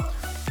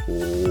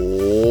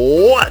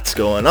What's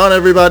going on,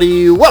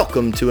 everybody?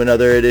 Welcome to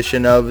another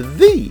edition of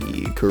the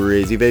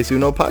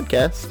CrazyFaceUno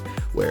Podcast,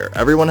 where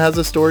everyone has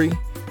a story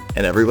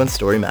and everyone's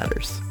story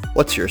matters.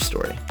 What's your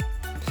story?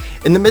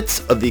 In the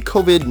midst of the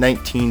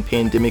COVID-19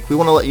 pandemic, we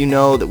want to let you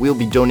know that we'll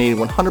be donating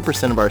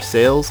 100% of our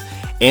sales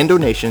and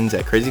donations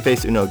at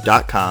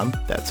CrazyFaceUno.com,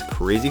 that's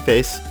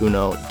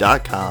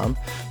CrazyFaceUno.com,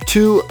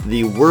 to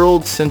the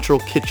World Central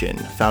Kitchen,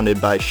 founded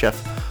by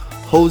Chef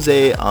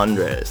Jose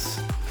Andres.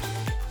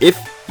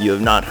 If you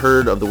have not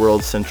heard of the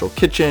World Central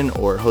Kitchen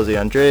or Jose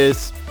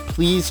Andres,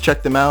 please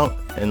check them out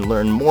and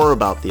learn more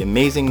about the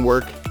amazing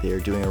work they are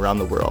doing around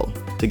the world.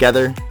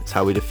 Together is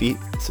how we defeat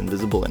this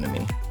invisible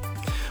enemy.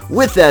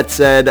 With that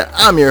said,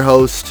 I'm your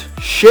host,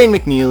 Shane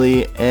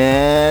McNeely,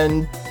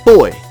 and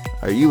boy,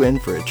 are you in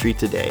for a treat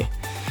today.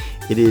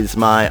 It is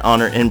my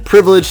honor and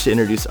privilege to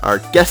introduce our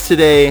guest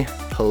today.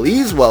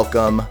 Please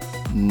welcome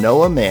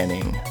Noah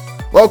Manning.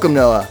 Welcome,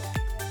 Noah.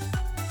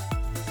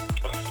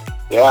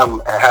 Yeah,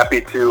 I'm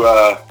happy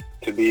to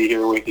be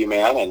here with you,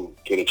 man, and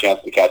get a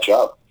chance to catch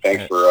up.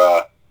 Thanks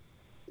for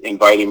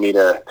inviting me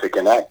to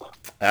connect.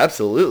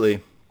 Absolutely.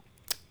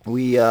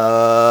 We,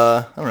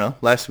 I don't know,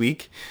 last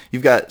week,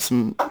 you've got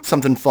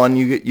something fun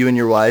you and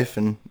your wife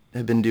and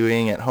have been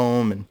doing at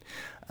home, and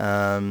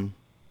we're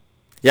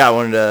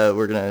going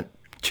to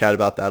chat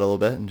about that a little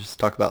bit and just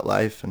talk about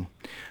life. And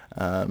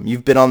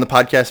you've been on the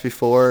podcast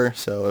before,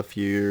 so if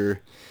you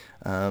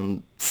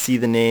see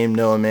the name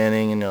Noah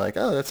Manning and you're like,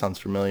 oh, that sounds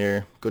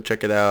familiar, go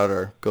check it out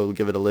or go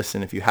give it a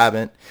listen if you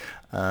haven't.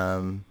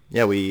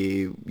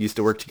 We used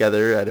to work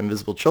together at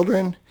Invisible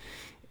Children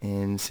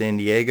in San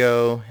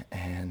Diego,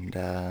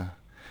 and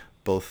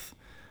both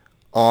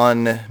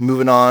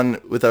moving on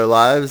with our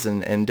lives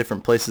and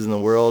different places in the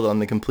world on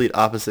the complete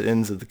opposite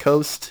ends of the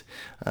coast.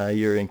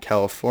 You're in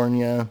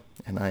California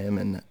and I am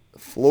in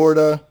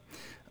Florida,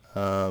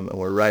 and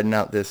we're riding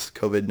out this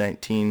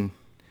COVID-19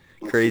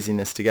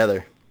 craziness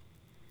together.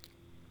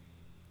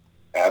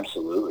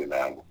 Absolutely,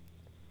 man.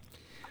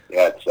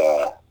 Yeah, it's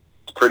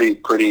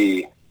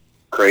pretty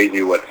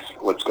crazy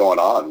what's going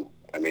on.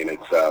 I mean,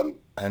 it's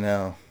I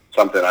know,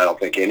 something I don't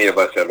think any of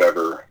us have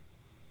ever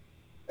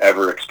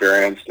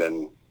experienced,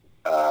 and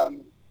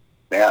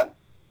man,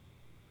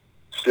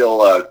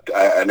 still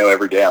I know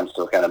every day I'm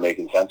still kind of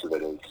making sense of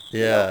it as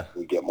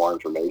we get more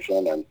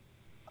information,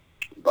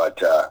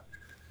 but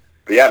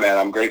yeah, man,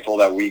 I'm grateful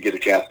that we get a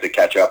chance to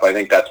catch up. I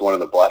think that's one of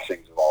the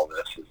blessings of all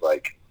this is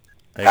like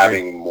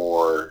having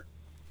more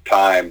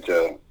time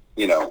to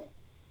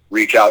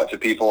reach out to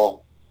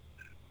people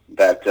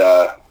that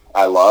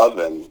I love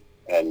and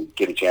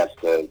get a chance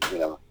to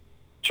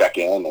check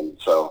in. And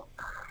so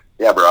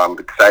yeah, bro, I'm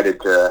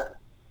excited to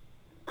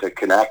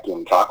connect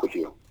and talk with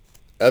you.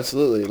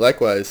 Absolutely.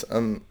 Likewise,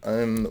 I'm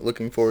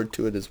looking forward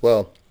to it as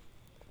well.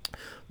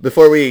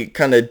 Before we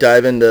kind of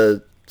dive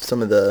into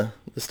some of the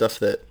stuff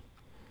that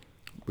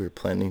we're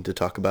planning to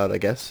talk about, I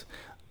guess,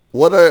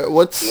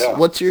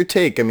 what's your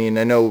take? I mean,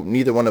 I know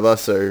neither one of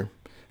us are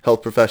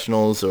health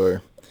professionals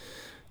or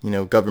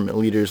government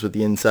leaders with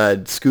the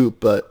inside scoop,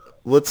 but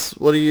what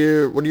are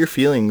your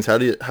feelings? How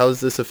has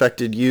this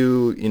affected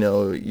you?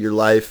 Your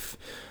life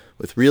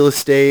with real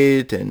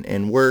estate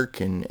and work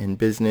and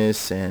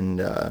business, and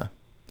how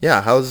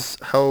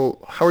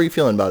are you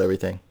feeling about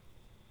everything?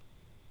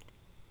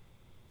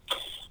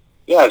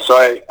 Yeah, so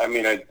I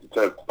mean it's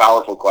a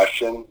powerful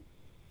question.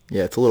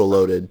 Yeah, it's a little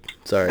loaded.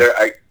 Sorry.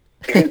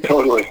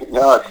 Totally.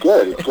 No, it's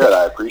good. It's good.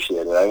 I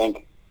appreciate it. I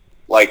think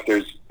like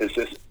I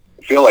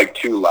feel like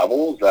two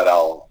levels that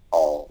I'll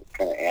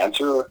kind of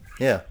answer.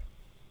 Yeah.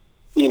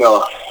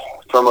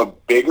 From a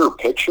bigger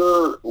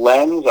picture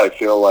lens, I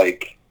feel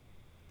like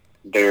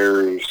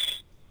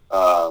there's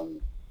a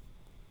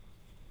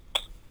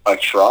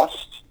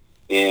trust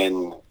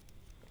in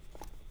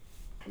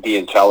the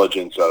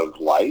intelligence of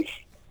life,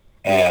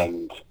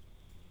 and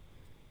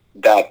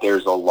that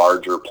there's a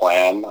larger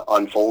plan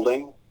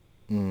unfolding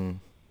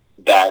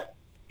that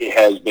it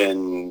has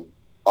been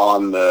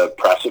on the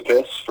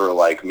precipice for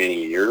like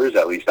many years.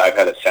 At least I've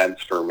had a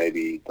sense for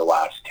maybe the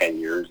last 10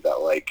 years that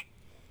like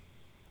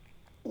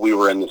we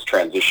were in this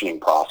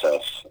transitioning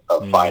process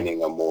of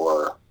finding a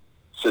more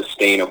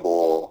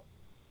sustainable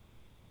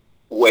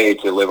way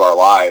to live our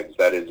lives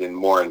that is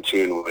more in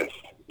tune with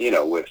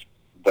with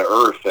the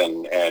earth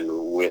and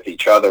with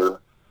each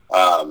other.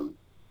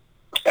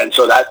 And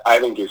so that I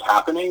think is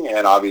happening.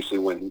 And obviously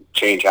when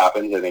change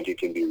happens, I think it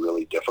can be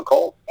really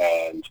difficult.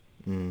 And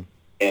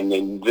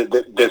then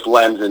this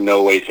lens in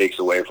no way takes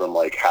away from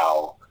like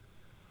how,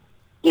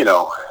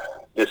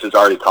 this has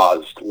already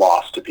caused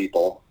loss to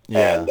people.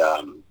 Yeah.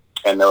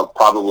 And there'll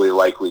probably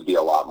likely be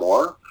a lot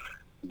more.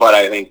 But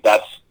I think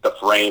that's the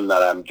frame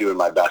that I'm doing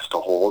my best to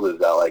hold, is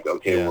that like,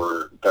 okay,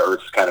 the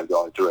Earth's kind of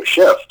going through a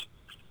shift.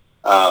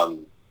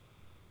 Then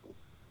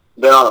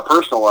on a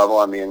personal level,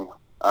 I mean,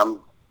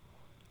 I'm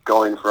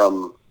going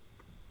from,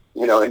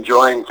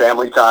 enjoying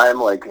family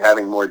time, like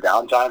having more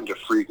downtime, to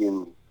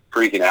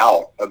freaking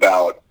out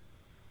about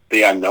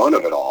the unknown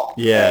of it all.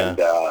 Yeah.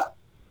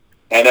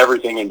 And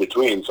everything in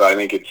between. So I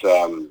think it's,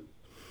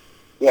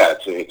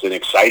 it's an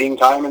exciting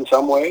time in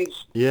some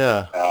ways.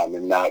 Yeah.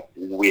 In that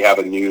we have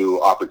a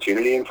new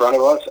opportunity in front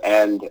of us,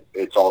 and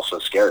it's also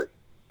scary.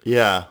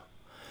 Yeah.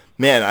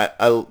 Man, I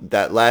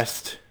that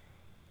last,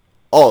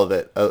 all of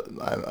it,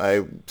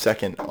 I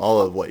second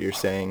all of what you're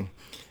saying.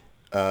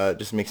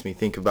 Just makes me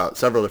think about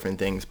several different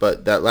things.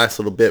 But that last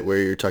little bit where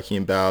you're talking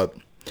about,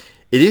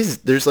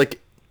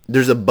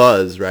 there's a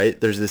buzz, right?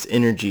 There's this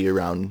energy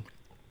around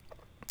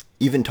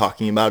even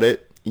talking about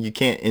it. You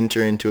can't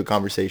enter into a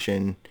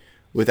conversation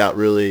without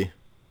really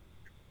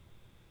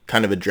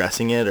kind of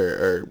addressing it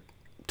or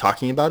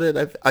talking about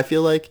it. I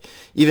feel like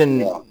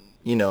even,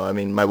 I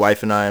mean, my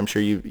wife and I'm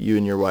sure you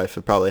and your wife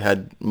have probably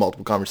had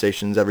multiple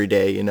conversations every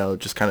day,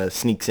 just kind of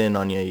sneaks in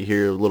on you. You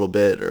hear a little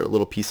bit or a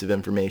little piece of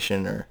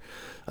information or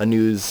a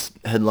news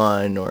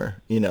headline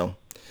or,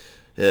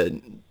 uh,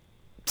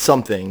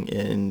 something,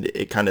 and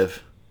it kind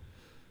of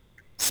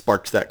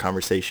sparks that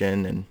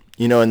conversation. And,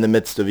 in the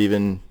midst of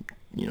even,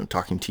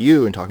 talking to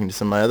you and talking to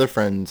some of my other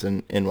friends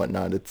and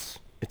whatnot, it's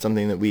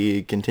something that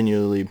we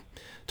continually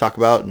talk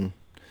about and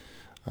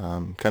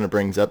kind of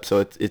brings up. So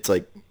it's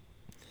like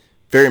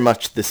very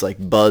much this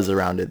like buzz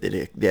around it,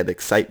 that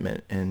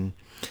excitement. And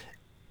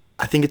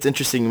I think it's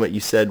interesting what you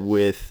said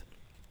with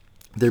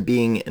there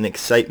being an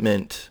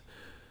excitement.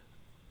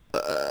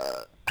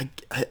 I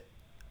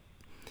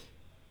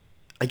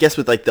guess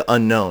with like the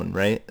unknown,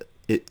 right?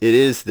 It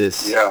is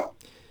this. Yeah.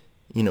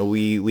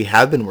 We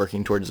have been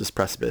working towards this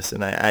precipice,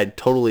 and I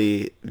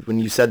totally, when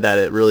you said that,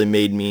 it really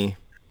made me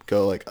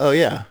go like, oh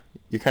yeah,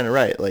 you're kind of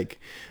right. Like,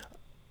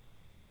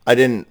 I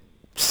didn't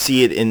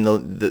see it in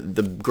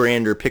the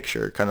grander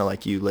picture, kind of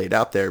like you laid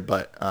out there,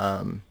 but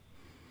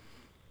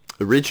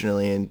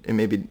originally and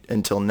maybe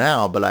until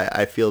now, but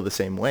I feel the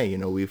same way.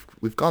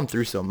 We've gone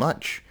through so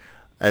much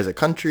as a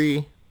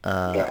country,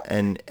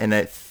 and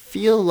I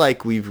feel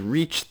like we've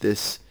reached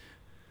this.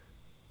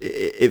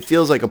 It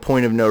feels like a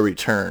point of no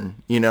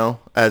return,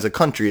 as a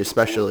country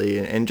especially,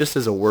 and just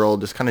as a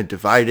world, is kind of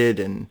divided,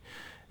 and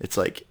it's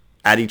like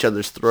at each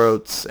other's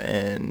throats,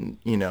 and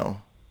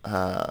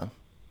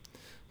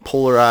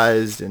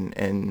polarized,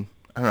 and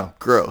I don't know,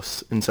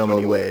 gross in so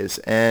many ways.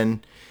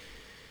 And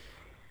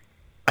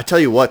I tell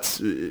you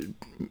what's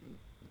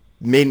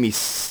made me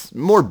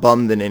more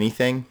bummed than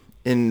anything,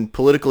 in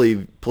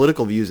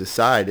political views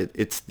aside,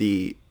 it's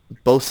the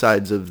both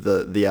sides of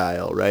the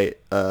aisle, right?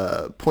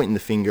 Pointing the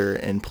finger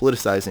and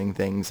politicizing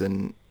things,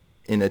 and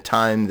in a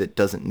time that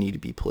doesn't need to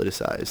be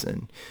politicized.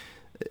 And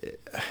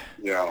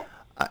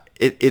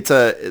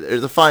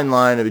there's a fine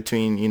line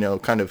between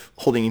kind of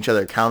holding each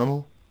other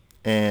accountable,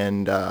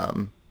 and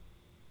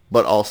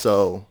but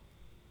also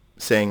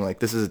saying like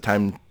this is a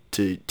time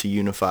to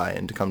unify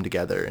and to come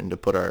together and to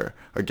put our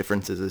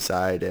differences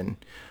aside, and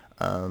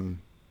to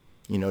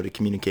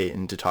communicate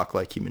and to talk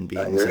like human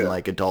beings and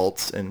like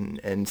adults, and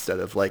instead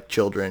of like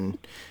children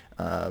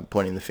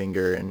pointing the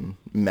finger and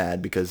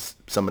mad because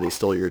somebody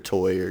stole your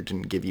toy or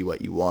didn't give you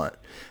what you want.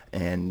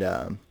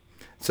 And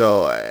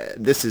so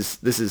this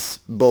is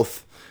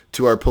both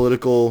to our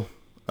political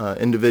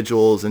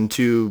individuals and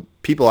to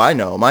people I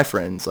know, my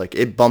friends. Like,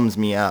 it bums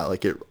me out.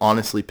 Like, it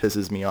honestly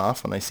pisses me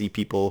off when I see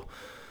people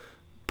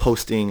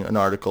posting an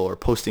article or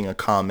posting a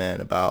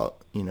comment about,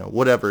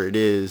 whatever it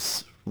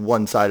is,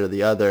 one side or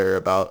the other,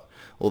 about,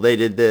 well, they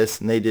did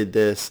this and they did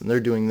this and they're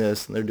doing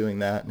this and they're doing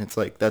that. And it's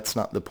like, that's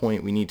not the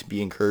point. We need to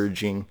be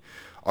encouraging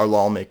our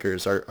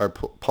lawmakers, our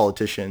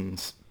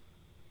politicians,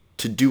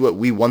 to do what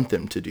we want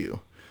them to do,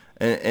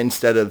 and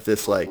instead of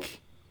this like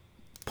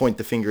point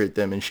the finger at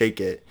them and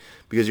shake it,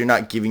 because you're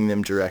not giving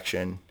them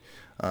direction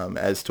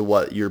as to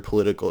what your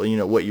political,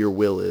 what your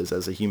will is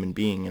as a human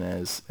being and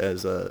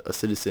as a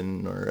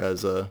citizen, or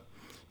as a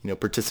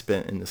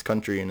participant in this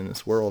country and in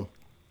this world.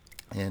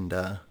 And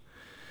I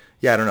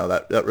don't know,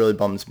 that really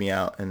bums me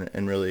out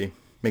and really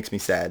makes me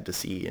sad to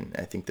see. And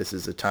I think this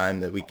is a time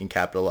that we can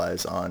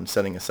capitalize on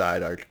setting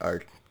aside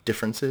our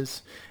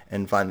differences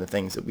and find the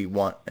things that we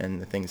want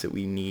and the things that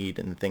we need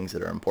and the things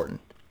that are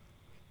important.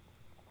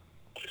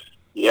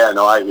 Yeah,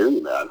 no, I hear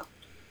you, man.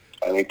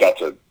 I think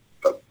that's a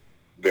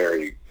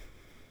very,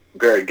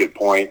 very good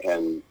point,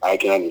 and I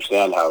can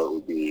understand how it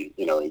would be,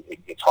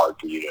 it's hard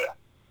for you to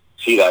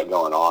see that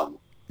going on.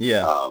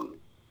 Yeah.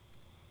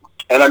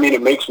 And I mean,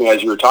 it makes me,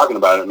 as you were talking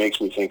about it makes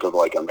me think of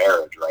like a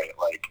marriage, right?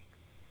 Like,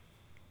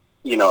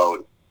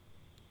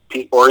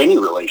 or any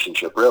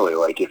relationship really.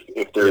 Like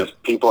if there's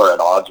people are at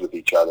odds with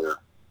each other,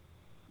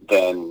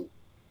 then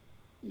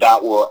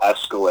that will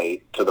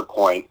escalate to the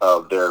point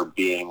of there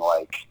being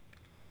like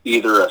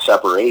either a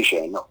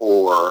separation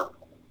or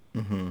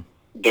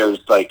there's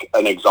like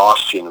an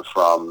exhaustion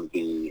from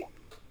the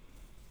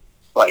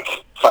like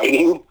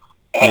fighting,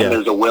 and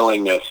there's a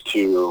willingness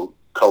to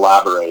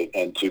collaborate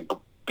and to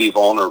be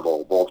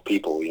vulnerable, both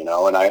people,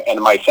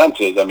 and my sense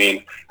is, I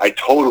mean, I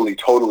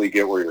totally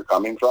get where you're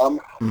coming from.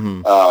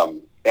 And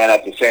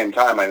at the same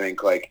time, I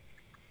think like,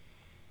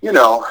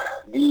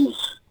 these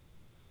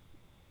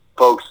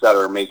folks that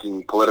are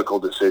making political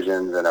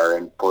decisions and are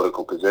in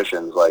political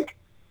positions, like,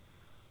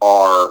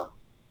 are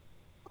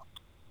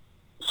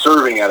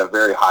serving at a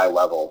very high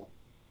level,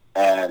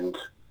 and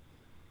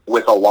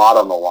with a lot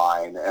on the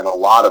line and a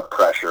lot of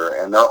pressure,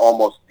 and they're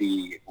almost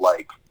the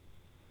like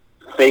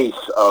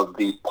face of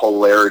the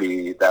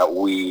polarity that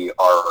we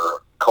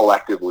are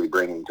collectively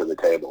bringing to the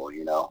table,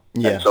 you know?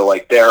 Yeah. And so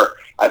like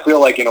I feel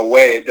like in a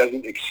way it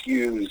doesn't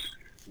excuse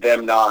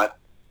them not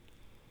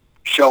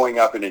showing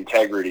up in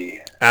integrity.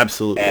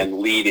 Absolutely. And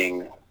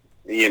leading,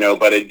 you know,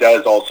 but it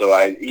does also,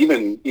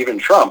 even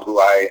Trump, who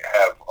I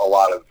have a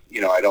lot of,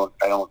 you know, I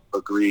don't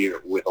agree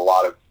with a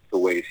lot of the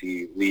ways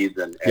he leads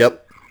and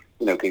yep.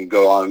 you know, can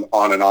go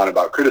on and on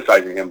about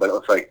criticizing him, but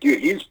it's like, dude,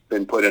 he's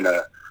been put in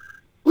a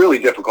really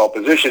difficult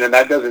position, and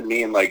that doesn't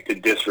mean like to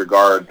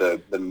disregard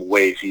the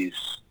ways he's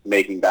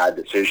making bad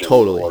decisions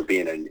totally. Or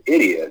being an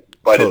idiot,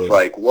 but totally. It's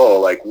like, whoa,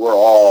 like we're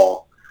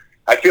all,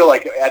 I feel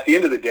like at the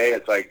end of the day,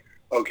 it's like,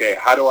 okay,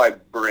 how do I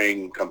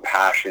bring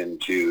compassion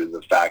to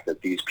the fact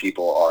that these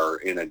people are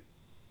in a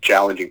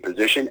challenging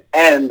position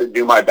and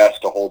do my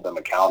best to hold them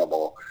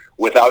accountable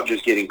without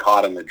just getting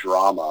caught in the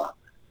drama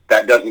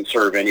that doesn't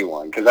serve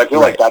anyone? Because I feel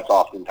right. like that's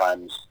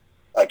oftentimes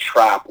a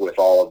trap with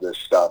all of this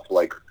stuff.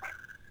 Like,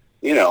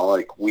 you know,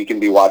 like we can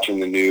be watching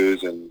the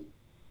news and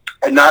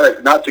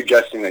not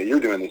suggesting that you're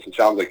doing this. It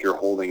sounds like you're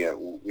holding it,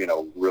 you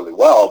know, really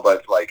well.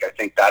 But like, I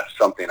think that's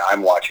something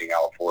I'm watching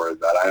out for, is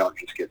that I don't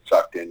just get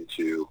sucked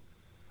into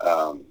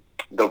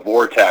the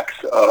vortex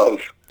of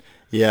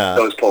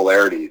those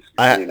polarities.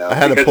 You know? I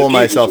had to pull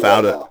myself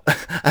out of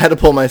I had to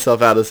pull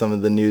myself out of some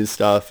of the news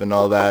stuff and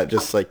all that.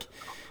 Just like,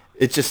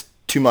 it's just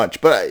too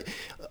much. But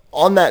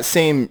on that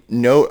same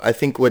note, I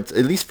think what's,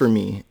 at least for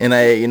me, and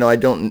I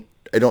don't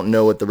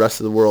know what the rest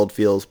of the world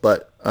feels,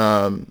 but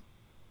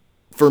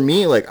for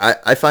me, like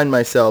I find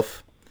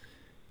myself,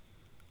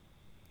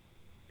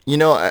 you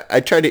know,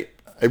 I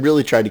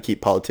really try to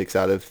keep politics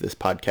out of this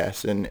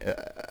podcast, and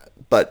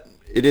but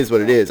it is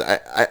what it is.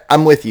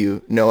 I'm with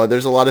you, Noah.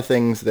 There's a lot of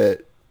things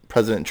that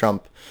President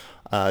Trump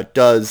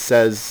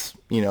says,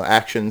 you know,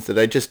 actions that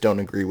I just don't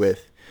agree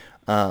with.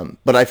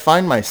 But I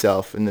find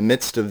myself in the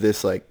midst of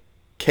this like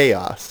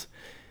chaos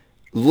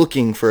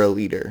looking for a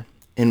leader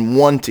and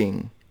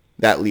wanting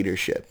that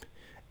leadership.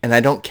 And I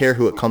don't care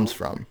who it comes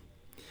from.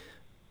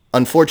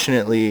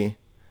 Unfortunately,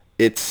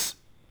 it's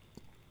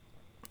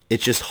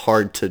just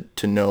hard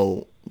to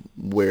know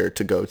where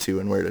to go to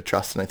and where to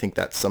trust. And I think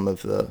that's some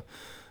of the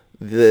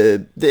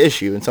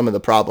issue and some of the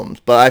problems.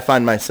 But I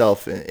find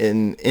myself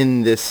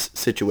in this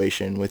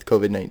situation with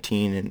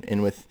COVID-19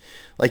 and with,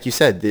 like you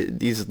said,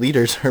 these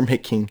leaders are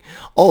making,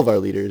 all of our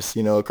leaders,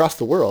 you know, across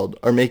the world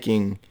are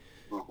making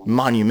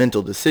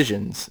monumental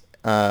decisions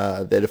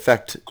that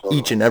affect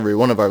each and every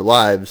one of our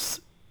lives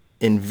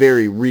in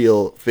very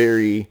real,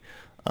 very,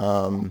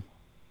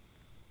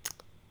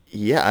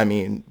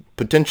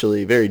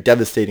 potentially very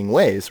devastating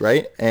ways,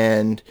 right?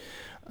 And,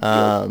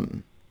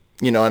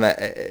 you know, and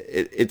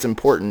it's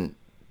important.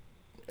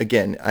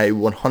 Again, I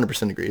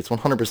 100% agree. It's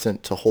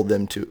 100% to hold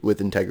them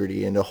with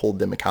integrity and to hold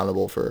them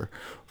accountable for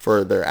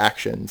their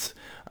actions.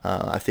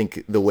 I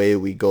think the way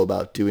we go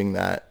about doing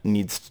that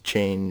needs to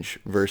change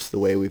versus the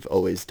way we've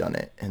always done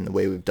it and the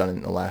way we've done it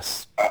in the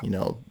last, you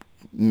know,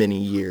 many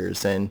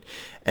years. For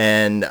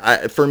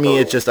me,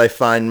 it's just, I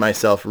find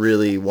myself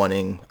really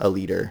wanting a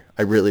leader.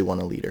 I really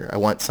want a leader. I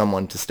want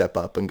someone to step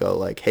up and go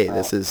like, hey,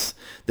 this is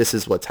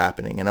what's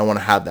happening. And I want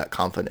to have that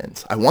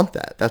confidence. I want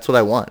that. That's what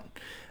I want.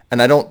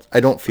 And I don't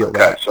feel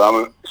that.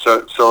 Okay,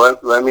 so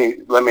let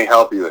me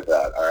help you with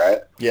that. All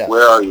right. Yeah.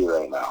 Where are you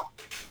right now?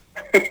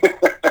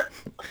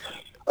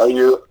 Are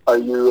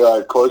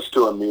you close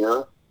to a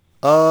mirror?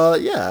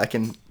 Yeah, I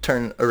can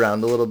turn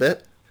around a little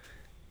bit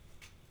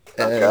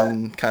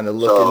and kind of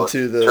look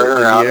into the mirror.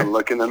 Turn around and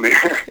look in the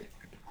mirror.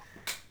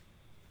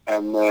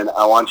 And then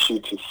I want you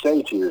to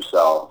say to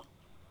yourself,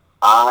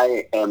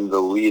 I am the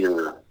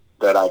leader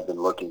that I've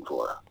been looking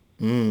for.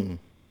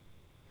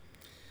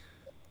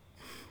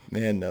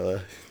 Man,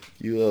 Noah,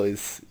 you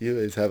always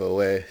have a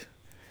way.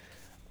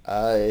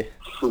 I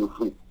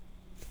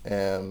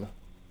am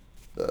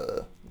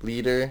the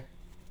leader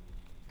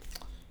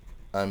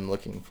I'm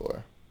looking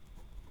for.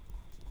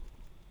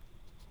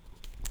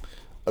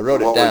 I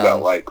wrote it down. What was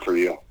that like for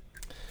you?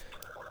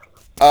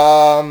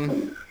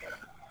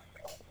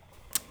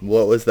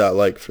 What was that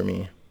like for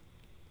me?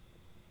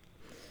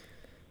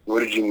 What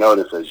did you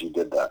notice as you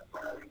did that?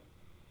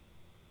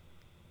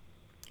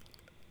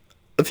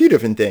 A few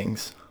different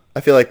things. I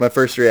feel like my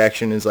first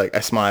reaction is like I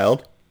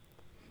smiled.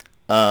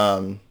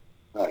 Nice.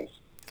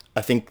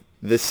 I think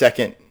the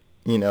second,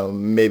 you know,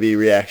 maybe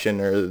reaction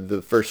or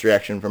the first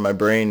reaction from my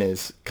brain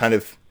is kind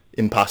of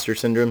imposter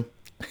syndrome.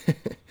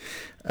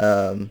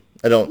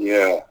 I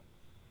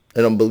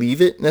don't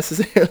believe it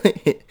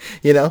necessarily,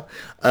 you know,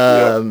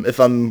 if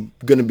I'm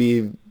going to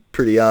be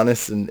pretty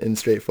honest and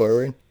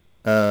straightforward.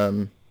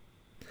 But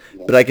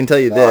I can tell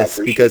you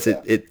this because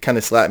it kind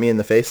of slapped me in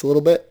the face a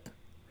little bit.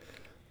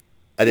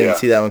 I didn't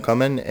see that one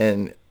coming,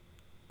 and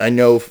I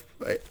know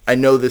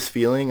this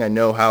feeling. I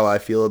know how I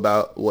feel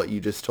about what you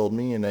just told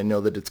me, and I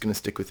know that it's going to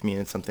stick with me,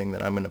 and it's something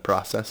that I'm going to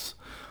process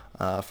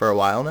for a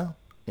while now.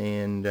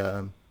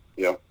 And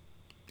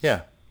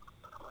yeah.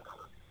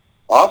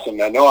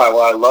 Awesome. I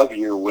love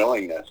your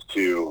willingness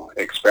to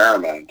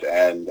experiment.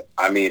 And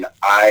I mean,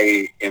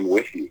 I am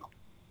with you.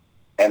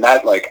 And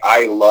that, like,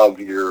 I love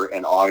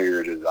and honor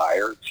your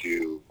desire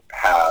to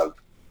have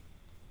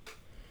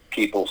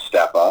people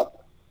step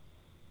up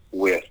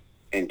with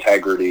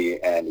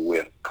integrity and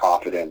with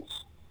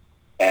confidence,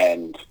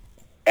 and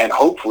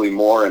hopefully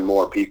more and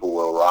more people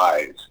will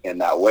rise in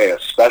that way,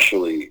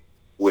 especially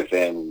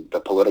within the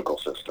political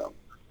system.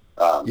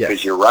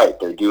 Because you're right,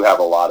 they do have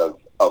a lot of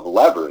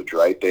leverage,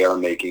 right? They are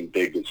making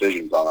big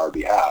decisions on our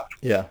behalf.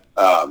 Yeah.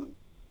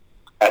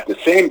 At the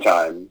same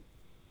time,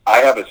 I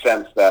have a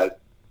sense that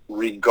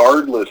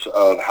regardless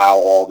of how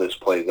all this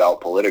plays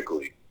out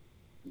politically,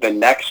 the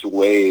next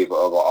wave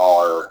of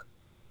our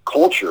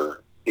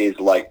culture is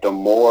like the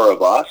more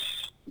of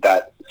us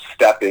that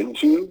step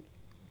into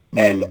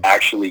and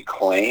actually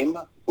claim,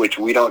 which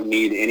we don't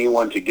need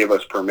anyone to give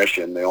us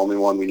permission. The only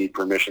one we need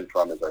permission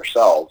from is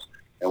ourselves.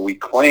 And we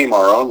claim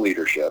our own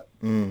leadership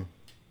and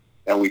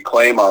we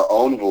claim our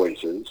own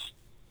voices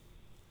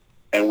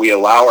and we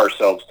allow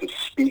ourselves to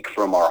speak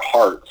from our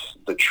hearts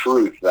the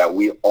truth that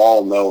we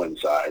all know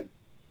inside.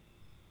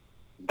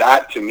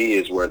 That to me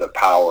is where the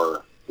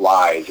power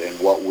lies and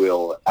what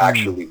will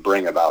actually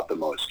bring about the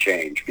most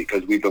change,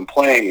 because we've been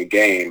playing a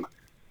game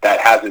that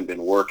hasn't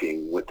been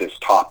working with this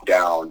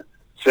top-down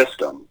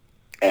system.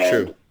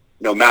 And True.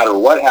 No matter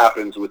what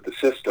happens with the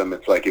system,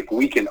 it's like if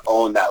we can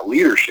own that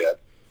leadership,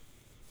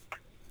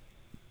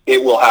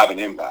 it will have an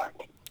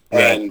impact.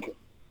 Right. And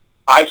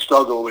I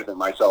struggle with it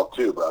myself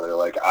too, brother.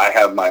 Like, I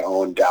have my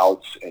own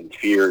doubts and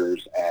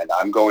fears, and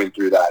I'm going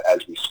through that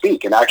as we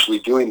speak. And actually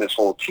doing this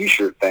whole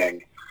T-shirt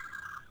thing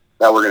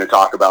that we're going to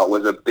talk about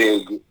was a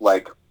big,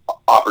 like,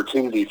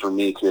 opportunity for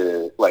me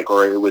to, like,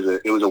 or it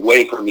was a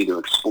way for me to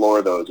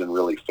explore those and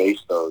really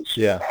face those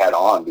head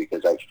on,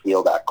 because I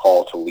feel that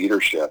call to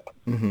leadership,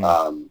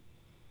 you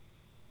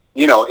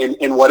know,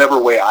 in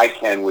whatever way I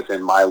can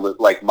within my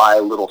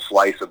little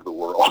slice of the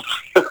world.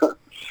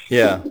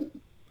 Yeah.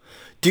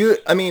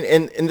 I mean,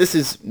 and this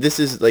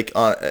is like,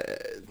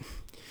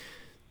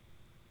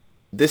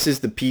 this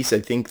is the piece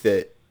I think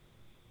that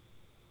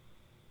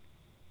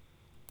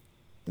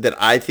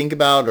I think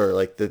about, or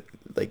like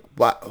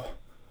wow,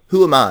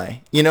 who am I?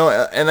 You know,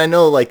 and I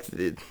know, like,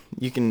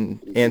 you can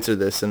answer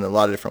this in a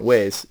lot of different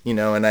ways, you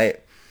know, and I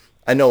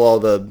know all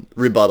the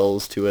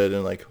rebuttals to it,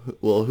 and like,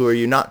 well, who are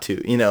you not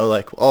to? You know,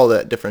 like all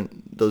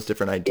those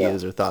different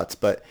ideas or thoughts,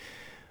 but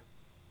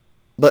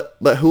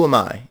who am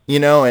I? You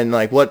know, and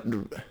like what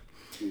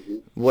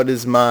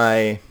is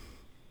my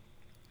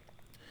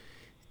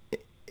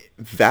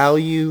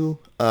value?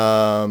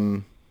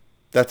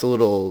 That's a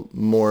little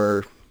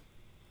more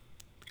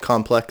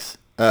complex,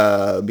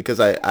 because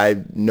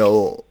I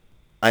know,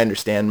 I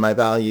understand my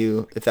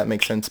value, if that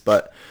makes sense,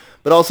 but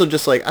also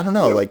just like, I don't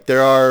know, like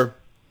there are,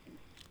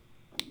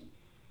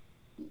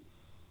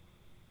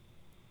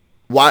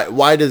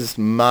 why does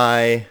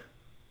my,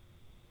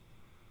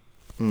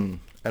 I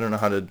don't know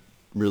how to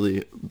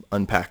really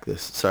unpack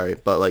this, sorry,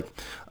 but like,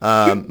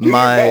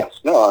 my,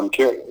 no, I'm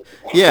curious.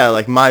 Yeah,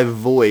 like my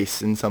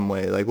voice in some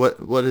way, like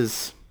what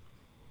is,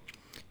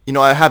 you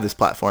know, I have this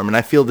platform, and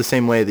I feel the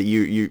same way that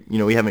you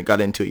know, we haven't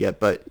got into it yet,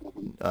 but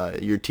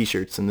your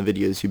T-shirts and the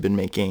videos you've been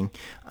making,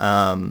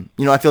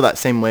 you know, I feel that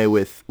same way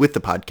with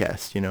the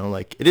podcast. You know,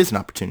 like, it is an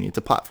opportunity, it's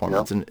a platform,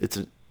 it's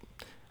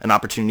an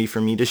opportunity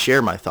for me to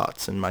share my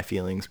thoughts and my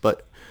feelings.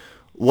 But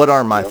what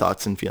are my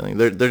thoughts and feelings?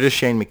 They're just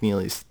Shane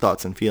McNeely's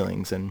thoughts and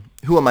feelings, and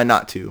who am I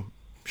not to?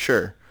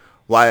 Sure,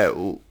 why?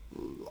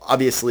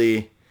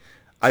 Obviously,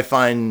 I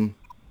find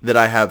that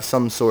I have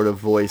some sort of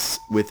voice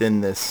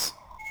within this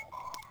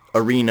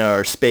arena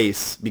or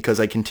space because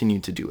I continue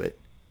to do it.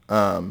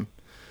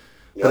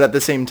 But at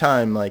the same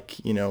time,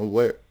 like, you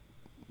know,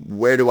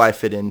 where do I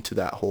fit into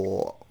that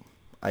whole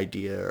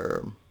idea,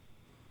 or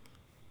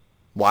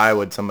why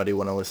would somebody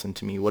want to listen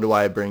to me? What do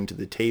I bring to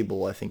the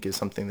table? I think is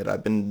something that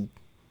I've been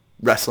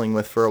wrestling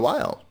with for a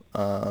while.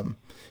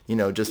 You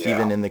know, just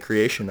even in the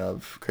creation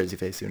of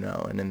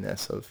CrazyFaceUno, and in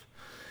this of,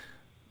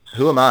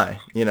 who am I?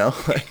 You know,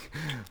 like,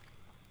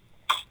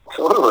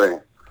 Totally.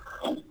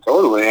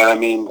 And I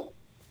mean,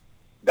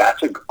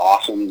 that's an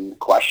awesome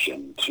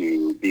question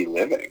to be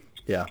living.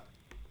 Yeah.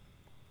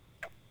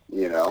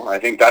 You know, I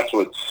think that's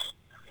what's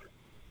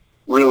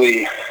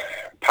really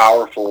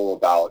powerful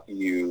about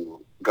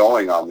you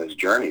going on this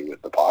journey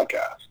with the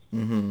podcast.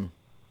 Mm-hmm.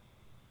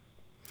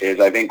 Is,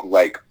 I think,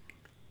 like,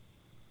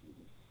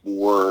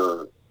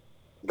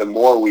 the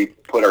more we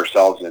put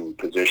ourselves in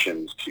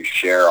positions to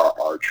share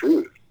our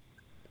truth,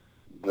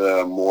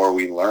 the more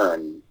we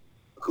learn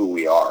who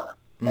we are.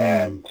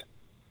 And,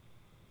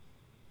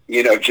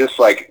 you know, just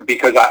like,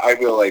 because I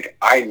feel like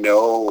I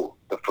know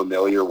the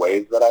familiar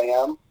ways that I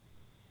am.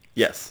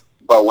 Yes.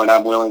 But when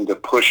I'm willing to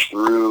push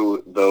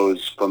through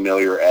those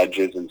familiar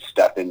edges and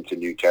step into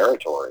new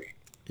territory,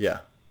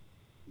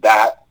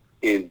 that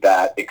is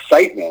that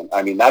excitement.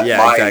 I mean, that's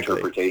my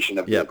interpretation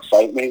of the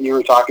excitement you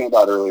were talking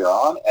about earlier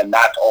on. And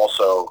that's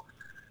also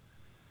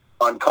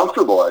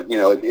uncomfortable. You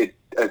know,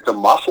 it's a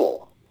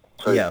muscle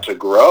to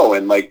grow.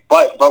 And like,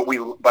 but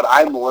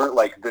I learned,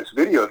 like, this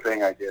video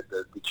thing I did,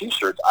 the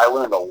t-shirts, I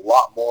learned a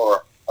lot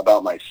more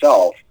about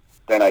myself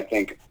than I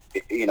think,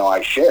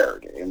 I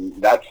shared.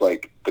 And that's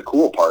like the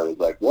cool part is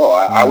like, whoa,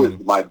 I was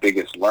my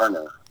biggest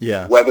learner.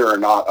 Yeah. Whether or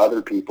not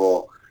other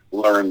people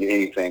learned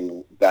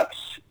anything,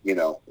 that's,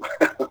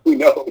 who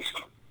knows?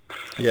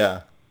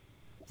 Yeah.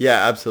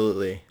 Yeah,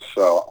 absolutely.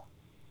 So,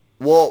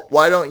 well,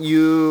 why don't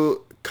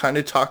you kind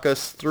of talk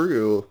us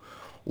through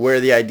where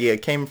the idea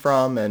came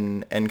from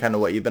and kind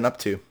of what you've been up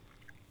to?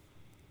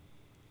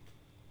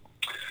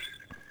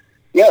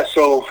 Yeah,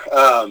 so,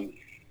 I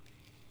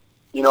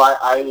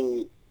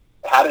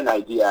had an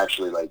idea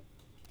actually like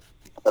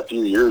a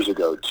few years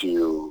ago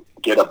to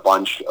get a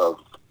bunch of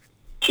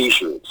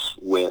t-shirts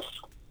with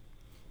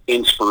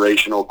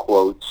inspirational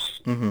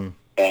quotes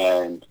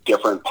and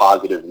different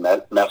positive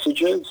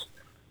messages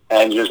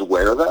and just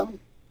wear them.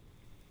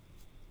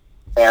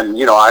 And,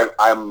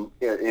 I'm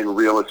in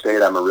real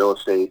estate. I'm a real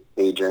estate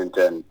agent,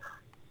 and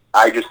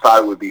I just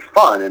thought it would be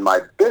fun in my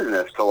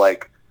business to,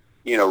 like,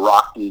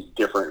 rock these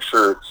different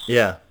shirts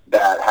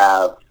that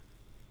have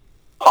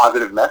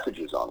positive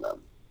messages on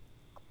them.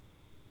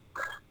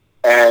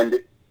 And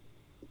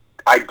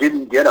I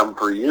didn't get them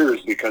for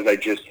years because I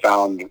just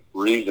found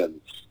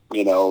reasons,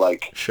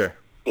 like, sure.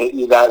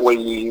 That way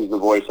you use the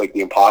voice like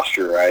the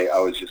imposter. I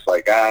was just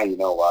like, you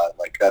know what?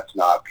 Like, that's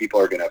not, people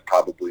are going to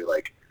probably,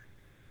 like,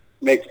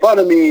 make fun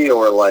of me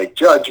or, like,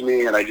 judge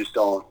me, and I just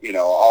don't,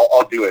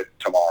 I'll do it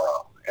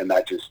tomorrow. And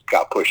that just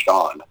got pushed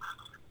on.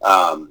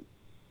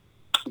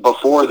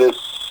 Before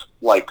this,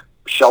 like,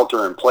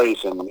 shelter in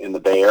place in the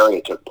Bay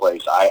Area took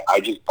place,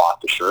 I just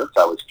bought the shirts.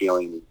 I was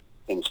feeling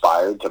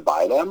inspired to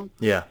buy them.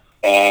 Yeah.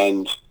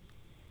 And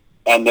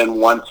then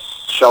once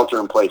shelter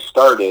in place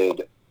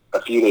started,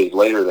 a few days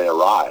later they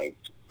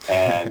arrived,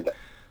 and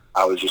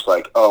I was just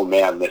like, oh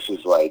man, this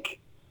is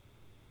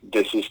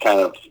kind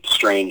of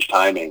strange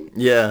timing.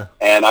 Yeah.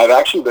 And I've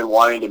actually been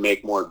wanting to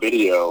make more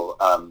video,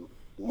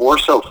 more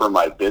so for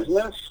my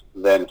business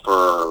than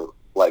for,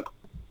 like,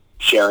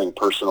 sharing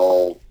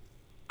personal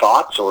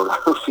thoughts or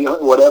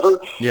feeling, whatever.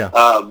 Yeah.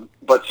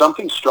 But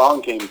something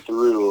strong came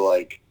through,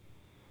 like,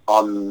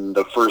 on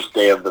the first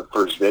day of the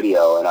first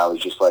video, and I was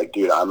just like,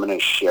 dude, I'm going to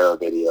share a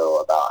video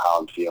about how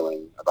I'm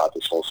feeling about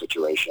this whole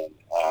situation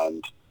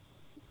and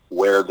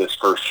wear this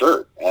first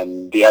shirt.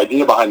 And the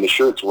idea behind the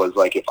shirts was,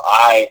 like, if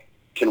I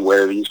can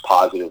wear these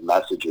positive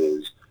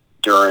messages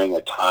during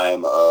a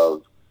time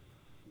of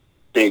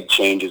big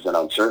changes and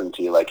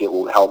uncertainty, like, it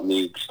will help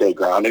me stay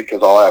grounded,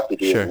 because all I have to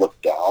do is look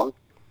down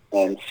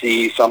and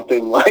see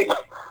something like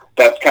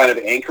that's kind of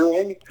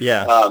anchoring.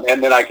 Yeah.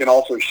 And then I can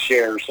also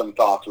share some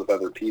thoughts with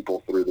other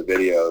people through the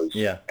videos.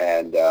 Yeah.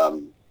 And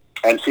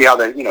see how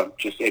they,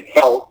 just, it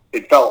felt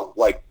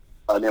like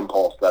an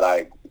impulse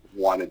that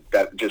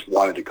just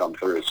wanted to come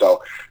through.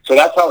 So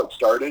that's how it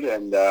started.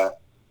 And,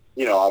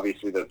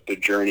 obviously the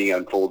journey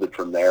unfolded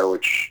from there,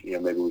 which,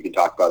 maybe we can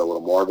talk about a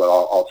little more, but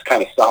I'll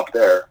kind of stop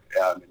there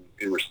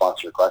in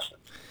response to your question.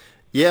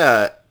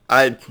 Yeah.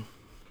 I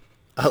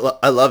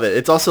love it.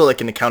 It's also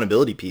like an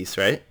accountability piece,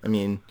 right? I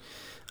mean,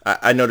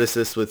 I noticed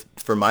this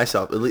for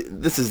myself.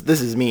 This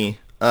is me,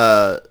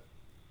 and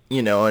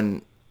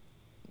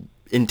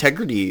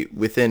integrity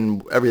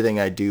within everything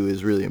I do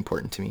is really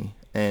important to me.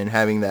 And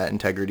having that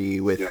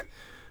integrity with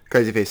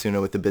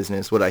CrazyFaceUno, with the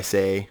business, what I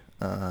say,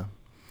 I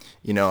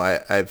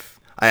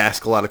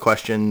ask a lot of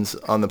questions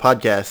on the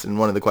podcast, and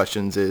one of the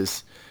questions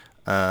is,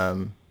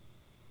 I've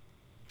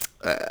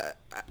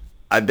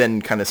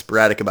been kind of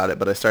sporadic about it,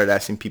 but I started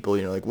asking people,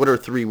 like, what are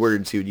 3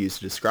 words you would use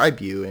to describe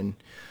you? And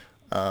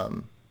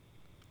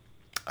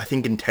I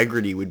think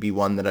integrity would be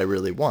one that I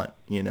really want,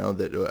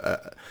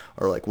 that,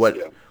 or like what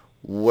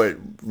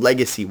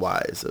legacy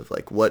wise of,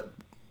 like, what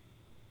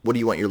do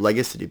you want your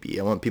legacy to be?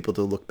 I want people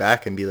to look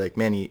back and be like,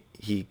 man,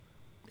 he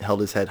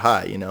held his head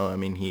high, I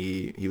mean,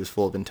 he was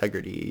full of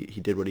integrity.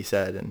 He did what he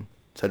said and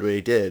said what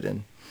he did.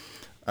 And,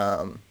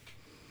 I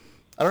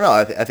don't know.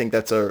 I think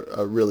that's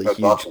a really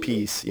huge awesome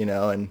piece,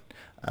 and,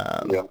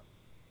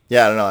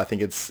 yeah, I don't know. I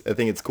think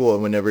it's cool.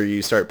 And whenever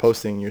you start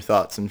posting your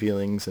thoughts and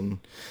feelings and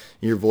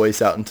your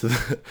voice out into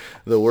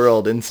the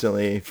world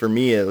instantly, for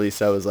me at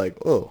least, I was like,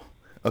 oh,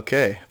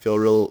 okay, I feel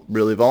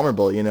really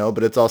vulnerable,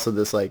 But it's also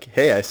this, like,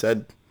 hey, I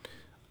said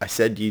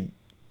you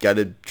got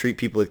to treat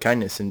people with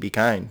kindness and be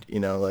kind,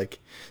 like,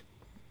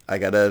 I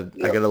gotta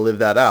live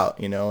that out,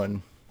 and I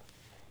don't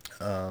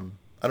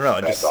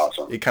know. That's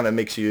awesome. It kind of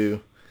makes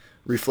you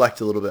reflect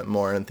a little bit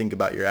more and think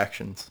about your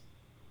actions.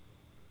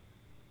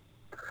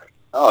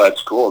 Oh,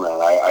 that's cool, man.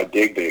 I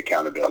dig the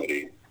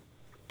accountability.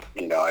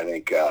 I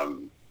think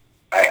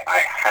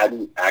I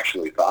hadn't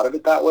actually thought of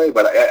it that way,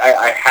 but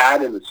I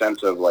had, in the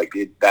sense of, like,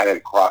 that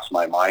had crossed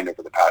my mind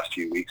over the past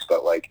few weeks,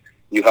 but, like,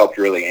 you helped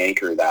really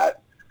anchor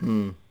that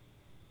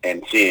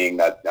and seeing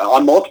that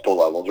on multiple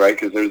levels, right?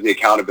 Because there's the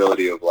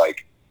accountability of,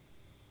 like,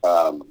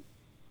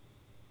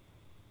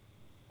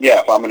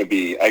 if I'm going to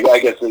be, I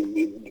guess,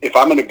 if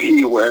I'm going to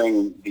be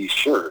wearing these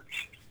shirts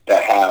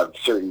that have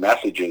certain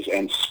messages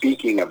and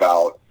speaking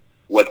about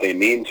what they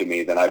mean to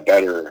me, then I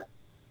better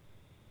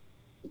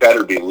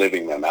better be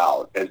living them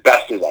out as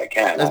best as I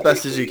can. As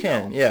best as you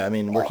can. Yeah, I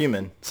mean, we're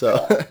human.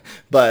 So,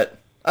 but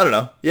I don't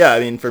know. Yeah, I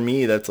mean, for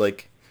me, that's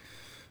like,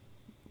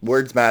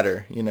 words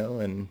matter,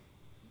 and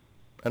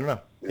I don't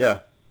know. Yeah.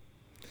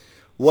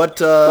 What,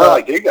 Well,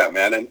 I dig that,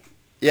 man. And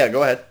yeah,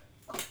 go ahead.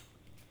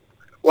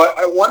 well,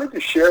 I wanted to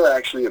share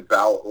actually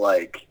about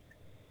like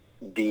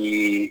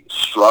the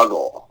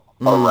struggle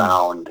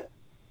around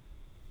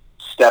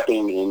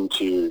stepping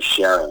into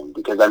sharing,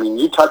 because I mean,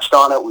 you touched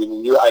on it.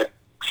 I'm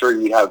sure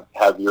you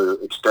have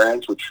your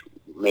experience, which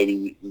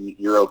maybe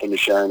you're open to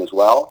sharing as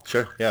well.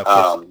 Sure. Yeah. Of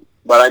course.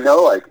 But I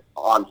know, like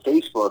on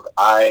Facebook,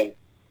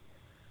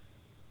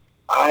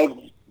 I've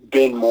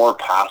been more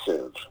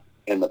passive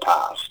in the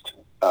past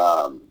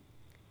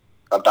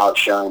about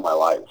sharing my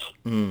life,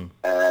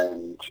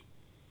 and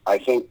I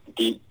think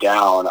deep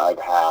down I've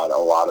had a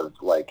lot of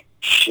like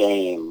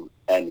shame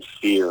and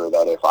fear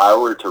that if I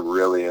were to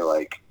really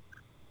like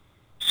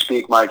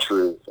speak my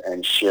truth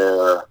and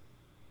share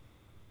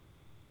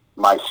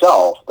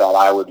myself, that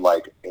I would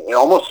like, it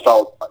almost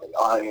felt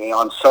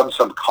on some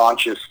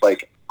subconscious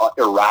like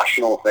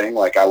irrational thing,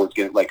 like I was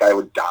getting, like I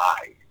would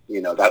die.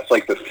 That's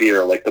like the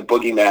fear, like the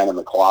boogeyman in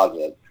the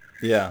closet.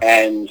 Yeah.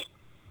 And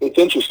it's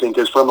interesting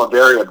because from a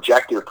very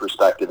objective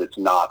perspective, it's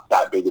not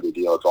that big of a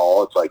deal at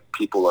all. It's like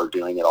people are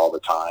doing it all the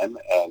time,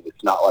 and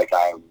it's not like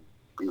I'm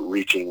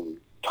reaching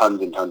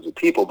tons and tons of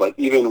people. But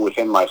even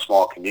within my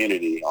small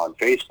community on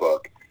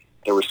Facebook,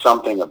 there was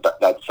something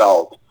that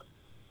felt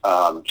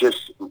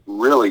just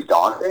really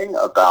daunting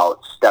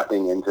about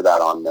stepping into that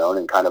unknown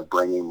and kind of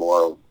bringing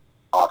more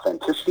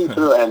authenticity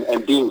through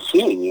and being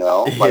seen,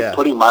 like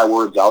putting my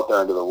words out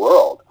there into the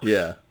world.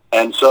 Yeah.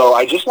 And so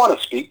I just want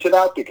to speak to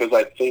that because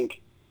I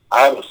think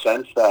I have a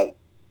sense that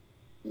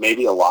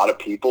maybe a lot of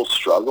people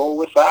struggle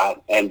with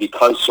that. And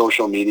because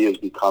social media has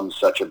become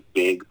such a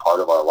big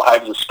part of our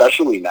lives,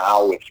 especially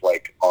now with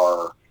like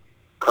our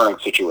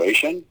current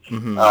situation,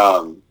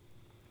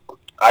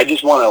 I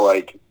just want to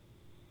like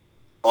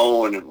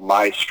own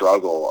my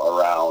struggle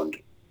around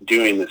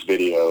doing these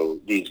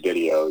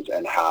videos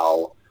and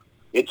how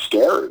it's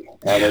scary.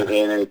 And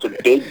it's a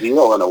big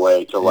deal in a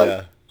way to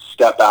like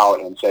step out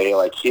and say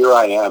like, here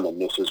I am,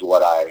 and this is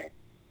what I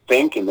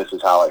think, and this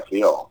is how I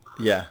feel.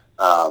 Yeah.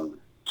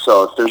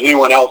 So if there's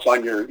anyone else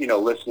on your,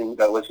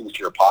 listens to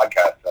your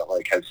podcast that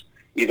like has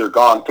either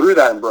gone through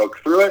that and broke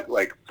through it,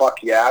 like,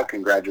 fuck yeah,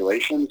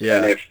 congratulations.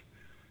 Yeah.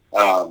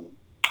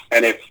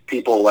 And if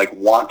people like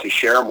want to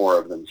share more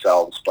of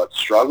themselves but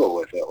struggle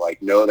with it,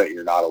 like know that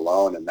you're not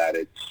alone, and that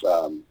it's,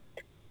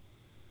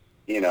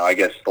 I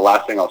guess the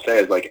last thing I'll say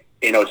is like,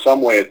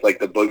 some way it's like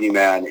the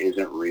boogeyman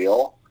isn't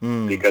real,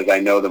 because I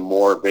know the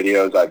more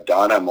videos I've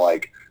done, I'm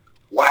like,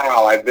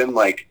 wow, I've been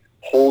like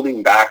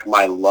holding back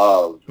my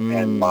love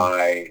and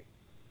my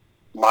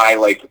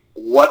like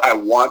what I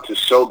want to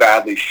so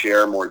badly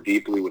share more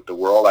deeply with the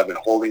world. I've been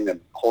holding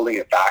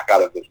it back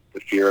out of the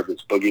fear of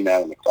this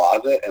boogeyman in the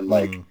closet, and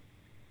like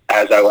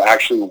as I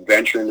actually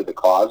venture into the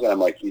closet, I'm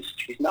like, he's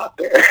not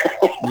there.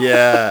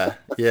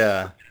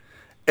 Yeah.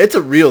 It's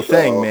a real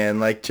thing,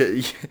 man. Like,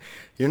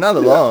 you're not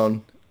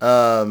alone.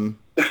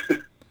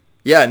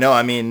 Yeah, no,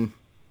 I mean,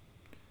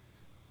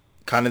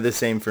 kind of the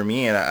same for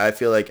me. And I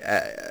feel like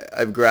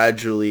I've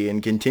gradually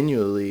and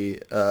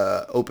continually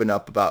opened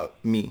up about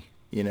me,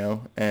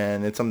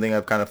 and it's something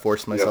I've kind of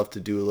forced myself to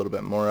do a little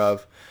bit more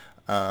of.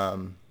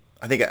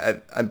 I think I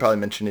probably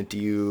mentioned it to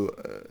you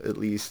at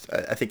least.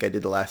 I think I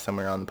did the last time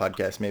we were on the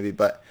podcast maybe,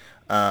 but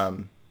a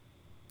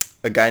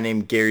guy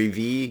named Gary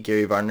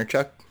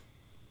Vaynerchuk.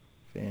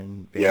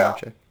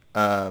 Vaynerchuk.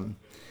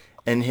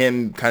 And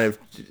him kind of,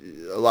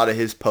 a lot of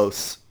his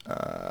posts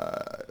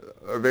are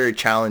very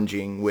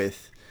challenging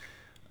with,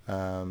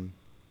 I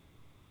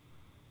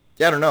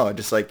don't know,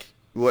 just like,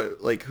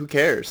 who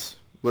cares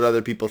what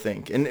other people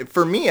think? And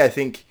for me, I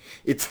think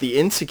it's the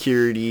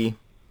insecurity.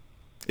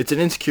 It's an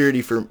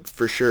insecurity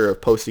for sure of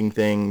posting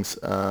things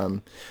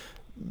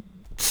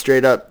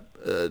straight up.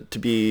 To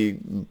be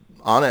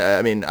honest,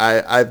 I mean,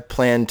 I've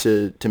planned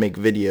to make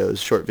videos,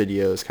 short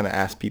videos, kind of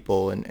ask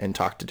people and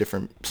talk to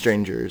different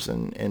strangers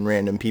and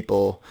random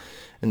people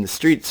in the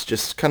streets,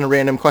 just kind of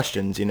random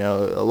questions,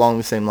 along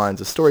the same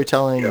lines of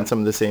storytelling and some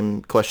of the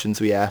same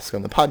questions we ask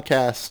on the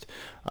podcast,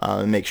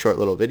 and make short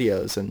little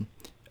videos. And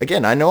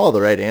again, I know all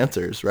the right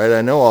answers, right?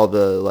 I know all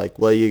the, like,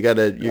 well, you're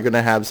going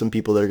to have some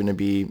people that are going to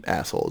be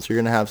assholes. You're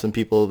going to have some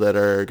people that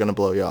are going to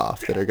blow you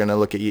off, that are going to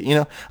look at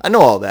you. I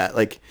know all that.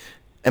 Like,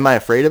 am I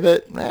afraid of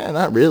it?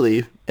 Not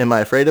really. Am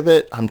I afraid of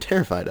it? I'm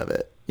terrified of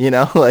it.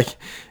 Like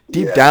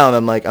deep down,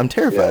 I'm like, I'm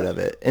terrified of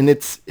it. And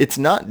it's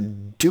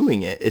not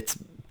doing it. It's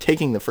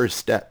taking the first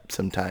step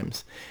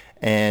sometimes.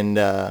 And,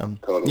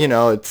 totally.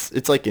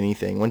 It's like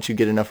anything. Once you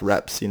get enough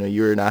reps,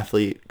 you were an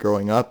athlete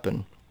growing up,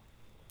 and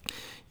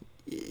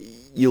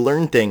you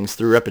learn things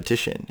through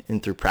repetition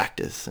and through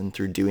practice and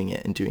through doing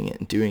it and doing it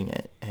and doing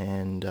it.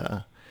 And,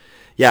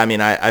 I mean,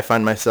 I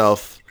find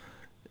myself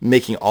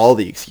making all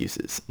the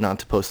excuses not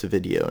to post a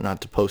video,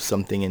 not to post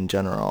something in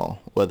general,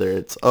 whether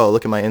it's, oh,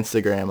 look at my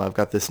Instagram, I've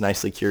got this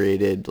nicely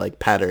curated like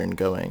pattern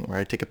going where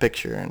I take a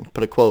picture and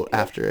put a quote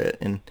after it,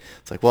 and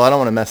it's like, well, I don't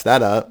want to mess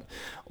that up,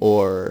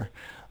 or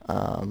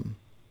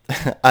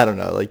I don't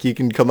know, like you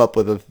can come up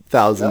with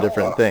 1,000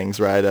 different things,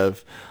 right,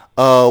 of,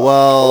 oh,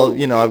 well,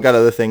 you know, I've got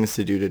other things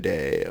to do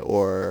today,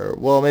 or,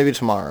 well, maybe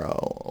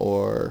tomorrow,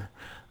 or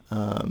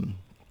I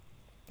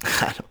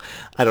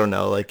don't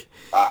know, like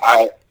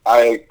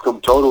I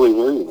could totally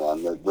hear you,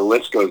 man. The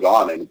list goes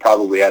on, and it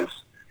probably has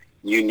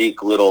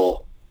unique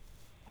little,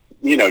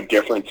 you know,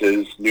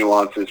 differences,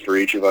 nuances for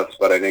each of us.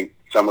 But I think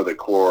some of the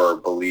core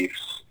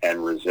beliefs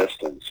and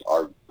resistance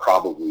are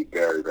probably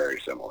very, very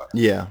similar.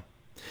 Yeah.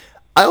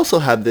 I also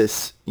have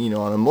this, you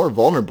know, on a more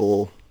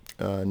vulnerable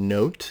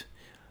note.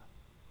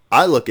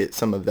 I look at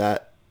some of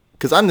that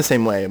because I'm the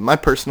same way. My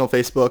personal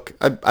Facebook,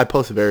 I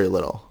post very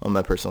little on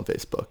my personal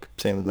Facebook.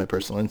 Same with my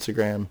personal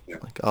Instagram,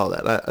 like all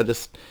that.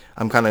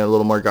 I'm kind of a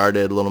little more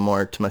guarded, a little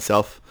more to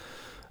myself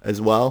as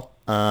well.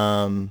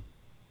 And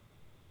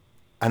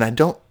I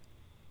don't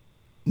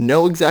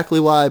know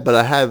exactly why, but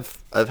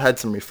I've had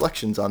some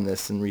reflections on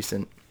this in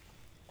recent,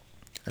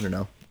 I don't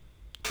know,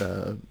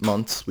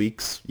 months,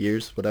 weeks,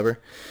 years, whatever.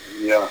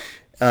 Yeah.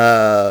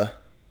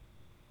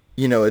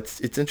 You know,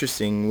 it's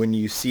interesting when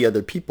you see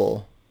other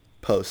people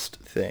post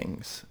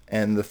things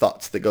and the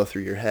thoughts that go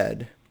through your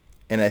head.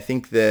 And I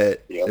think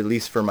that, at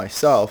least for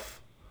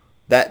myself,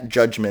 that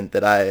judgment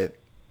that I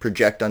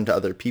project onto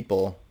other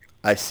people,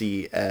 I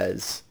see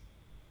as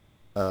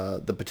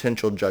the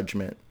potential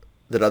judgment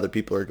that other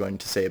people are going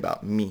to say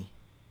about me.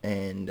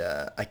 And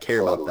I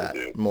care about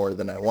that more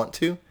than I want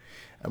to,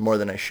 and more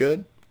than I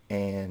should.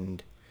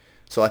 And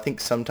so I think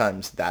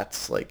sometimes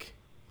that's like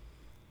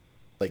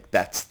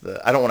that's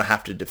I don't want to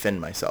have to defend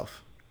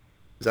myself.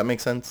 Does that make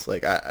sense?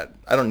 Like I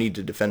don't need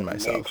to defend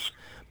myself,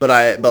 but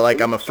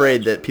like I'm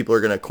afraid that people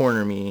are gonna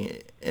corner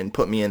me and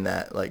put me in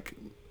that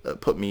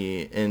put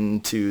me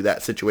into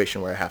that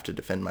situation where I have to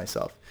defend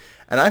myself.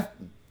 And I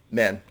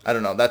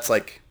don't know. That's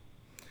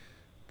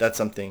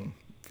something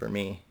for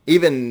me.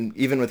 Even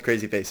with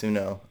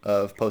CrazyFaceUno,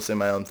 of posting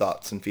my own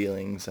thoughts and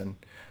feelings, and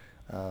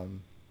I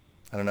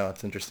don't know.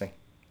 It's interesting.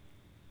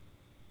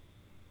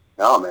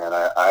 No, man,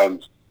 I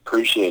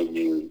appreciate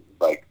you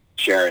like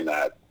sharing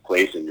that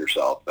place in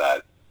yourself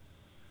that,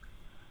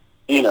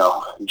 you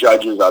know,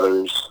 judges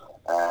others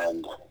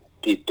and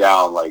deep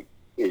down like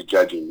is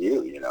judging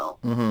you, you know.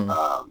 Mm-hmm.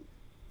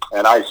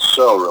 And I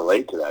so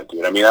relate to that,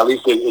 dude. I mean, at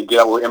least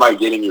am I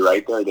getting you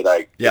right there? Did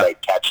I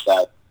catch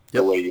that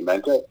the way you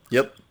meant it?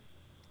 Yep.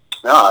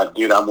 No,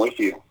 dude, I'm with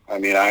you. I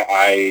mean,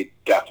 I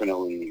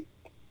definitely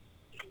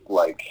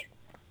like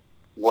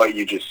what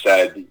you just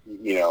said,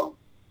 you know,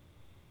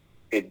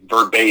 it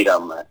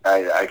verbatim.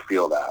 I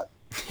feel that.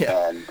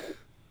 Yeah. And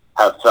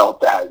have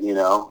felt that, you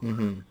know.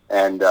 Mm-hmm.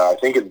 And I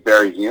think it's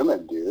very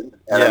human, dude.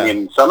 And I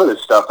mean, some of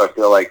this stuff I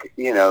feel like,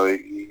 you know,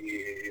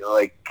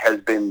 like has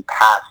been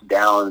passed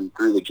down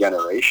through the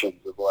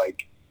generations of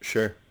like,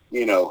 sure,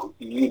 you know,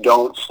 you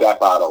don't step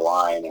out of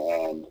line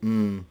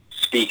and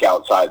speak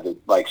outside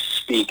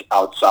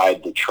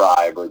the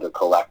tribe or the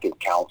collective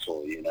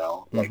council, you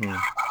know. Like,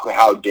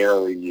 how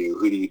dare you?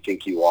 Who do you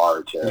think you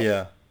are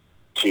to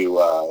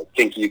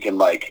think you can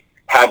like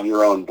have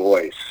your own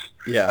voice?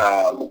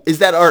 Yeah. Is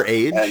that our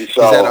age? And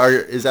so,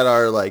 is that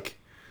our like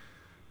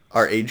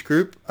our age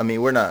group? I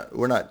mean, we're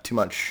not too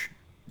much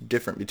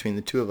different between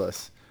the two of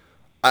us.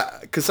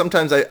 Because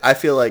sometimes I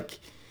feel like,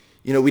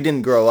 you know, we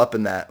didn't grow up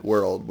in that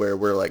world where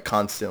we're like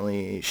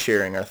constantly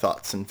sharing our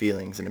thoughts and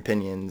feelings and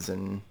opinions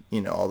and,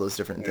 you know, all those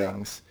different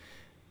things.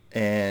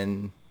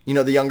 And, you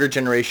know, the younger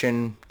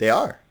generation, they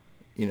are.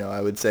 You know,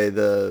 I would say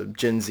the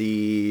Gen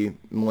Z,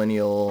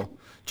 millennial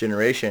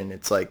generation,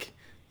 it's like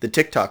the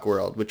TikTok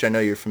world, which I know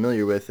you're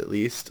familiar with at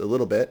least a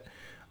little bit.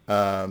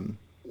 You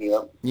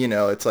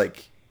know, it's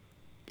like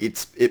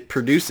it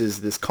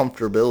produces this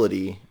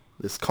comfortability,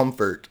 this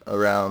comfort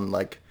around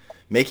like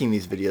making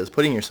these videos,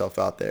 putting yourself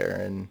out there,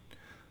 and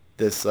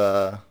this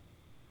I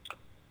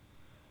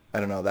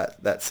don't know,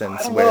 that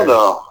sense. I don't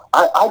know.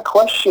 I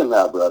question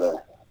that,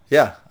 brother.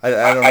 Yeah, I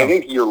don't know. I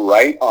think you're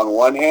right on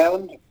one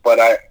hand, but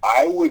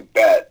I would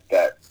bet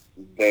that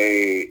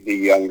the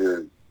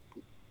younger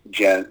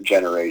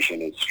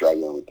generation is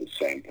struggling with the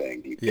same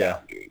thing deep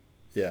down, dude.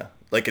 Yeah,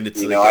 like it's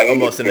you like know,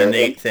 almost an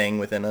innate thing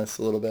within us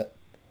a little bit.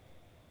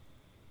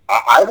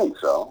 I think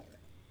so.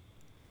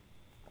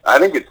 I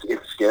think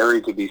it's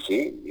scary to be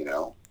seen, you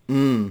know.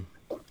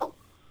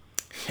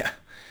 Yeah.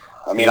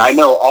 I mean, I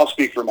know. I'll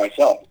speak for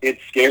myself.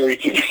 It's scary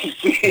to be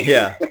seen.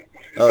 Yeah.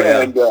 Oh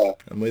yeah. And,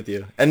 I'm with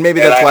you. And maybe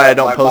that's why I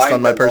don't post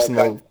on my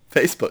personal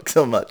Facebook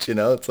so much. You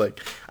know, it's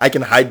like I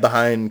can hide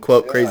behind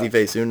quote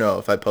CrazyFaceUno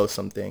if I post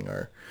something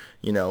or,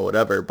 you know,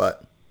 whatever.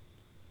 But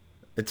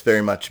it's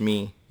very much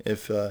me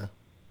if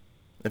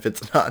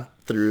it's not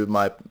through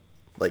my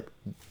like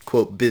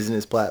quote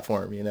business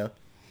platform. You know.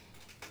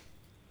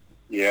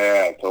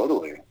 Yeah,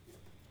 totally.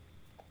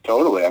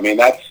 I mean,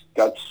 that's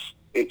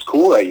it's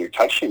cool that you're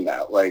touching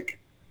that. Like,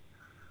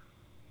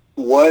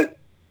 what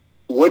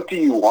what do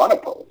you want to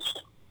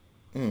post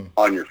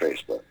on your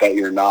Facebook that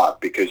you're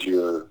not because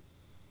you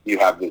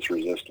have this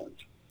resistance?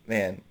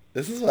 Man,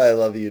 this is why I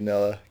love you,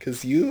 Noah,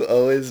 because you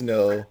always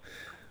know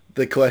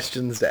the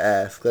questions to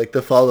ask, like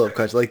the follow-up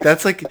question. Like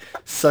that's like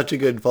such a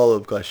good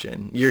follow-up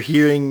question. You're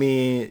hearing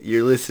me,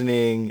 you're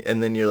listening,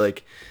 and then you're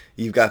like,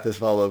 you've got this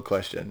follow-up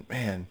question.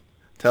 Man, I'm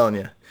telling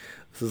you,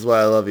 this is why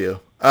I love you.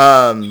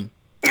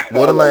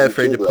 What am I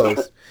afraid to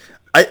post?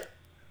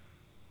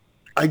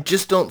 I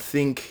just don't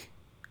think,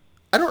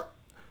 I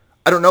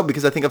don't know,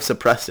 because I think I've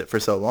suppressed it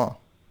for so long.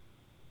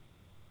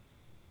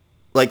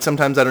 Like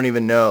sometimes I don't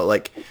even know.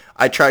 Like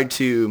I tried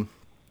to,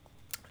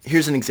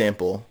 here's an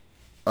example.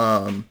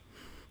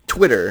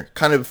 Twitter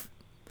kind of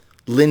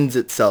lends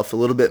itself a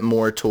little bit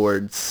more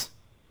towards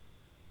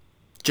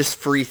just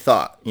free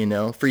thought,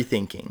 free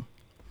thinking.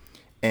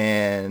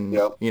 And,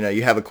 Yep.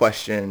 You have a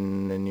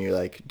question and you're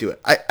like, do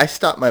it. I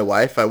stop my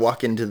wife. I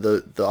walk into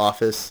the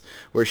office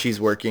where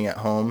she's working at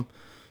home,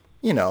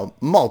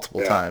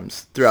 multiple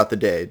times throughout the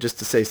day just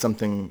to say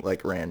something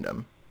like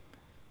random.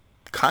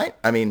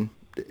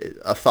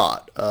 A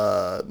thought,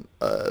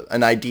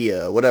 an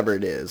idea, whatever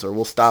it is, or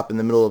we'll stop in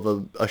the middle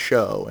of a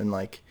show and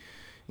like,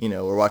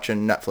 we're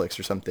watching Netflix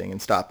or something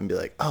and stop and be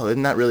like, oh,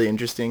 isn't that really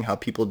interesting how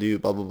people do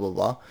blah, blah, blah,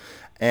 blah.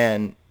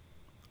 And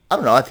I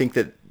don't know. I think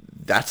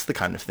that's the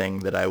kind of thing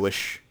that I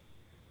wish,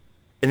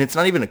 and it's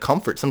not even a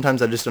comfort.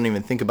 Sometimes I just don't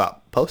even think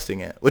about posting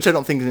it, which I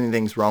don't think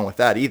anything's wrong with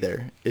that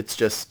either. It's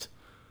just,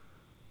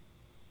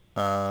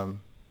 I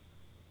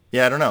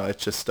don't know.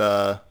 It's just,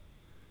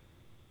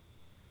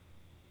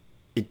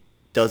 it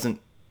doesn't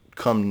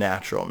come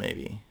natural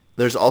maybe.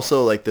 There's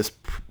also like this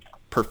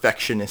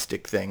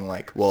perfectionistic thing,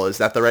 like, well, is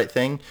that the right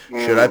thing?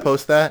 Should I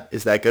post that?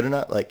 Is that good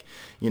enough? Like,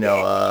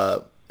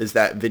 is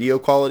that video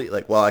quality?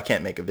 Like, well, I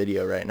can't make a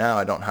video right now.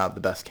 I don't have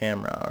the best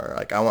camera, or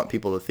like I want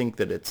people to think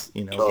that it's,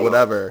 Totally.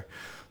 whatever.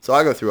 So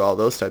I go through all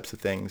those types of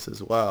things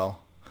as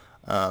well.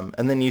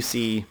 And then you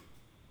see,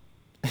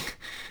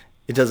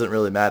 it doesn't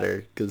really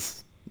matter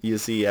because you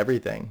see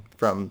everything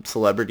from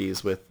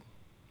celebrities with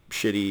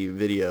shitty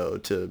video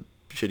to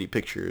shitty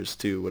pictures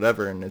to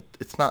whatever. And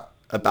it's not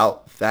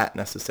about that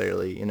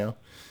necessarily,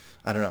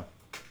 I don't know.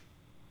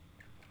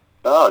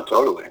 Oh,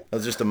 totally. That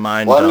was just a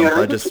mind dump.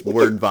 I just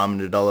word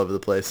vomited all over the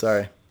place.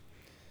 Sorry.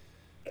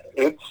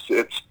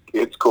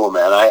 It's cool,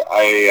 man.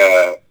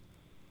 I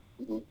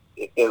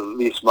at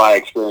least my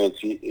experience,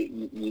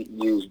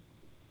 you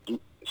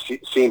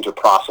seem to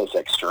process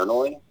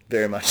externally.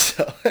 Very much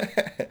so.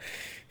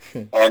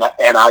 and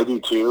I do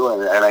too,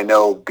 and I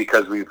know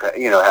because we've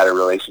had a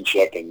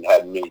relationship and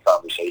had many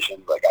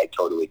conversations. Like I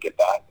totally get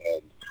that,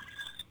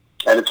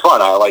 and it's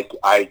fun.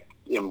 I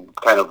am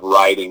kind of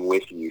riding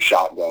with you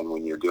shotgun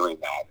when you're doing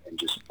that and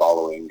just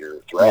following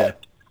your thread.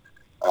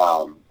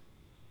 Yeah.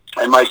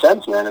 And my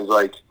sense, man, is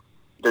like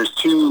there's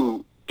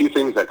two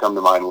things that come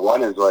to mind.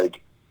 One is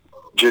like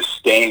just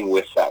staying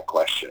with that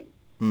question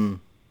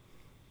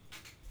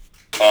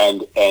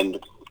and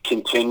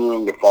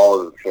continuing to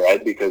follow the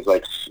thread, because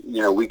like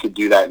we could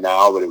do that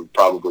now, but it would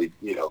probably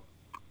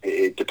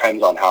it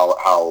depends on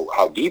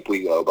how deep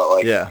we go. But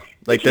like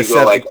like the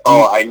seven,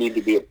 I need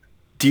to be.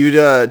 Do you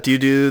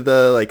do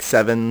the like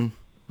 7,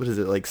 what is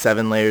it, like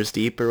 7 layers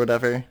deep or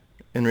whatever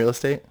in real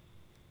estate?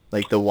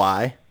 Like the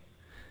why?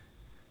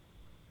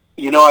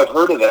 I've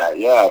heard of that.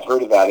 Yeah, I've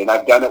heard of that. And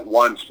I've done it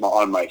once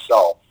on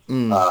myself.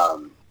 And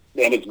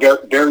it's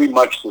very, very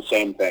much the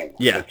same thing.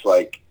 Yeah. It's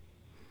like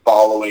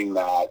following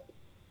that,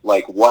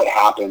 like what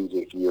happens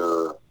if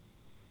you're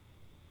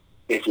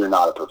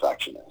not a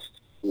perfectionist?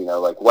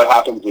 Like what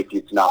happens if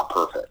it's not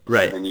perfect?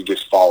 Right. And you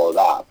just follow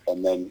that.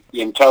 And then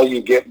until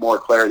you get more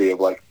clarity of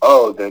like,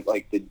 oh,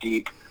 the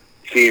deep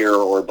fear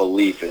or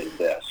belief is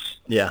this.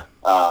 Yeah.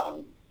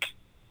 So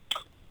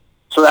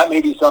that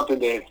may be something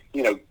to,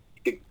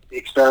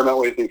 experiment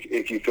with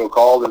if you feel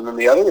called. And then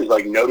the other is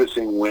like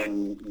noticing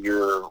when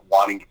you're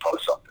wanting to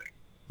post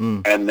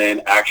something and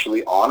then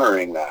actually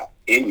honoring that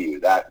in you,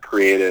 that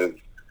creative,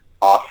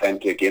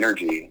 authentic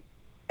energy.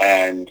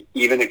 And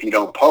even if you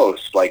don't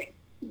post, like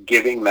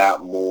giving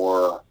that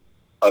more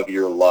of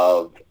your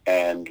love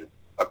and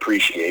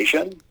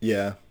appreciation.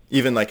 Yeah.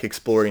 Even like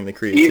exploring the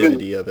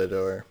creativity of it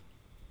or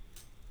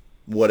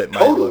what it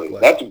might look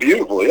like. That's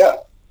beautiful. Yeah.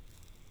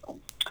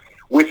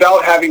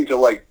 Without having to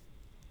like,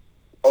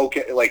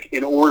 okay, like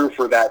in order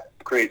for that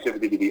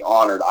creativity to be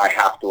honored, I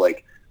have to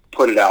like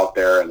put it out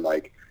there and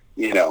like,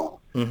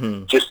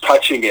 just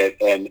touching it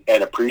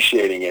and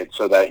appreciating it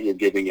so that you're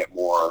giving it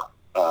more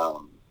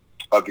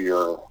of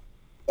your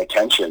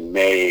attention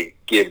may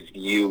give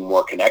you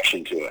more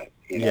connection to it.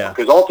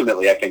 Because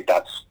ultimately I think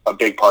that's a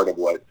big part of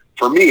what,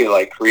 for me,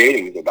 like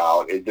creating is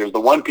about. There's the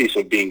one piece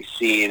of being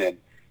seen and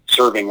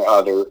serving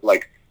others,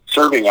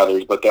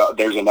 but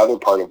there's another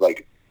part of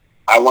like,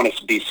 I want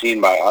to be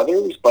seen by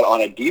others, but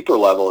on a deeper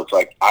level, it's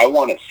like, I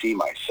want to see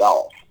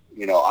myself.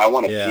 I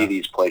want to see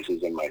these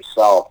places in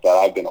myself that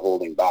I've been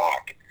holding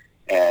back.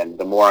 And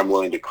the more I'm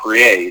willing to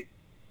create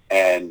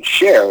and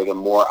share, the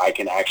more I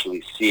can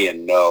actually see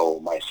and know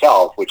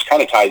myself, which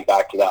kind of ties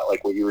back to that,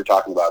 like what you were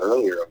talking about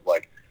earlier of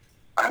like,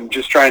 I'm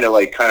just trying to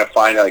like kind of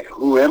find like,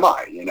 who am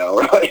I, you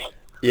know?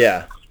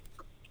 Yeah.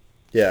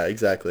 Yeah,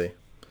 exactly.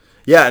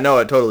 Yeah, no,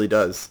 it totally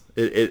does.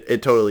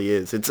 It totally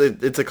is. It's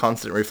a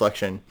constant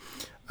reflection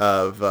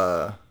of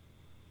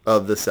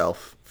the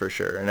self for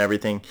sure and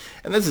everything.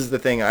 And this is the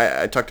thing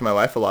I talk to my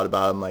wife a lot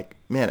about. I'm like,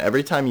 man,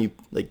 every time you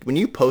like when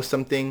you post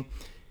something,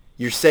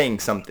 you're saying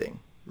something,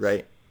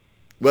 right?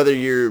 Whether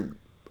you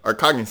are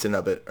cognizant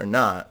of it or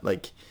not,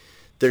 like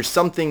there's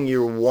something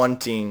you're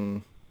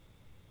wanting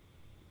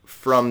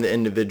from the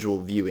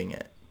individual viewing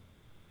it.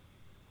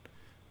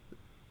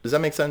 Does that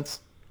make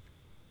sense?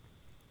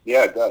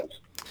 Yeah, it does.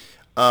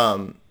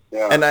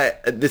 Yeah.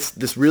 And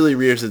this really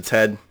rears its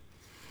head.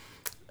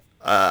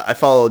 I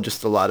follow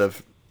just a lot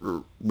of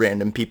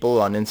random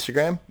people on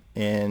Instagram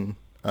and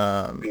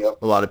Yep.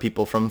 a lot of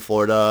people from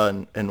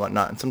Florida and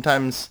whatnot. And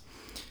sometimes,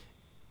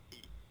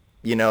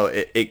 you know,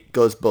 it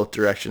goes both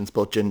directions,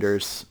 both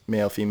genders,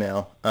 male,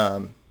 female,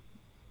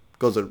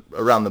 goes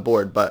around the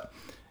board. But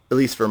at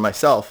least for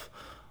myself,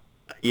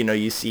 you know,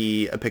 you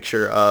see a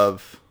picture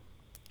of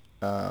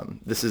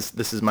this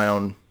is my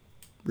own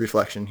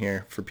reflection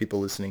here for people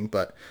listening.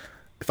 But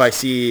if I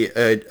see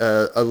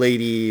a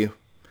lady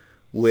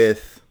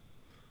with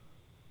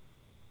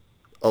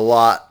a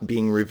lot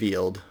being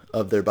revealed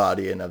of their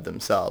body and of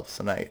themselves,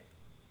 and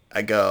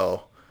I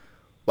go,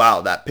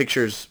 wow, that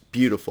picture's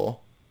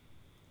beautiful.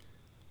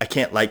 I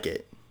can't like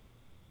it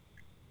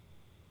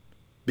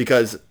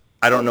because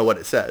I don't know what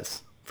it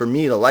says. For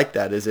me to like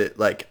that, is it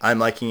like I'm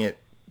liking it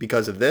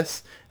because of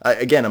this?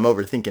 Again, I'm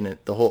overthinking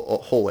it the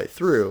whole way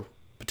through,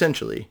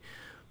 potentially.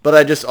 But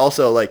I just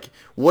also like,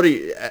 what do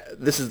you?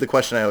 This is the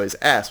question I always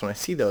ask when I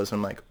see those.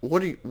 I'm like,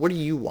 what do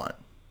you want?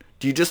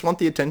 Do you just want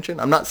the attention?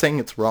 I'm not saying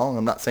it's wrong.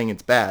 I'm not saying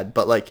it's bad.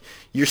 But like,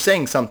 you're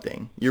saying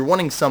something. You're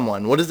wanting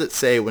someone. What does it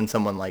say when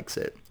someone likes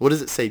it? What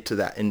does it say to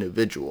that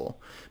individual?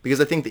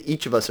 Because I think that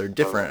each of us are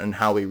different in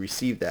how we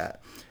receive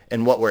that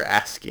and what we're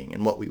asking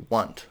and what we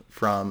want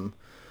from,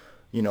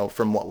 you know,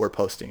 from what we're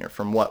posting or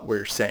from what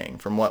we're saying,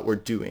 from what we're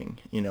doing,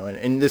 you know,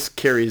 and this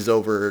carries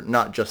over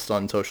not just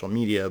on social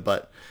media,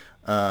 but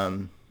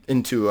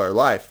into our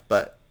life.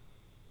 But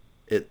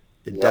it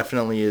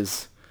definitely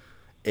is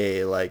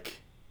a like,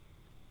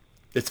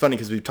 it's funny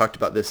because we've talked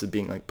about this as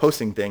being like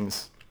posting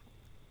things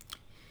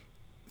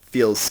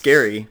feels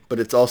scary, but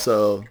it's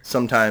also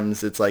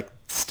sometimes it's like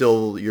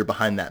still you're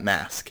behind that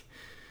mask.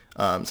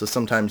 So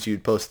sometimes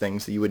you'd post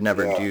things that you would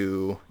never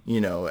do, you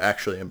know,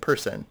 actually in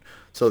person.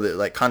 So that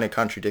like kind of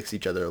contradicts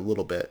each other a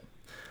little bit.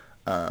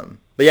 But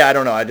yeah, I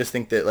don't know. I just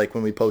think that like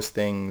when we post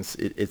things,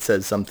 it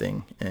says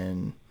something,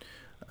 and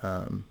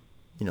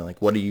you know,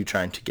 like what are you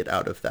trying to get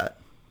out of that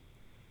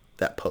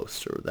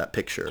post or that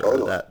picture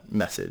or that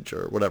message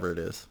or whatever it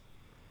is?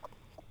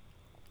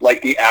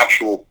 Like the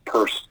actual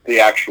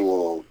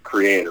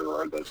creator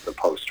or the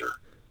poster.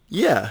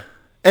 Yeah,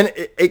 and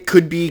it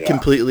could be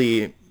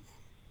completely,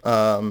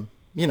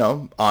 you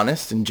know,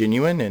 honest and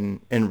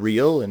genuine and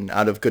real and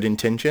out of good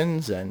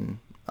intentions, and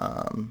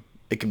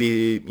it could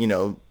be, you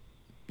know,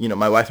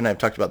 my wife and I have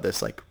talked about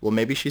this. Like, well,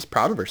 maybe she's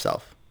proud of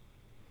herself.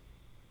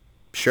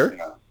 Sure,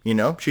 you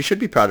know, she should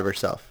be proud of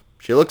herself.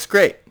 She looks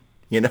great,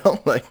 you know,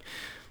 like,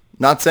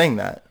 not saying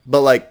that,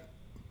 but like.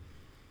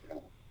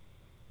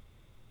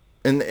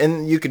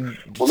 And you could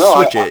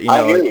switch it, you know.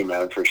 I hear you,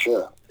 man, for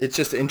sure. It's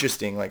just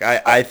interesting. Like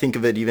I think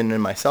of it even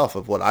in myself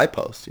of what I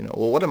post. You know,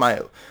 well, what am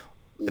I?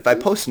 If I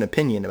post an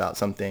opinion about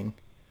something,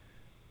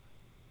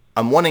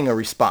 I'm wanting a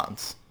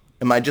response.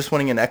 Am I just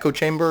wanting an echo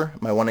chamber?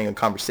 Am I wanting a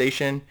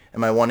conversation?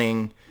 Am I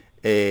wanting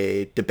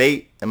a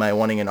debate? Am I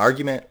wanting an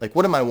argument? Like,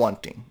 what am I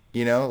wanting?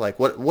 You know, like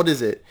what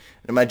is it?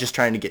 Am I just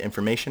trying to get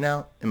information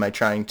out? Am I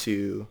trying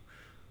to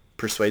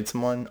persuade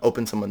someone,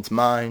 open someone's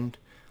mind?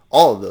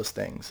 All of those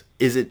things.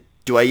 Is it?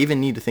 Do I even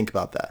need to think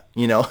about that?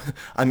 You know,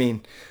 I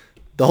mean,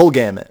 the whole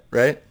gamut,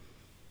 right?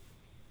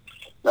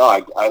 No,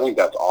 I think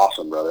that's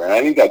awesome, brother. And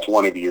I think that's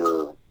one of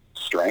your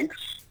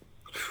strengths.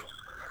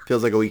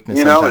 Feels like a weakness.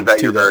 You know, is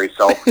that you're very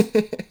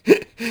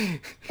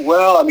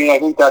Well, I mean, I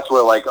think that's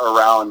where, like,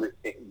 around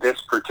this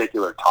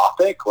particular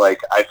topic, like,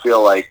 I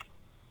feel like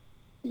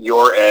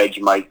your edge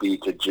might be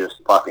to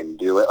just fucking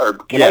do it. Or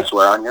can I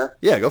swear on here?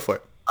 Yeah, go for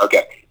it.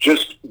 Okay.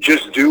 Just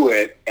do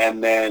it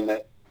and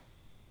then,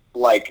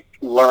 like,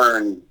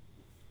 learn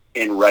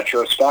in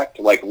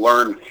retrospect, like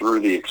learn through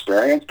the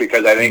experience,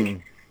 because I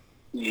think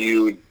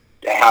you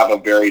have a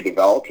very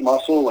developed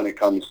muscle when it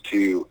comes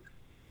to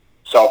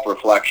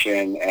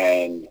self-reflection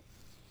and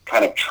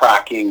kind of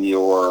tracking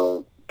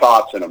your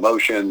thoughts and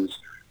emotions.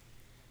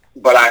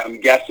 But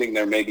I'm guessing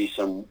there may be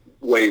some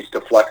ways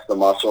to flex the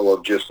muscle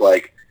of just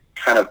like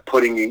kind of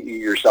putting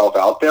yourself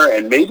out there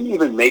and maybe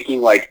even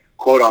making like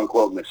quote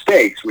unquote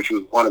mistakes, which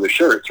was one of the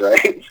shirts,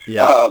 right?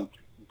 Yeah.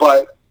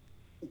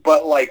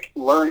 But like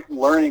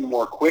learning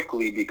more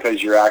quickly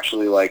because you're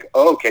actually like,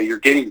 oh, okay, you're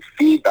getting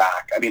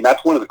feedback. I mean,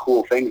 that's one of the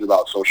cool things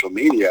about social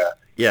media.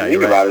 Yeah,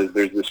 think about it, is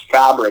there's this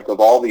fabric of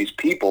all these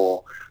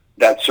people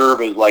that serve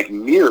as like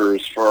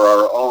mirrors for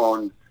our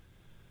own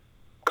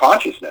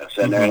consciousness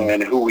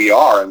and who we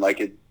are. And like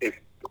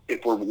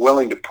if we're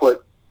willing to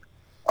put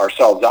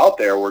ourselves out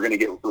there, we're going to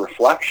get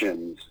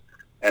reflections,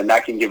 and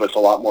that can give us a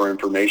lot more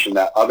information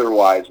that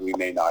otherwise we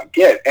may not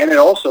get. And it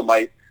also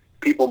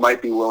people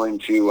might be willing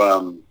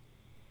to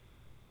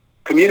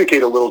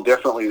communicate a little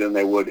differently than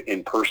they would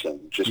in person,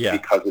 just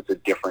because it's a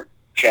different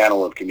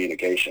channel of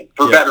communication,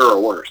 for better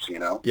or worse, you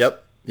know?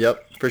 Yep,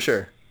 for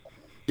sure.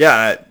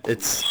 Yeah,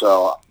 it's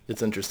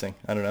interesting.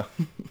 I don't know.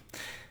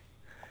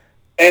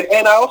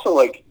 and I also,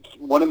 like,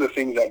 one of the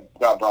things that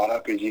got brought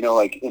up is, you know,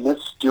 like, in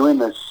doing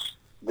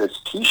this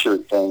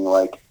T-shirt thing,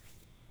 like,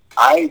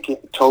 I can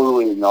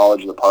totally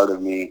acknowledge the part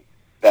of me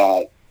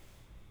that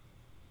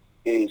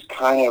is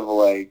kind of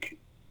like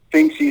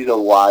thinks he's a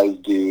wise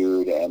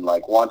dude and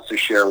like wants to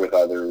share with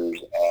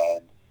others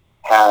and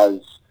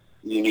has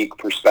unique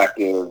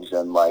perspectives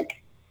and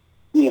like,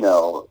 you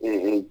know,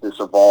 is this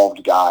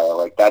evolved guy.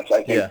 Like that's,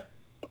 I think,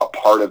 a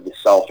part of the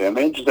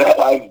self-image that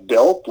I've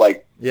built.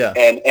 Like,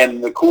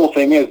 and the cool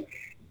thing is,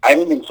 I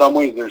think in some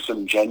ways there's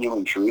some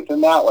genuine truth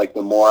in that. Like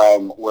the more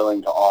I'm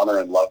willing to honor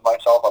and love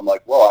myself, I'm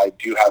like, well, I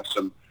do have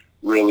some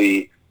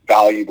really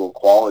valuable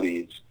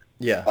qualities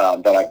that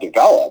I've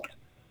developed.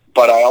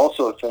 But I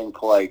also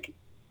think, like,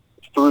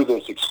 through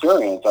this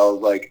experience, I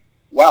was like,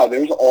 wow,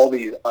 there's all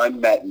these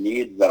unmet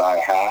needs that I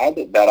had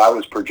that I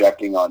was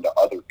projecting onto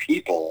other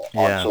people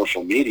on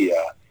social media.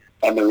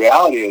 And the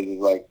reality is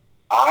like,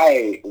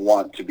 I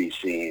want to be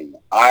seen.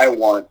 I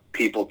want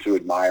people to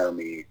admire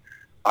me.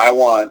 I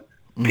want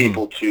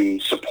people to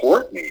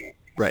support me.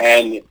 Right.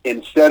 And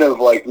instead of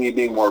like me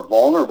being more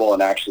vulnerable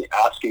and actually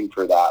asking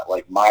for that,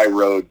 like my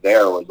road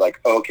there was like,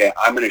 okay,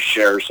 I'm going to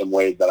share some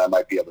ways that I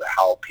might be able to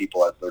help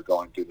people as they're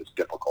going through this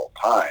difficult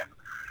time.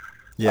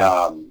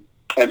 Yeah.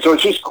 And so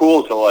it's just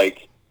cool to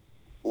like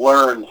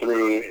learn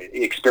through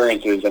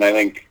experiences. And I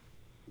think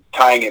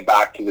tying it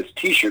back to this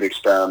T-shirt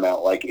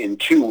experiment, like in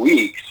 2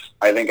 weeks,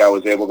 I think I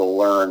was able to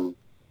learn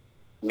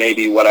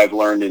maybe what I've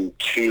learned in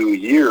 2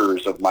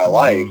 years of my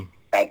life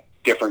at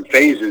different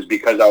phases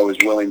because I was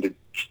willing to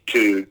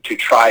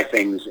try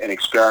things and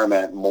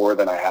experiment more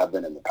than I have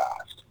been in the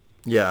past.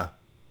 Yeah.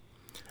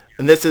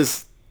 And this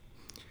is,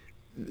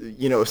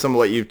 you know, some of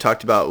what you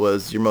talked about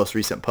was your most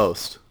recent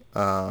post.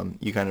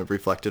 You kind of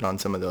reflected on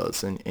some of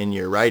those in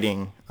your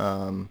writing,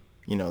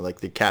 you know,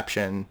 like the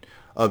caption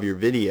of your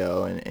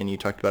video, and you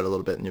talked about it a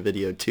little bit in your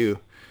video too.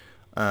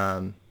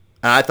 And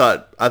I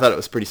thought it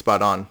was pretty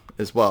spot on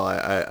as well.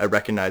 I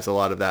recognize a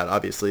lot of that.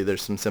 Obviously,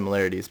 there's some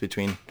similarities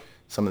between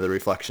some of the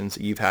reflections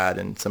that you've had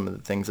and some of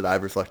the things that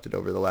I've reflected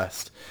over the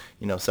last,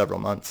 you know, several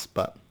months.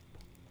 But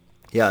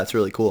yeah, it's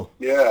really cool.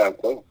 Yeah,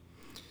 cool.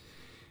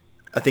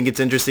 I think it's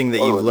interesting that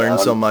you've learned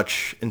so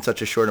much in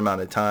such a short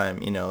amount of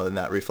time, you know, in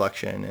that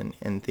reflection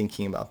and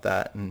thinking about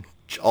that, and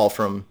all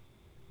from,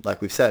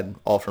 like we've said,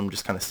 all from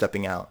just kind of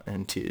stepping out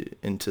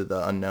into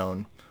the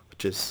unknown,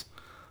 which is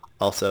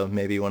also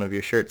maybe one of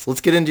your shirts.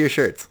 Let's get into your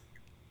shirts.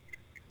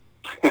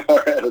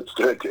 All right, let's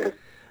do it,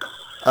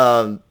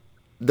 dude.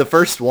 The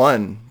first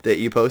one that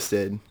you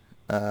posted,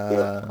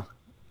 I've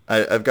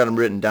got them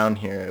written down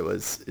here.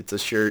 It's a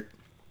shirt,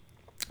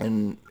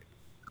 and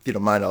if you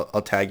don't mind,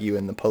 I'll tag you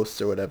in the posts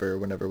or whatever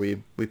whenever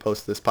we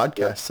post this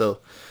podcast, so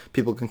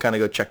people can kind of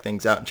go check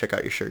things out and check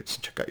out your shirts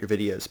and check out your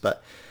videos.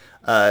 But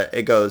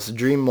it goes: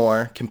 dream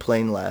more,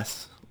 complain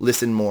less,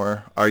 listen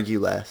more,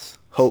 argue less,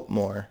 hope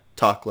more,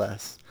 talk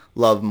less,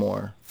 love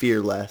more,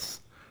 fear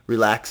less,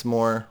 relax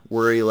more,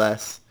 worry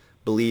less,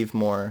 believe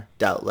more,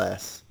 doubt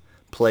less,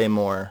 play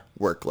more,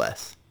 work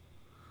less.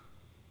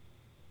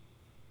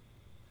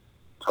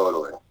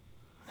 Totally.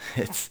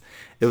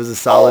 It was a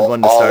solid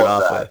one to start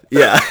off with.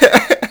 Yeah.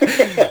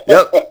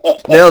 Yep.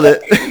 Nailed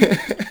it.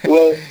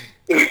 Well,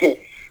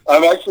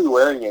 I'm actually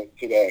wearing it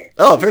today.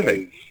 Oh,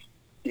 perfect. Because,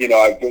 you know,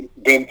 I've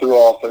been through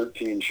all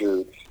 13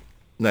 shirts.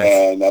 Nice.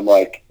 And I'm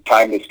like,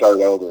 time to start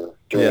over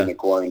during the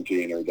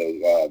quarantine or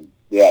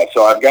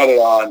so I've got it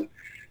on.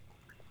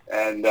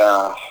 And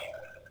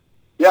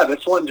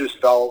this one just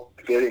felt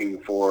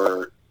fitting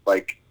for,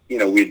 like, you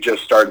know, we had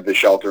just started the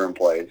shelter in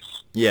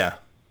place. Yeah.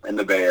 In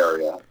the Bay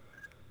Area.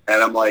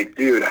 And I'm like,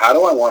 dude, how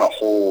do I want to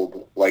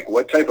hold, like,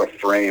 what type of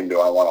frame do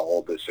I want to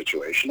hold this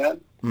situation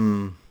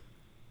in?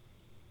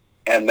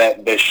 And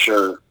that this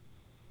shirt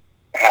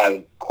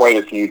had quite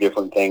a few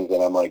different things,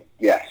 and I'm like,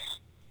 yes,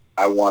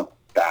 I want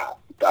that.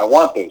 I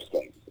want those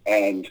things.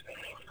 And,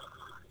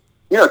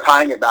 you know,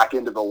 tying it back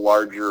into the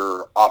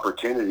larger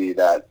opportunity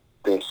that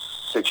this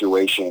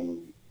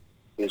situation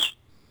is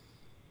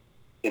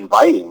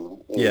inviting,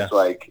 is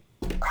like,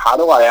 how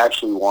do I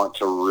actually want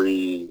to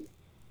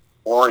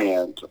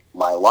reorient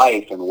my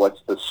life, and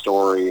what's the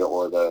story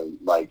or the,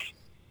 like,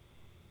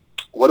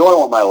 what do I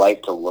want my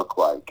life to look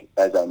like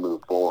as I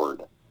move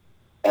forward?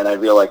 And I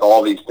feel like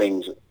all these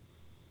things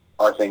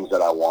are things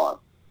that I want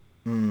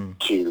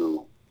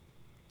to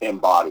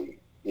embody,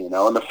 you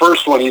know? And the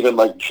first one, even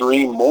like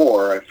dream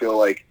more, I feel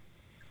like,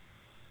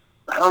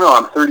 I don't know,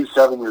 I'm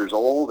 37 years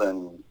old,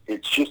 and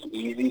it's just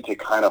easy to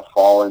kind of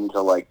fall into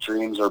like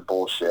dreams are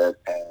bullshit,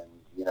 and,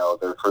 you know,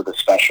 they're for the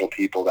special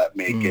people that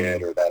make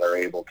it, or that are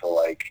able to,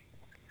 like,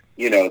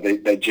 you know,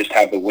 they just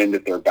have the wind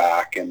at their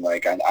back, and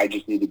like, I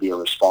just need to be a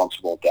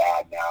responsible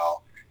dad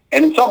now.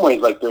 And in some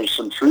ways, like, there's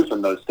some truth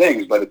in those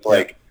things, but it's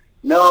like,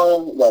 no,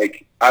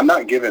 like, I'm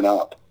not giving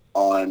up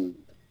on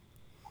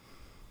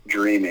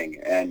dreaming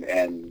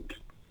and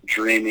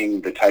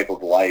dreaming the type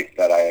of life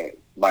that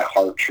my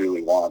heart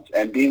truly wants,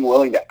 and being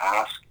willing to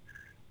ask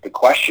the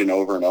question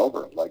over and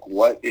over, like,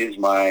 what is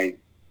my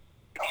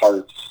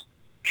heart's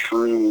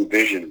true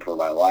vision for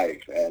my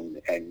life,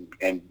 and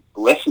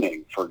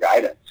listening for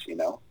guidance, you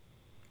know?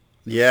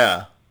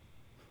 Yeah,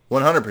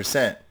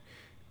 100%.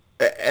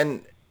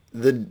 And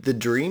the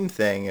dream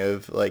thing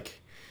of, like,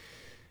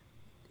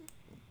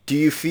 do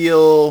you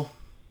feel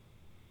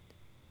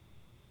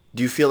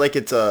like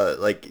it's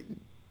like,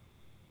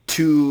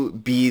 to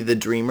be the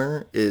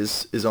dreamer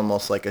is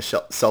almost like a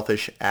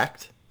selfish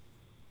act?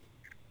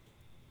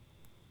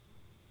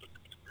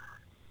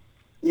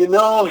 You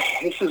know,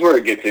 this is where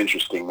it gets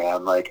interesting,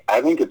 man. Like,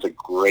 I think it's a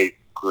great,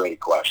 great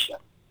question.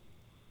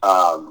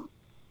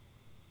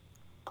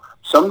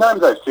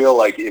 Sometimes I feel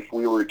like if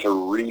we were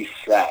to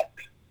reset,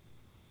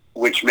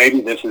 which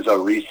maybe this is a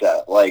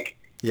reset, like,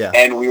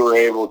 and we were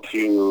able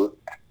to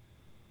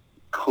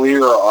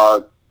clear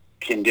our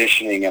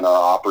conditioning and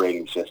our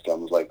operating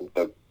systems, like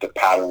the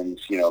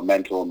patterns, you know,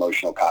 mental,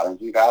 emotional patterns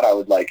we've had, I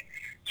would, like,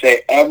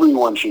 say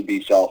everyone should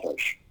be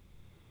selfish.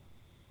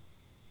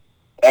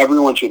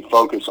 Everyone should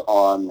focus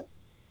on,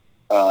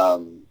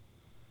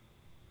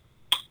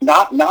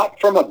 not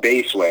from a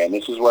base way, and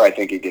this is where I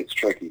think it gets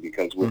tricky,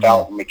 because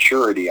without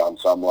maturity on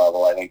some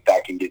level, I think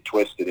that can get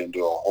twisted into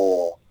a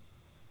whole,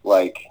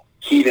 like,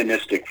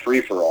 hedonistic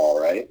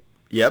free-for-all, right?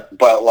 Yep.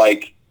 But,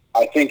 like,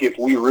 I think if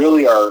we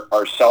really are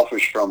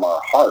selfish from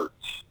our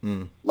hearts,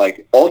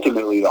 like,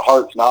 ultimately the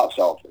heart's not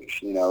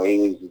selfish. You know, it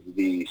is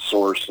the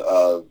source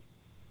of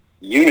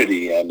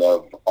unity and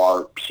of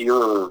our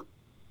pure,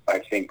 I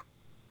think,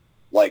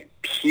 like,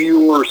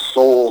 pure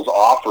soul's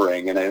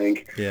offering. And I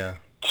think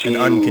an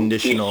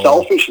unconditional, be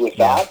selfish with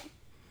that.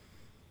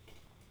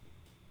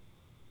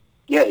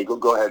 Yeah,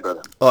 go ahead,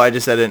 brother. Oh, I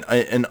just said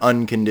an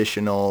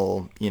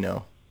unconditional, you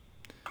know,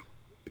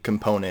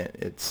 component.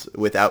 It's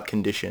without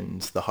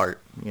conditions, the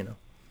heart, you know.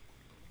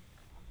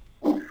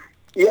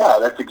 Yeah,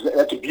 that's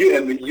a beauty.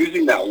 And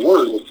using that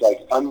word, it's like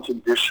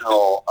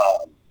unconditional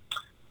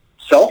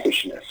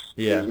selfishness.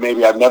 Yeah.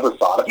 Maybe I've never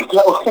thought of it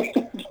that way,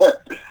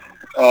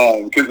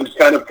 because it's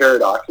kind of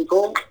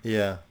paradoxical.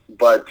 Yeah.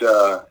 But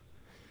yeah,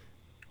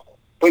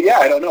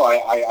 I don't know.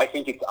 I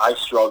think I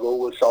struggle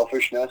with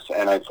selfishness,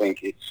 and I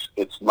think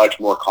it's much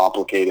more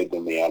complicated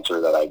than the answer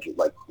that I do,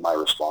 like, my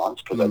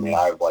response. Because I mean,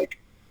 I have, like,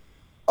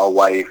 a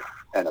wife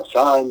and a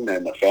son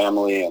and a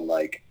family, and,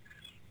 like,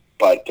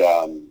 but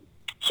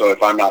so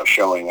if I'm not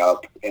showing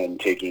up and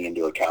taking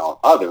into account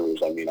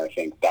others, I mean, I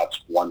think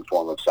that's one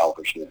form of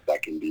selfishness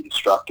that can be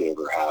destructive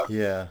or have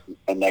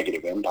a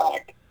negative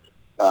impact.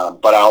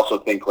 But I also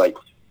think, like,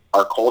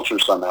 our culture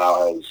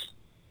somehow has,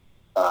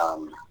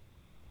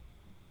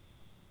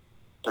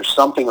 there's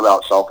something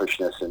about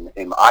selfishness, and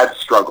I've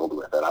struggled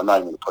with it. I'm not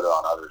even going to put it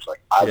on others.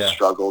 Like, I've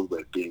struggled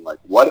with being like,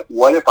 what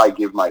if I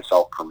give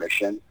myself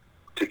permission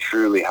to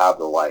truly have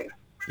the life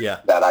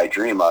that I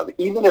dream of,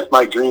 even if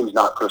my dream's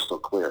not crystal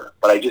clear,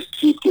 but I just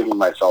keep giving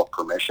myself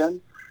permission?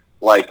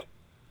 Like,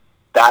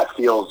 that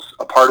feels,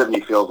 a part of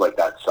me feels like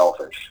that's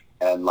selfish.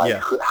 And, like,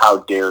 how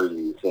dare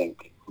you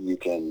think you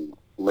can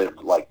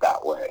live like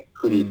that way?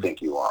 Who do you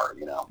think you are,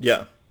 you know?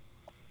 Yeah.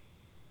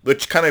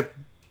 Which kind of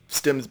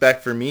stems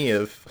back for me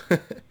of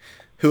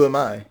who am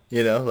I,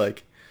 you know?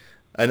 Like,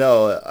 I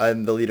know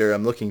I'm the leader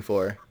I'm looking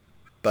for,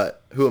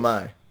 but who am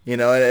I? You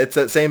know, and it's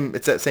that same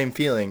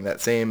feeling, that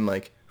same,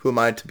 like, who am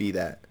I to be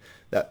that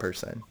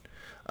person?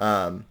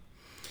 And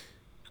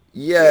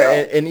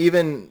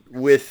even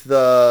with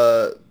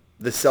the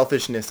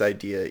selfishness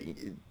idea,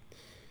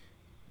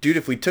 dude,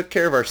 if we took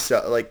care of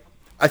ourselves, like,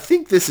 I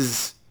think this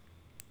is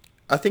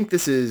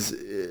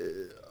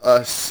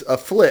a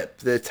flip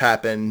that's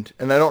happened,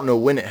 and I don't know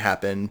when it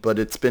happened, but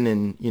it's been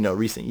in, you know,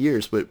 recent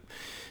years. But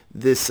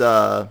this,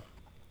 at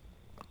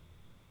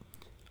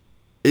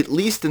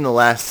least in the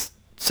last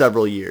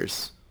several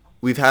years,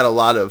 we've had a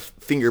lot of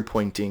finger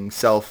pointing,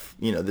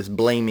 you know, this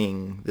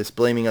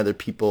blaming other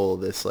people,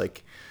 this,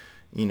 like,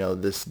 you know,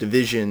 this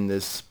division,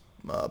 this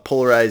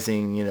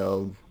polarizing, you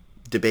know,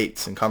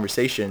 debates and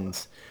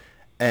conversations,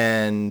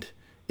 and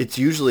it's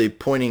usually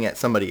pointing at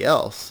somebody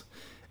else.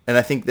 And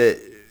I think that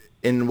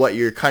in what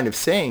you're kind of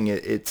saying,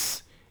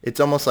 it's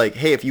almost like,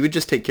 hey, if you would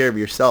just take care of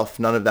yourself,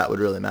 none of that would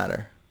really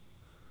matter.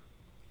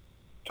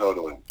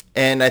 Totally.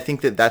 And I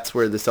think that that's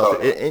where the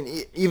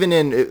and even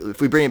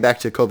if we bring it back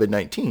to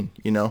COVID-19,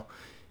 you know,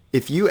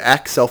 if you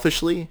act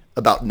selfishly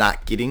about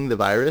not getting the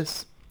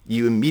virus,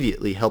 you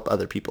immediately help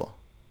other people.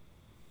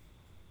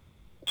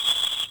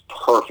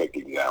 Perfect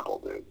example,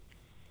 dude.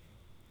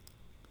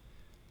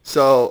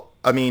 So,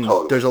 I mean,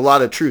 there's a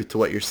lot of truth to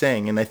what you're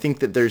saying, and I think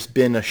that there's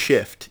been a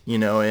shift, you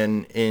know,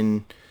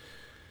 in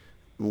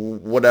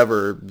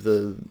whatever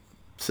the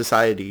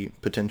society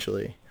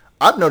potentially.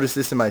 I've noticed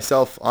this in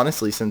myself,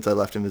 honestly, since I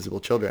left Invisible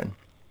Children,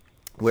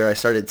 where I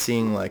started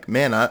seeing, like,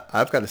 man,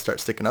 I've got to start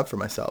sticking up for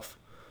myself,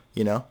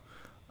 you know?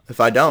 If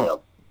I don't,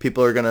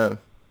 people are going to,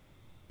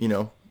 you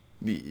know,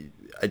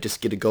 I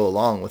just get to go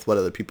along with what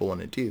other people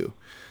want to do.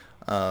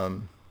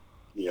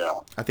 Yeah.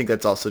 I think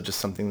that's also just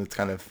something that's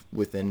kind of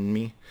within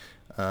me.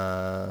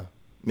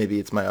 Maybe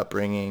it's my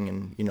upbringing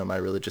and, my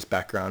religious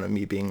background and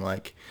me being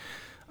like,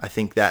 I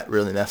think that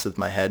really messed with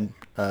my head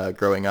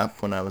growing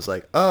up when I was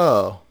like,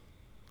 oh,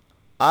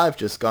 I've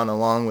just gone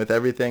along with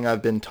everything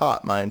I've been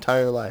taught my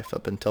entire life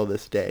up until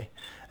this day.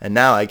 And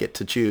now I get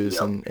to choose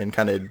Yep. and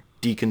kind of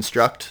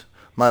deconstruct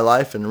my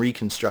life and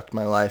reconstruct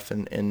my life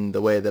in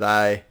the way that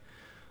I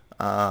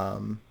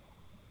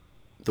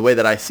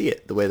see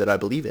it, the way that I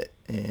believe it.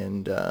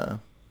 And I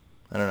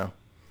don't know.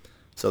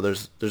 So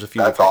there's a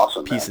few That's different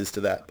awesome, pieces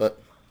to that,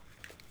 but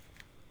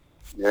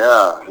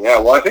yeah.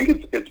 Well, I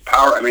think it's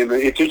power. I mean,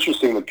 it's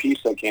interesting the piece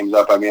that came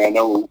up. I mean, I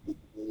know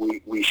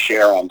we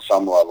share on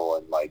some level,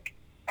 and like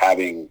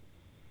having,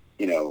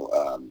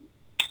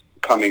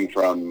 coming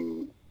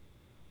from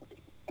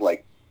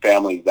like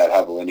families that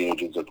have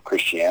lineages of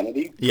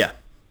Christianity. yeah.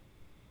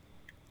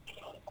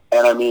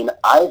 And I mean,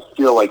 I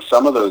feel like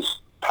some of those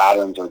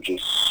patterns are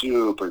just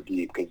super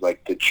deep because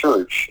like the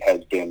church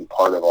has been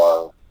part of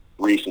our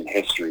recent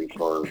history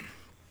for,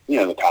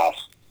 the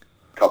past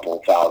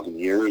couple thousand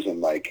years.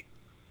 And like,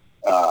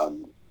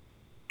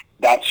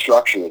 that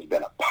structure has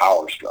been a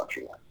power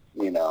structure,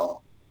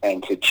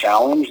 and to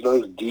challenge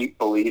those deep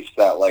beliefs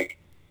that like,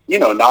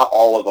 not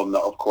all of them,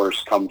 of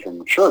course, come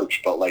from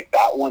church, but like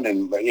that one.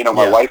 And,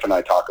 my wife and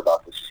I talk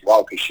about this as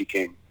well because she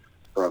came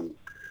from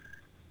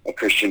a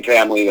Christian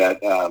family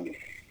that,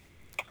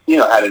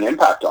 had an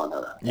impact on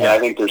her. Yeah. And I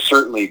think there's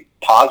certainly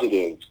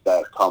positives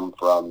that come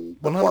from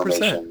the 100%.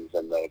 Formations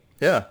and the,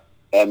 yeah.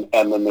 And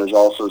then there's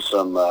also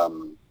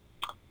some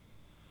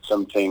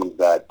things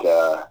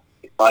that,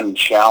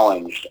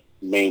 unchallenged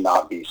may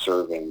not be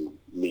serving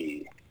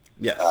me.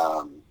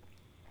 Yeah.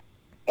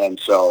 And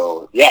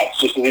so, it's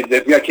just,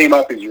 it came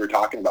up as you were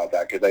talking about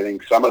that, because I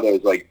think some of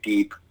those like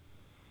deep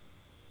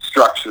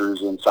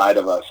structures inside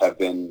of us have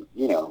been,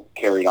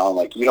 carried on.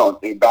 Like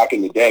back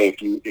in the day,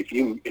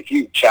 if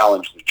you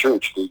challenged the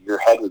church, your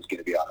head was going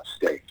to be on a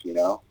stake,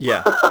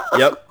 Yeah.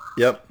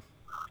 Yep.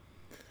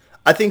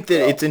 I think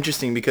that it's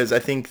interesting because I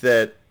think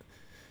that,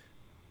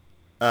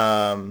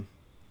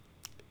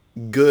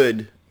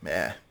 good,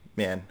 man,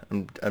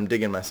 I'm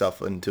digging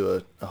myself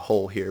into a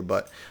hole here,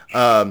 but,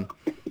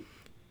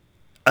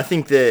 I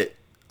think that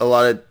a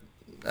lot of,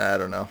 I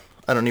don't know.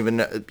 I don't even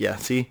know. Yeah.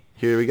 See,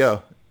 here we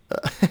go.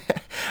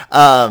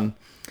 I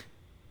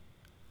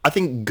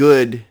think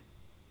good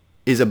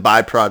is a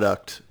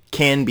byproduct,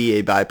 can be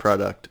a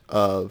byproduct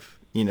of,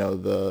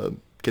 the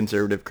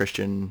conservative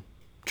Christian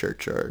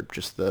church or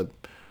just the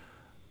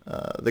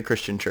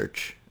Christian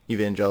church,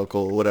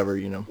 evangelical, whatever,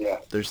 Yeah.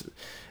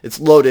 It's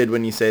loaded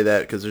when you say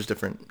that because there's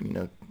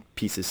different,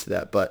 pieces to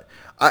that. But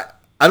I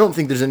don't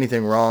think there's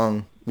anything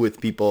wrong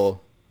with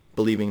people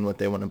believing what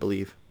they want to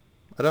believe.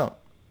 I don't.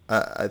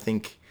 I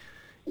think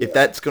if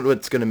that's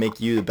what's going to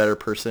make you the better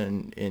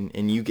person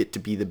and you get to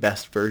be the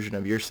best version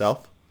of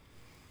yourself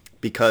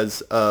because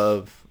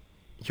of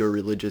your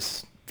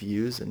religious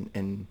views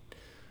and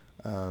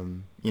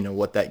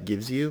what that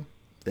gives you,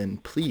 then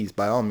please,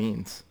 by all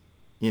means,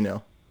 do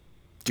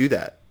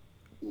that.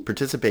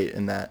 Participate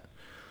in that.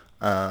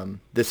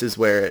 This is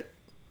where it,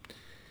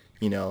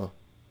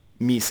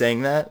 me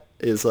saying that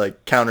is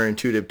like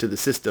counterintuitive to the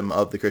system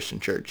of the Christian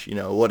church,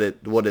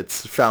 what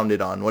it's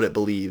founded on, what it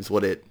believes,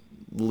 what it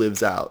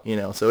lives out,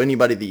 So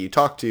anybody that you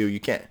talk to,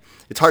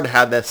 it's hard to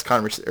have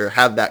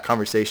that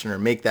conversation or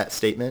make that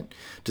statement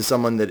to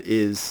someone that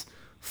is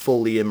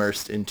fully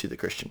immersed into the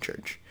Christian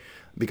church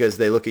because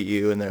they look at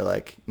you and they're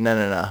like,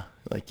 no,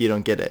 like you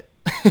don't get it.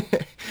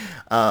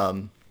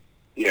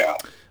 Yeah.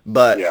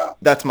 But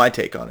that's my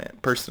take on it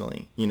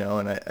personally,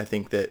 and I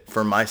think that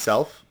for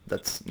myself,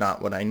 that's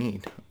not what I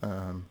need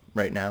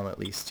right now, at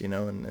least,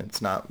 and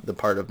it's not the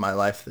part of my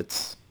life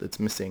that's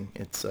missing.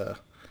 It's I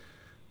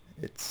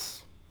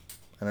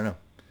don't know.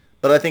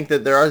 But I think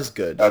that there is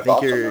good. That's I think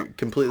awesome, you're man.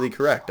 completely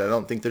correct. I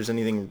don't think there's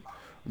anything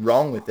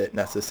wrong with it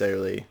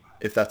necessarily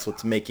if that's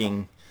what's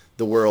making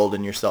the world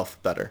and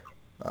yourself better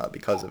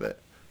because of it.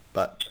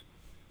 But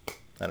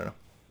I don't know.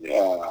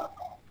 Yeah.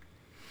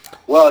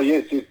 Well,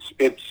 yes,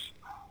 it's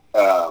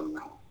I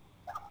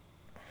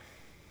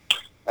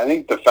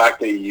think the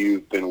fact that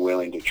you've been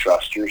willing to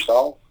trust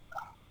yourself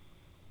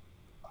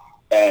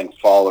and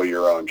follow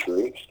your own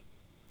truth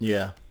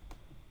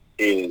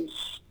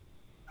is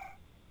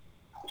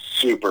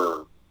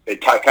super. It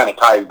kind of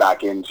ties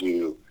back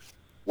into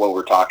what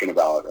we're talking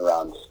about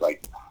around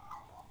like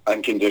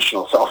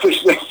unconditional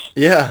selfishness.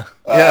 Yeah.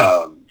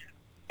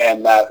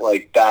 And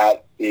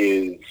that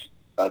is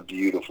a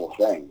beautiful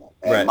thing.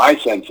 And my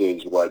sense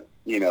is what,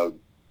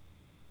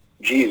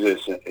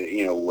 Jesus,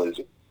 was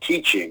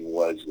teaching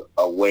was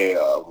a way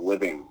of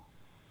living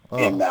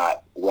in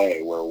that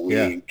way where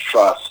we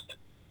trust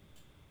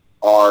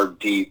our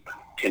deep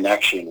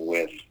connection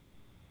with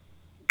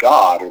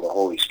God or the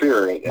Holy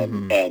Spirit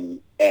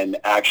and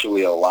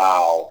actually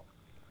allow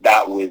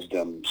that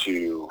wisdom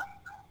to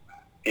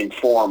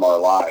inform our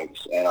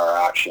lives and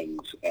our actions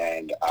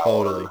and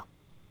our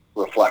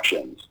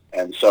reflections.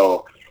 And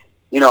so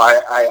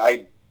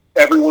I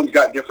everyone's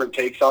got different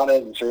takes on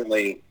it, and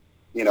certainly,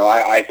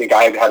 I think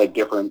I've had a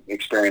different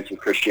experience with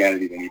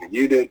Christianity than even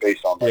you did,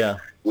 based on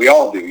we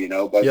all do,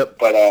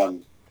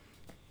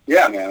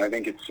 yeah, man, I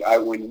think I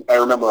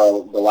remember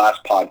the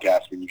last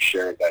podcast when you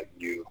shared that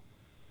you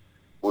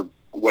were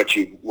what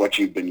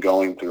you've been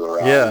going through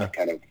around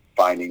kind of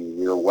finding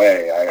your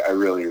way. I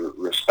really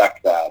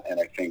respect that, and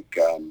I think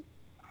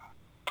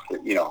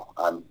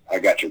I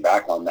got your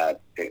back on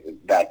that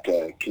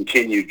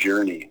continued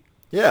journey.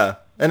 Yeah,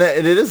 and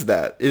it is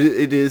that.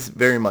 It is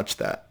very much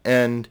that.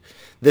 And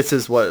this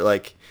is what,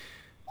 like,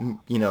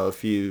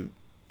 if you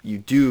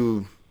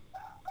do,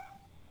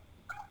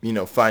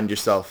 find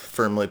yourself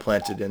firmly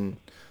planted in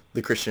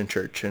the Christian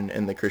church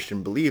and the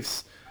Christian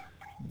beliefs,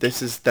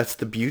 that's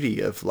the beauty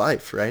of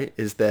life, right?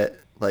 Is that,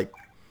 like,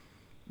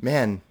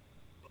 man,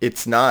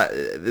 it's not,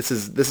 this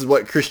is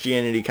what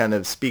Christianity kind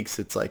of speaks.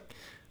 It's like,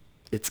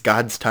 it's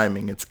God's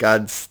timing. It's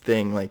God's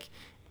thing. Like,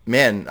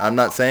 man, I'm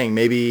not saying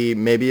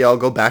maybe I'll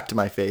go back to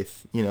my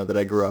faith, that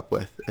I grew up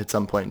with at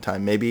some point in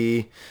time.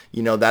 Maybe,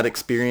 that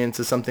experience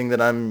is something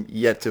that I'm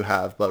yet to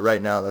have, but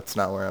right now that's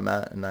not where I'm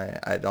at. And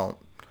I don't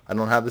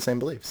have the same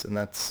beliefs, and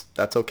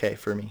that's okay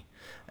for me.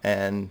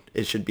 And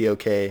it should be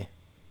okay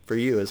for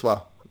you as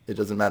well. It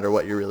doesn't matter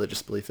what your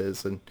religious belief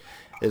is. And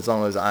as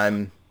long as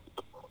I'm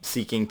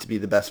seeking to be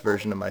the best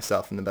version of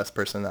myself and the best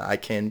person that I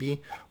can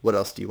be, what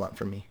else do you want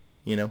from me?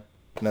 And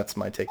that's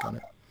my take on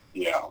it.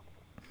 Yeah.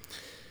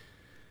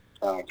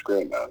 That's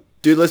great, man.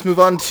 Dude, let's move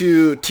on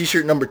to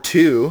t-shirt number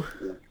 2.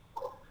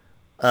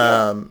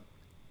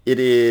 It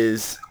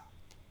is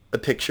a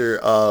picture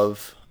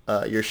of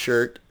your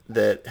shirt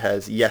that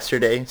has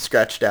yesterday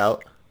scratched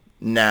out,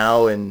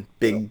 now in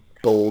big,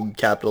 bold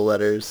capital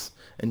letters,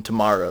 and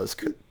tomorrow's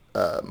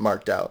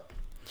marked out.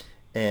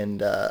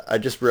 And I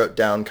just wrote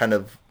down kind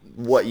of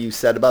what you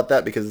said about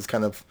that, because it's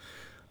kind of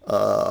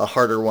a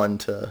harder one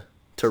to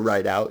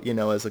write out,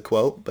 as a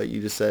quote. But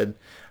you just said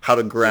how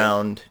to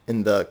ground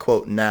in the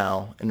quote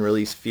now and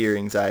release fear,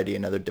 anxiety,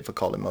 and other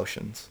difficult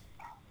emotions.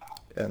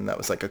 And that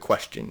was like a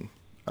question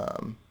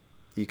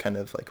you kind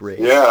of like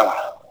raised.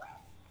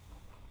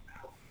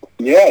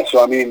 Yeah,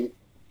 so I mean,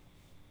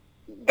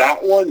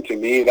 that one, to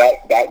me,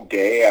 that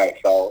day, I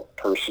felt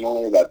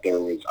personally that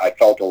I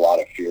felt a lot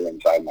of fear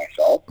inside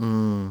myself.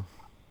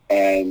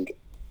 And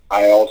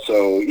I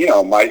also,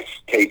 my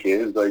take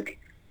is, like,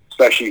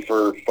 especially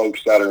for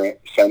folks that are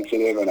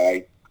sensitive, and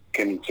I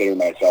consider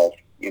myself,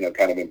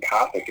 kind of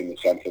empathic in the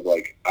sense of,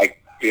 like, I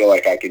feel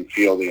like I can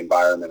feel the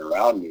environment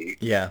around me.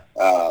 Yeah.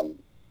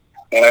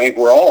 And I think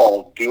we're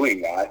all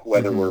doing that,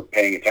 whether we're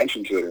paying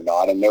attention to it or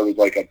not. And there was,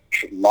 like, a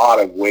lot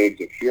of waves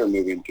of fear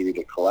moving through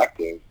the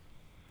collective.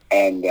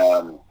 And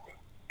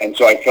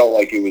so I felt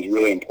like it was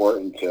really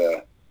important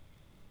to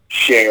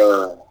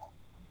share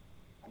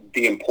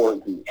the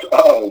importance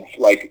of,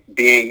 like,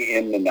 being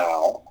in the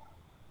now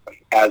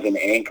as an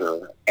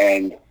anchor,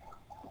 and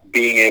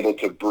being able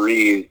to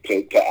breathe,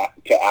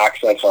 to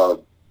access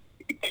to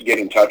get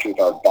in touch with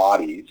our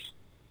bodies,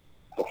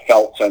 the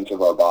felt sense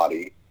of our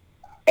body,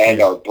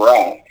 and our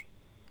breath,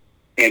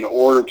 in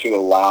order to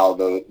allow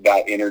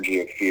that energy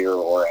of fear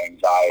or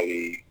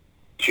anxiety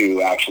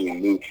to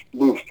actually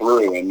move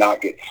through and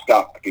not get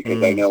stuck.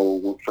 Because I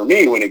know, for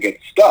me, when it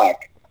gets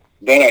stuck,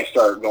 then I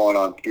start going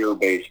on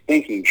fear-based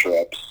thinking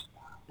trips.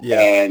 Yeah.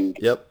 And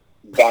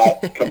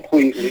that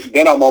completely,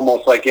 then I'm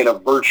almost like in a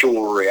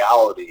virtual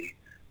reality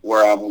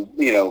where I'm,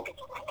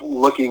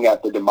 looking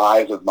at the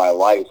demise of my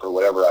life or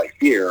whatever I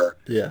fear,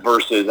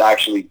 versus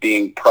actually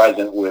being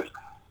present with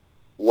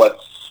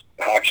what's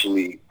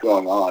actually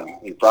going on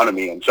in front of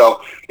me. And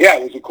so,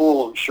 it was a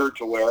cool shirt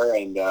to wear,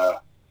 and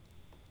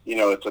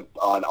it's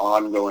an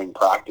ongoing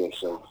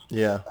practice of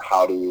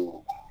how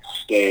to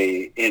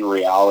stay in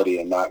reality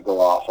and not go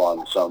off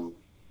on some,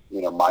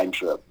 mind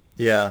trip.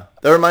 Yeah,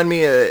 that reminded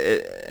me,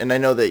 and I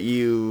know that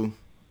you,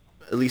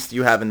 at least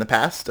you have in the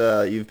past,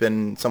 you've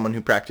been someone who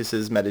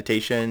practices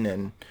meditation,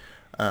 and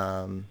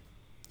that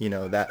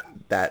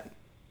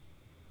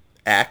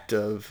act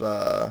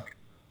of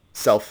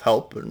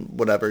self-help and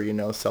whatever,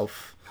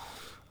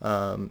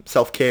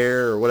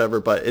 self-care or whatever.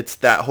 But it's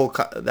that whole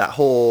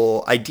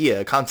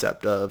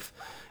concept of,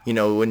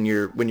 when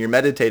you're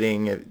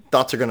meditating,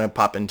 thoughts are gonna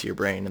pop into your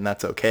brain, and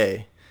that's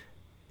okay.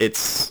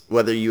 It's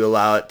whether you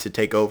allow it to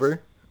take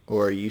over,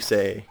 or you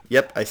say,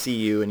 yep, I see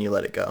you, and you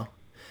let it go.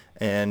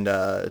 And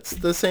it's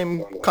the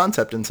same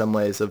concept in some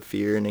ways of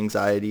fear and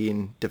anxiety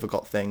and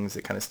difficult things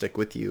that kind of stick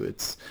with you.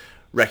 It's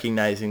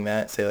recognizing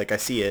that, say, like, I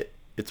see it,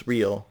 it's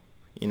real.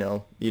 You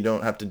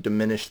don't have to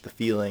diminish the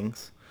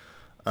feelings,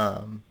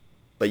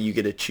 but you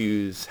get to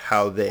choose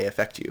how they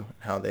affect you,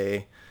 how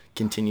they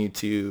continue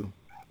to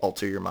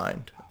alter your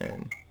mind,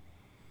 and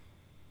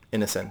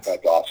in a sense.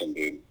 That's awesome,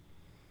 dude.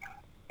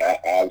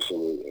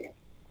 Absolutely.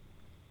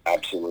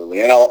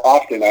 Absolutely. And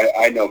often,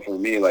 I know for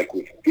me, like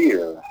with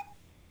fear,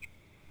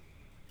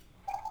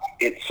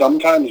 it's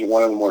sometimes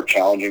one of the more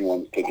challenging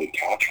ones to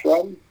detach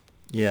from.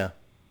 Yeah.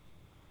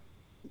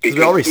 Because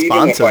we all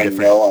respond so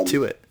different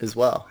to it as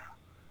well.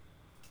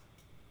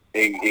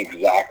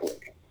 Exactly.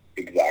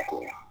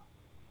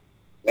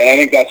 And I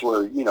think that's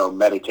where,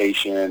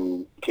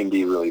 meditation can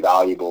be really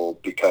valuable,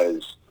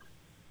 because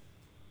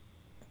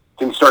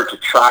you can start to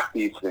track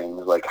these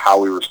things, like how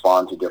we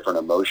respond to different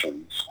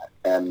emotions,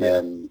 and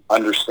then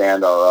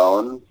understand our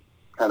own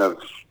kind of,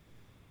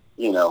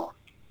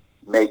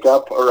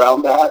 makeup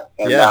around that.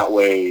 And that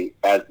way,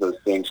 as those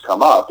things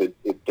come up,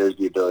 there's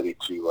the ability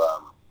to,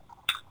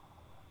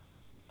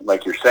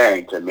 like you're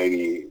saying, to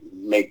maybe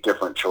make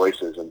different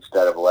choices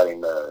instead of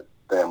letting the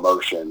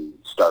emotion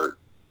start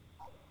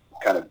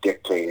kind of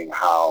dictating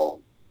how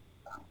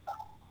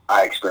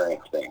I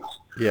experience things.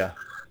 Yeah.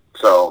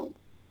 So,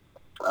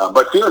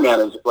 but fear, man,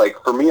 is like,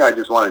 for me, I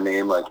just want to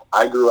name, like,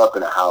 I grew up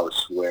in a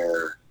house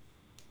where,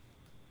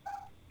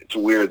 it's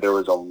weird, there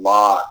was a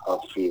lot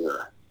of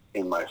fear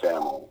in my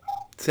family.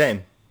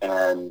 Same.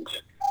 And,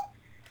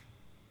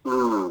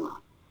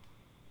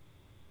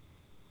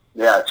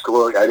 yeah, it's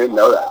cool. I didn't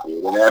know that,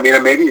 dude. And I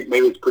mean, maybe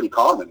it's pretty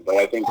common, but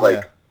I think,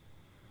 like,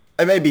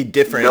 it may be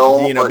different,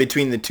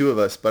 between the two of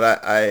us, but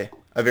I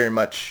very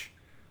much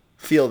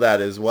feel that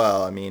as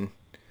well. I mean,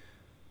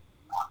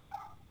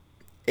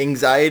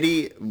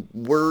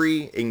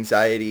 worry,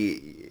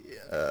 anxiety,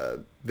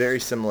 very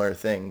similar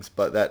things,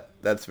 but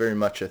that's very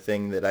much a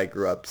thing that I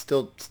grew up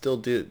still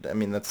do. I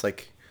mean, that's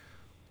like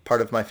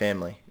part of my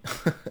family.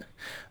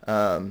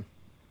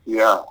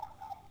 Yeah.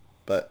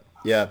 But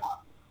yeah.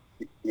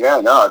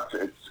 Yeah, no,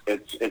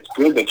 it's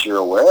good that you're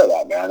aware of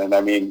that, man. And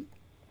I mean,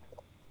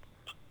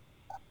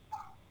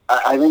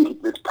 I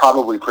think it's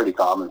probably pretty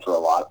common for a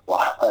lot.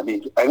 I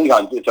mean, I think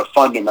it's a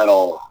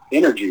fundamental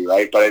energy,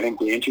 right? But I think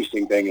the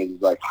interesting thing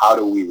is, like, how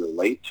do we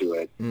relate to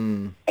it?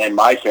 And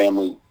my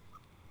family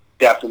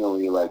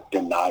definitely, like,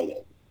 denied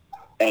it.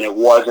 And it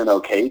wasn't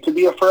okay to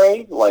be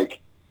afraid. Like,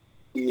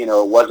 it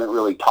wasn't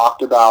really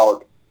talked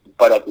about.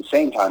 But at the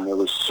same time, there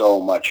was so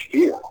much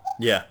fear.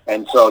 Yeah.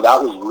 And so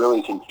that was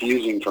really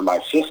confusing for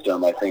my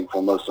system, I think,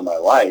 for most of my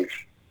life.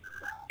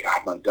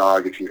 God, my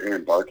dog, if you're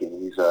hearing barking,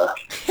 he's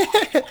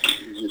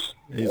just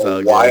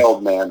a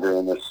wild man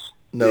during this.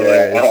 No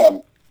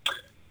worries.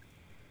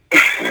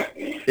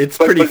 It's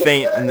pretty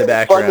faint in the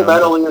background.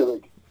 Fundamentally,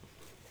 like,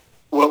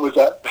 what was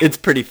that? It's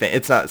pretty faint.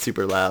 It's not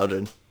super loud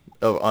and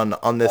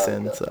on this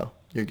end, so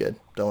you're good.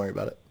 Don't worry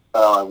about it.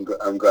 Oh,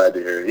 I'm glad to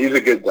hear it. He's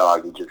a good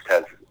dog. He just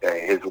has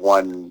his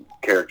one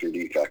character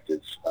defect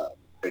is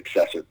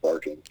excessive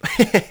barking.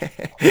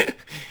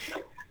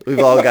 We've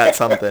all got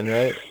something,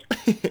 right?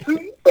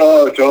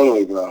 Oh,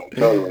 totally, bro.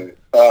 Totally.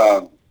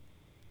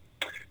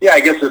 Yeah, I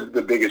guess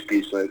the biggest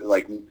piece,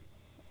 like,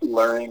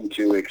 learning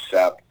to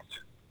accept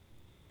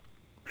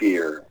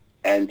fear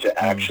and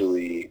to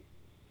actually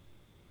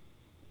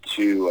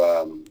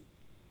to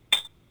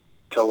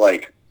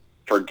like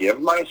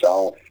forgive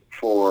myself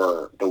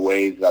for the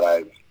ways that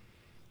I've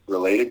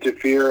related to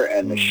fear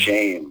and the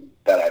shame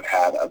that I've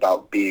had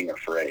about being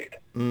afraid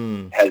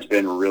has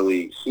been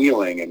really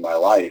healing in my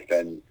life,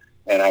 and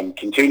I'm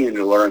continuing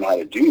to learn how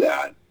to do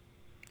that.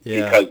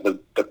 Because the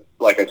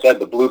like I said,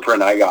 the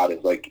blueprint I got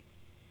is, like,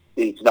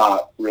 it's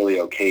not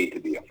really okay to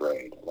be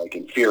afraid. Like,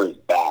 and fear is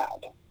bad.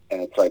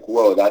 And it's like,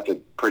 whoa, that's a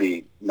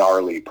pretty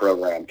gnarly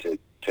program to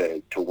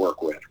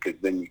work with, because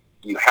then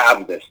you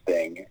have this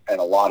thing and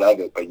a lot of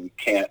it, but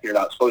you're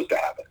not supposed to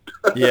have it.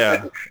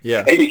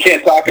 Yeah. And you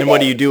can't talk about it. And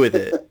what do you do with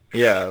it?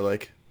 Yeah,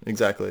 like,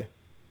 exactly.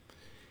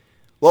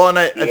 Well, and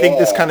I think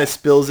this kind of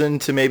spills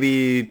into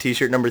maybe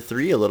t-shirt number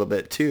 3 a little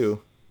bit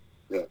too.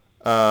 Yeah.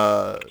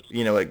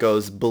 It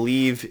goes,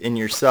 believe in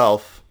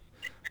yourself,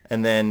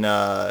 and then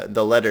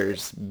the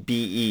letters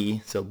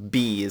B-E, so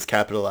B is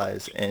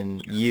capitalized,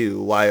 and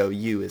U,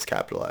 Y-O-U is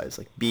capitalized,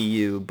 like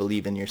B-U,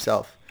 believe in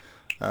yourself.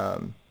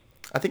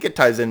 I think it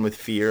ties in with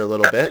fear a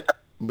little bit.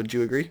 Would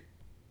you agree?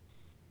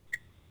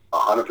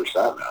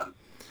 100%, man.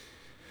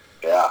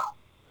 Yeah.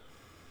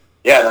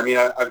 Yeah, I mean,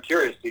 I'm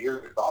curious to hear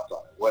your thoughts on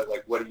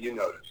it. What do you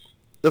notice?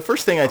 The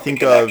first thing I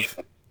think of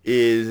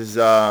is,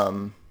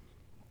 I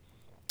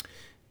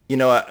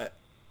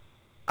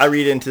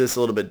read into this a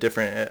little bit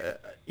different.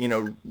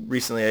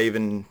 Recently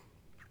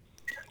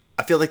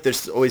I feel like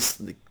there's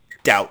always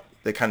doubt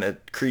that kind of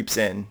creeps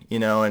in,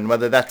 and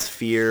whether that's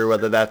fear,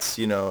 whether that's,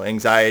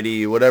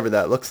 anxiety, whatever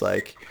that looks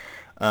like,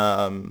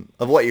 of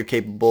what you're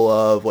capable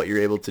of, what you're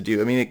able to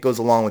do. I mean, it goes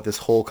along with this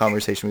whole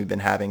conversation we've been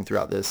having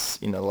throughout this,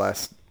 the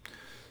last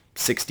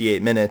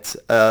 68 minutes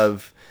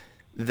of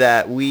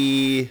that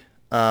we,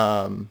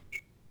 that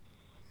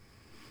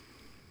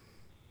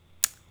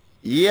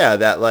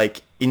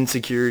like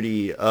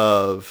insecurity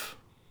of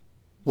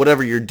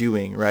whatever you're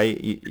doing, right?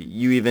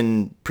 You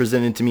even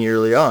presented to me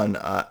early on,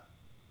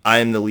 I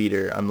am the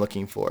leader I'm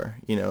looking for,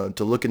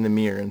 to look in the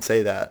mirror and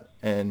say that.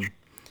 And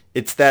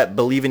it's that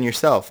believe in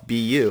yourself, be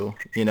you,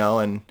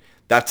 and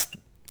I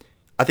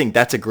think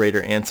that's a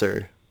greater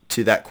answer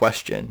to that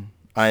question.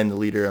 I am the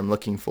leader I'm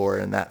looking for,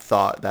 and that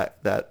thought,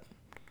 that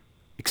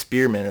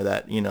experiment, or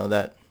that,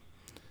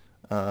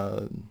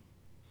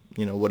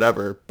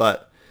 whatever,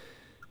 but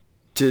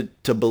to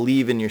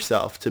believe in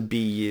yourself, to be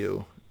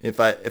you. If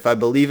I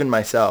believe in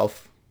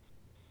myself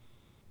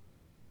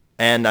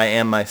and I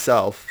am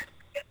myself,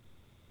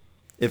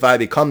 if I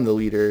become the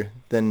leader,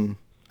 then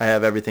I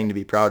have everything to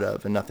be proud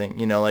of and nothing,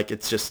 like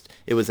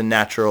it was a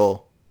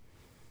natural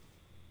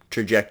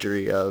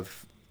trajectory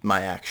of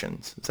my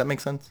actions. Does that make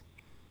sense?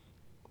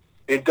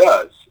 It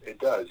does.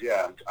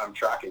 Yeah. I'm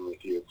tracking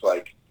with you. It's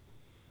like,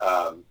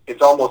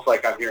 it's almost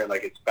like I'm hearing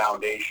like it's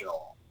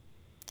foundational.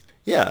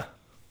 Yeah.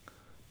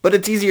 But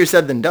it's easier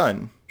said than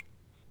done.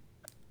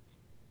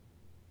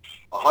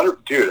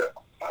 100, dude,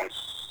 I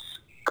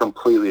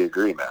completely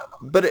agree, man.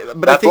 But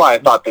that's I think, why I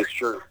thought this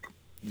shirt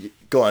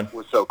go on.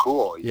 was so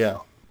cool. Yeah.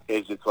 Know,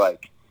 is it's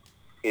like,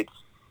 it's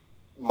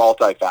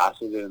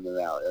multifaceted, and then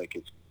like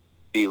it's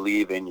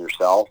believe in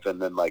yourself,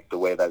 and then like the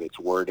way that it's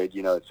worded,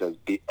 it says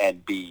be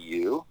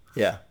you.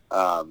 Yeah.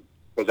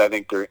 Because I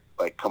think they're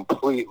like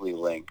completely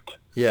linked.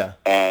 Yeah.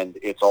 And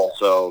it's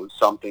also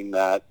something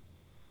that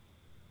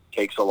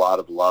takes a lot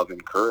of love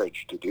and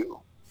courage to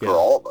do for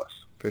all of us.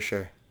 For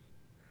sure.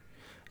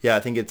 Yeah, I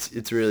think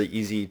it's really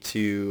easy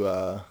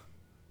to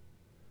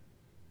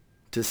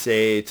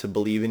say, to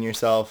believe in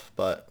yourself,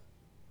 but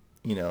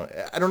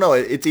I don't know.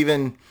 It's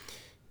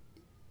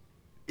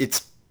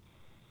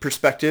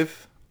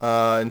perspective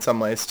in some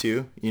ways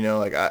too.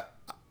 Like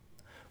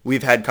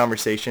we've had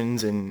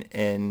conversations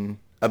and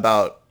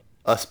about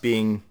us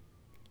being,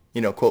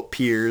 quote,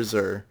 peers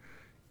or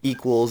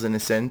equals in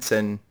a sense,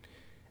 and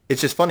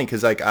it's just funny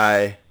because like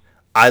I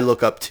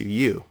look up to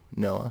you,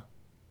 Noah,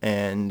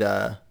 and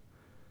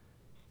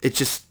it's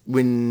just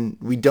when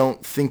we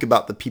don't think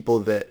about the people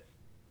that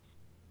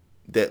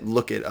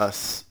look at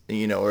us,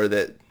 or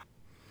that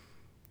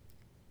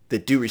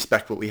do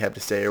respect what we have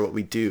to say or what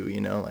we do,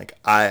 like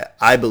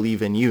I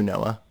believe in you,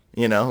 Noah,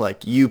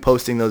 like you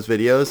posting those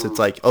videos, it's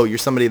like, oh, you're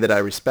somebody that I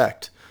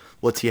respect.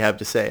 What's he have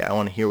to say? I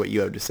want to hear what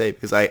you have to say,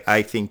 because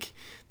I think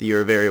that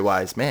you're a very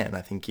wise man.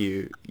 I think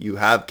you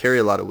carry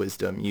a lot of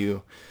wisdom.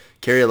 You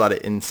carry a lot of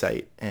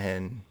insight,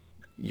 and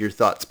your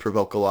thoughts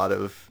provoke a lot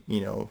of,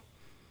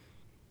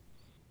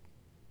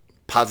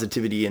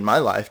 positivity in my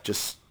life,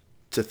 just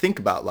to think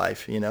about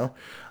life,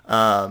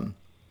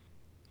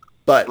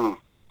 but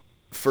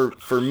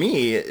for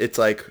me, it's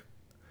like,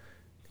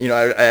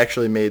 I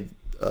actually made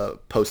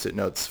Post-it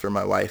notes for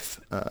my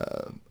wife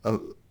a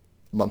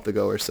month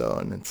ago or so,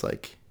 and it's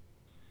like,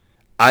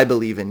 I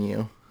believe in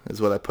you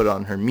is what I put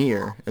on her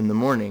mirror in the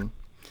morning,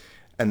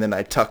 and then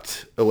I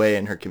tucked away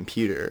in her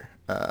computer,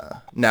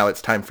 now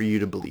it's time for you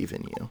to believe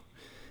in you.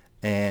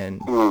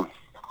 And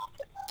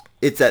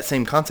it's that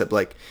same concept,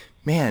 like,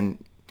 man,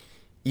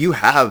 you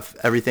have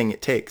everything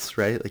it takes,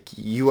 right? Like,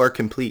 you are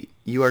complete.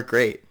 You are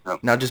great.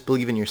 Now just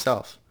believe in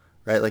yourself,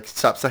 right? Like,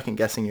 stop second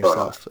guessing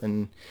yourself.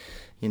 And,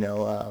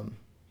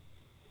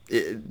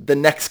 the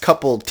next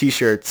couple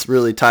T-shirts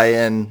really tie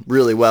in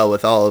really well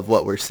with all of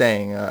what we're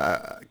saying.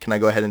 Can I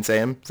go ahead and say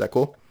them? Is that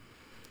cool?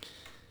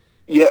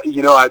 Yeah,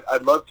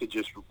 I'd love to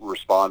just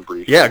respond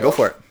briefly. Yeah, go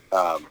for it.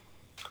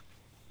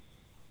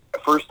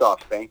 First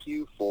off, thank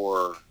you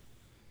for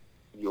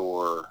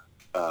your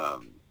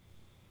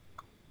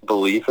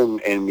belief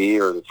in me,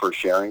 or for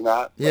sharing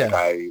that. Yeah. Like,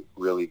 I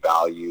really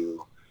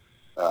value.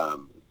 I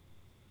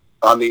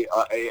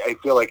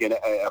feel like in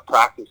a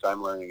practice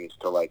I'm learning is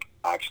to like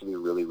actually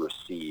really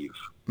receive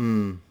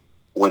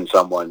when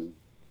someone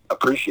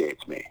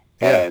appreciates me,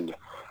 and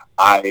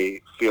I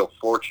feel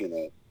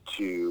fortunate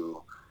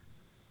to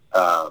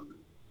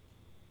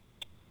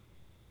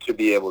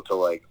be able to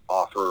like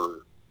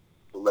offer,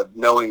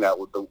 knowing that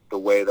with the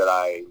way that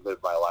I live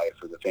my life,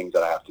 or the things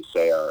that I have to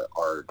say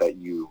are that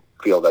you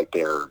feel like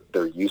they're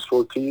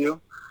useful to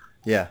you.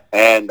 Yeah.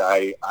 And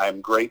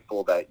I'm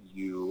grateful that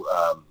you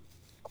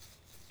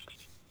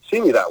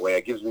see me that way.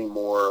 It gives me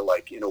more,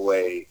 like, in a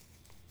way,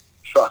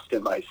 trust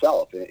in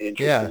myself.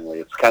 Interestingly,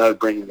 it's kind of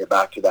bringing it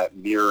back to that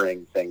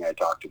mirroring thing I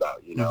talked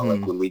about.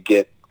 Like when we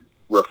get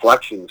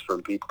reflections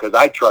from people, because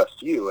I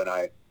trust you, and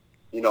I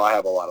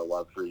have a lot of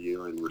love for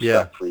you and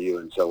respect for you,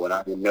 and so when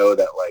I know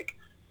that like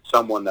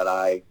someone that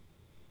I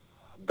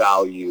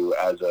value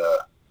as a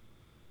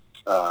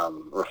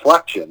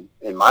reflection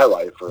in my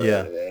life, or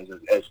as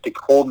to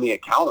hold me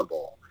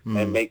accountable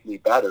and make me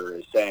better,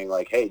 is saying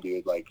like, hey,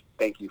 dude, like,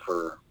 thank you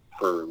for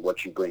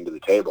what you bring to the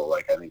table.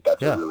 Like, I think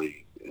that's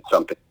it's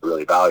something to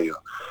really value.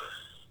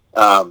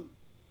 And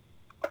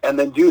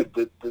then, dude,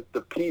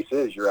 the piece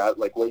is, you're at,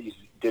 like, what you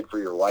did for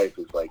your wife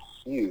is like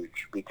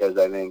huge, because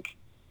I think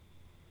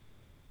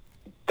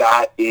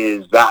that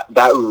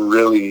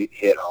really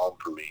hit home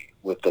for me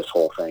with this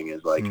whole thing,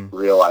 is like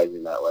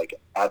realizing that, like,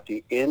 at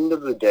the end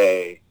of the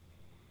day,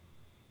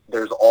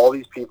 there's all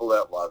these people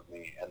that love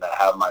me and that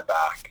have my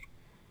back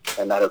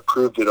and that have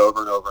proved it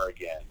over and over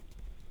again.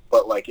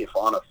 But like, if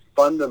on a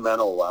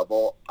fundamental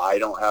level I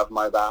don't have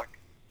my back,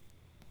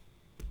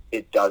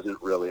 it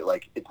doesn't really,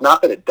 like, it's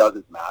not that it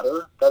doesn't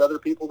matter that other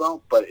people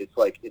don't, but it's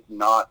like,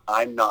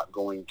 I'm not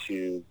going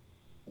to,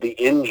 the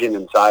engine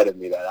inside of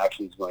me that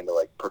actually is going to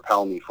like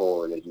propel me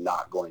forward is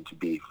not going to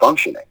be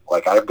functioning.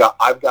 Like, I've got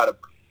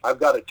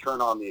to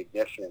turn on the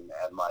ignition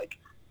and like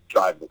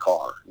drive the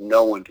car.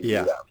 No one can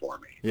do that for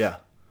me. Yeah.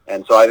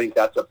 And so I think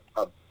that's a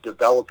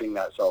developing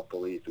that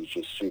self-belief is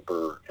just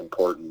super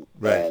important.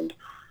 Right. And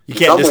you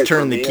can't just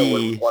turn the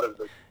key.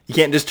 You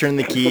can't just turn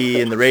the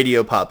key and the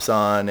radio pops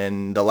on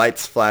and the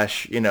lights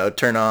flash,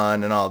 turn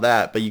on and all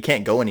that, but you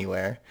can't go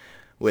anywhere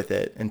with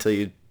it till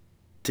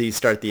you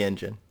start the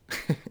engine.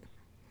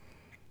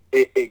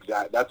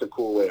 Exactly. That's a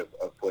cool way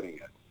of putting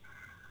it.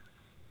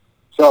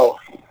 So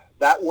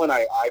that one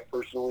I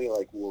personally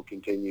will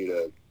continue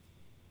to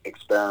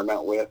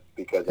experiment with,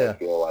 because I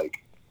feel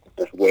like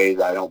there's ways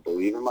I don't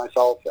believe in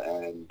myself,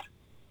 and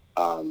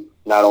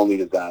not only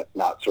does that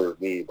not serve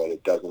me, but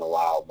it doesn't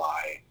allow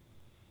my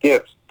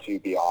gifts to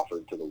be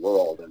offered to the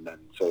world. And then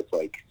so it's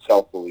like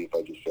self-belief,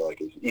 I just feel like,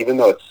 is, even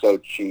though it's so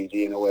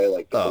cheesy in a way,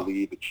 like the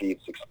believe, achieve,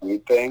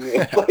 succeed thing,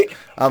 it's like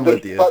I'm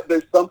with you.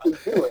 There's something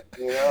to it,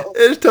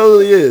 It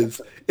totally is.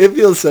 It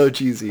feels so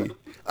cheesy.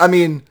 I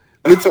mean,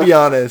 let's be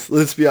honest.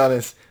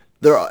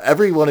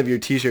 Every one of your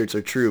t-shirts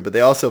are true, but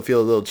they also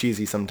feel a little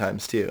cheesy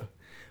sometimes too.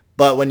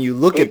 But when you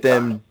look at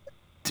them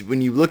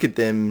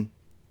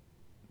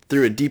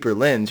through a deeper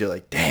lens, you're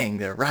like, dang,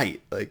 they're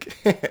right. Like,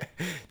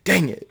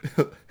 dang it.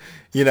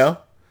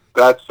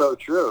 That's so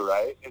true,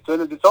 right?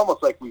 It's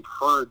almost like we've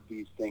heard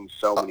these things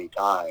so many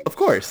times. Of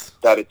course.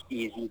 That it's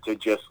easy to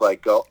just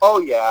go, oh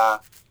yeah,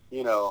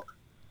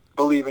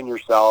 believe in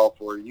yourself,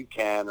 or you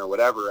can, or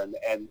whatever.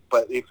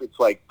 But if it's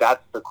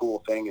that's the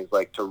cool thing, is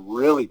to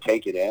really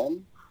take it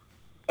in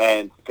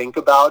and think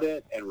about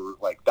it. And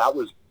that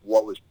was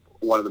what was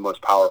one of the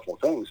most powerful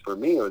things for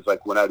me. It was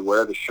when I'd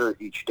wear the shirt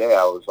each day,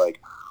 I was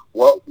like,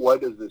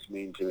 what does this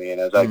mean to me?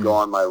 And as I go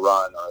on my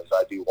run, or as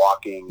I be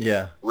walking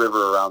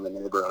river around the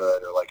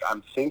neighborhood, or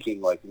I'm thinking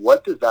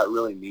what does that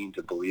really mean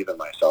to believe in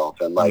myself?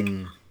 And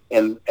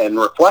and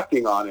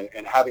reflecting on it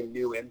and having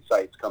new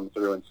insights come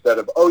through, instead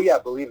of, oh yeah,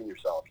 believe in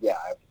yourself. Yeah,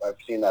 I've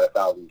seen that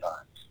 1,000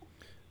 times.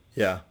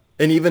 Yeah.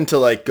 And even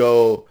to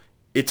go,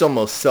 it's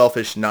almost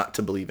selfish not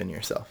to believe in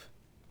yourself.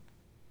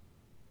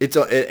 It's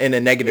in a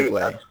negative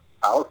way. That's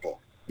powerful.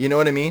 You know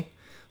what I mean?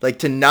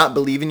 To not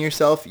believe in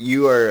yourself,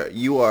 you're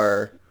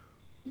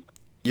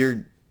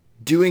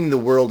doing the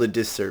world a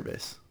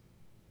disservice,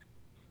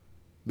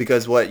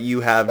 because what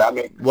you have,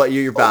 what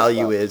your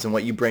value is, and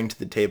what you bring to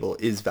the table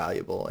is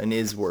valuable and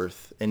is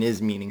worth and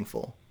is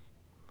meaningful.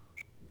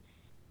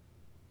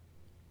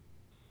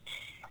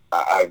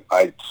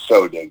 I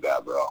so dig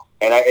that, bro.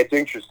 And it's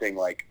interesting,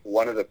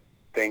 one of the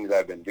things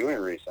I've been doing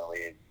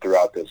recently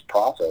throughout this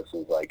process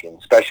is and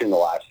especially in the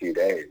last few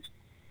days,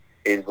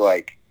 is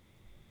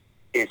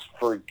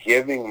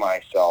forgiving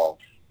myself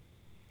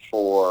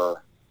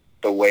for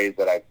the ways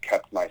that I've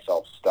kept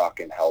myself stuck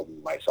and held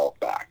myself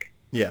back.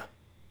 Yeah.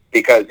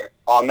 Because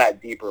on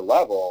that deeper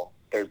level,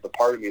 there's the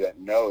part of me that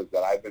knows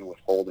that I've been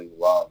withholding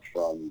love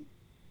from,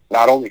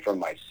 not only from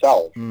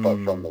myself,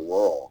 but from the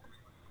world.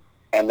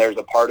 And there's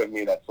a part of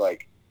me that's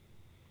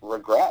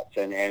regrets,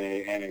 and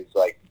it's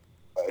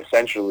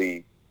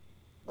essentially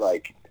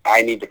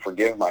I need to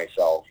forgive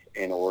myself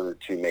in order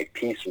to make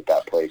peace with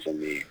that place in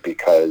me,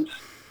 because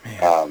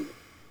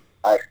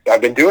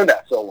I've been doing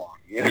that so long.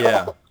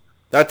 Yeah.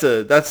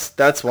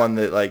 That's one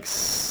that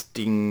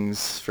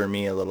stings for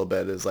me a little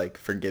bit, is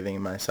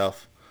forgiving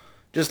myself,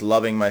 just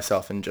loving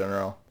myself in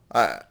general.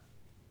 I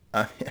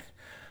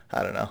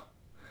don't know.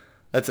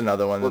 That's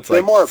another one that's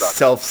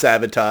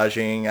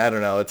self-sabotaging. I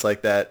don't know. It's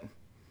that.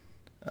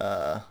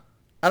 I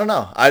don't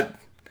know.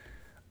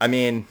 I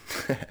mean,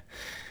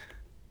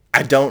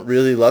 I don't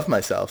really love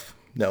myself,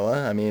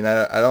 Noah. I mean,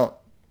 I don't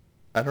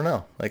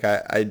know.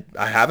 I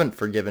haven't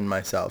forgiven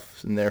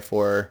myself, and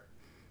therefore,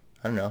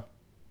 I don't know.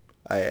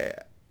 I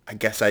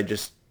guess I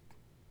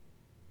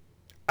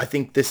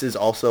think this is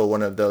also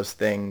one of those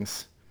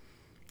things,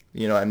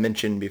 I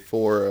mentioned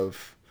before,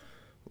 of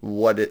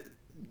what it,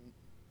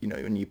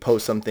 when you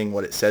post something,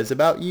 what it says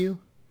about you.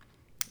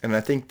 And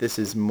I think this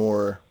is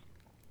more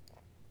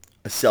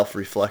a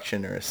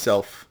self-reflection, or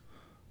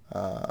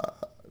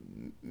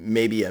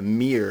maybe a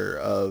mirror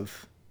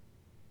of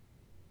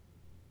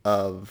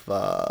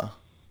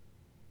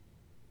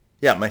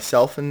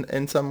myself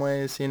in some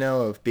ways,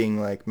 of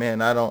being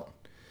man, I don't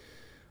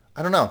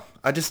know.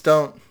 I just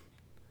don't.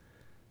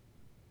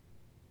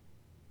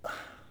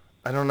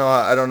 I don't know.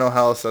 I don't know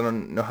how else. I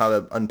don't know how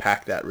to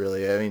unpack that,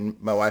 really. I mean,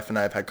 my wife and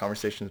I have had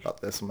conversations about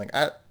this. I'm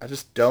I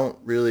just don't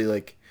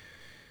really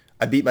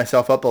I beat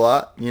myself up a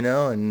lot,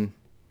 and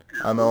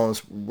I'm my own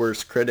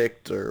worst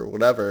critic or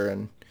whatever.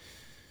 And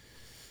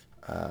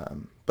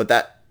but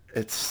that,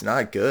 it's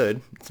not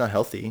good. It's not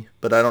healthy.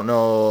 But I don't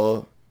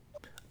know.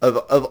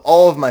 Of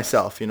all of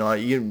myself,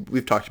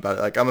 we've talked about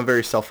it. I'm a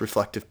very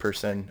self-reflective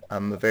person.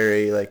 I'm a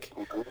very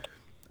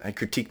I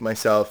critique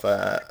myself.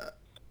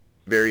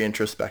 Very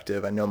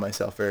introspective. I know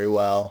myself very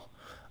well.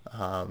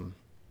 But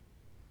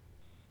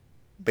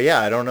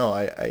yeah, I don't know.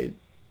 I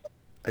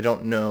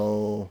don't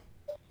know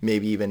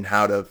maybe even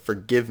how to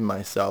forgive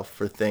myself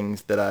for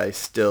things that I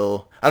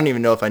don't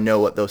even know if I know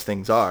what those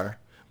things are,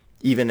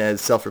 even as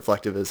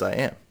self-reflective as I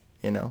am,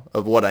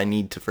 of what I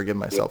need to forgive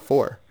myself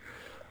for.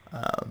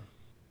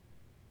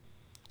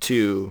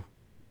 To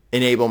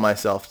enable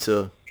myself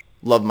to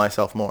love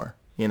myself more,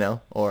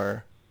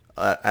 or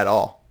at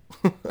all.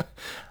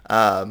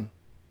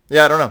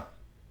 Yeah, I don't know.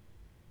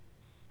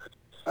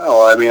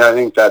 Oh, I mean, I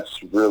think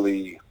that's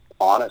really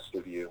honest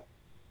of you.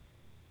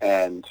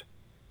 And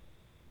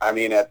I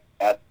mean, at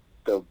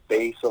the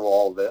base of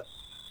all this,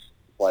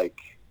 like,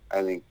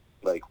 I think,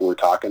 like, we're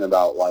talking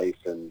about life,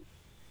 and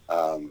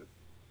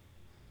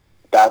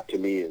that to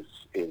me is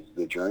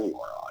the journey we're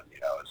on. You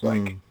know, it's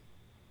like,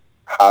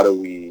 how do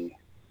we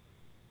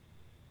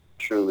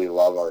truly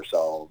love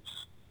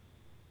ourselves,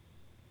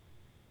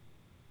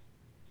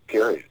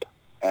 period.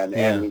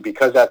 And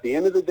because at the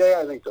end of the day,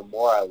 I think the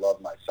more I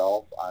love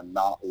myself, I'm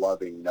not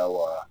loving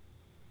Noah,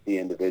 the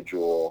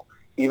individual,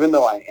 even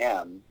though I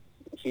am.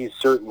 He's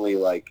certainly,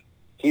 like,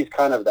 he's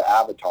kind of the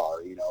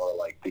avatar, you know, or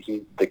like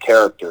the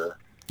character.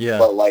 Yeah.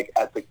 But, like,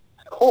 at the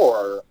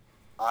core,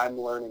 I'm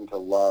learning to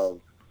love,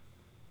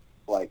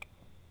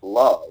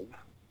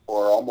 or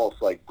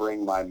almost, like,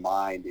 bring my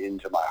mind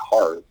into my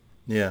heart.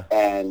 Yeah.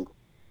 And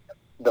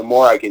the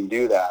more I can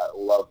do that,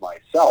 love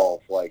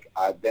myself, like,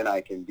 then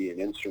I can be an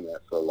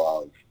instrument for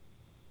love,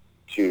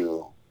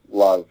 to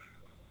love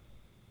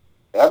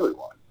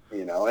everyone,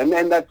 you know.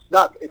 And that's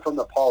not from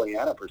the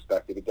Pollyanna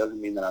perspective. It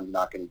doesn't mean that I'm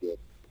not going to get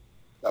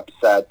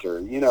upset, or,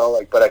 you know,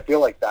 like, but I feel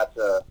like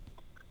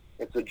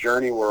it's a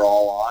journey we're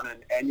all on.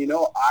 And, you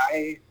know,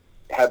 I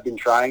have been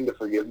trying to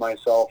forgive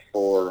myself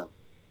for,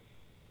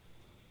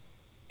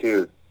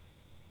 dude,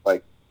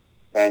 like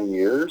 10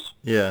 years.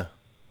 Yeah.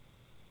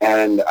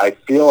 And I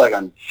feel like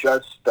I'm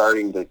just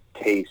starting to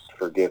taste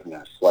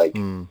forgiveness, like,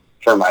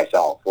 for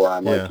myself, where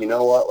I'm like, you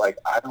know what, like,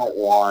 I don't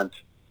want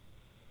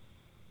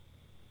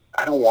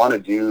to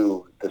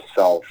do the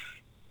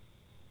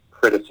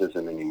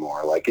self-criticism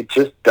anymore. Like, it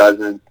just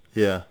doesn't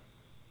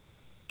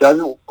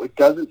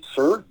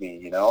serve me,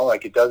 you know,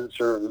 like, it doesn't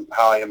serve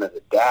how I am as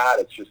a dad.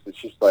 It's just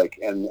like,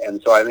 and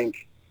so I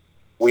think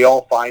we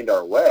all find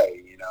our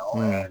way, you know,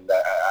 and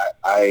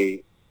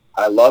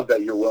I love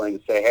that you're willing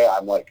to say, hey,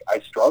 I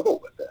struggle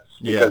with this,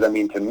 because I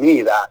mean, to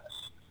me, that's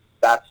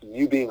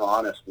you being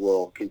honest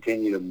will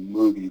continue to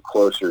move you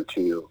closer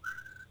to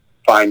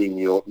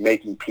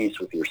making peace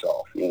with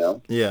yourself, you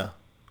know? Yeah.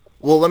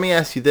 Well, let me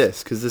ask you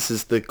this, because this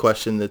is the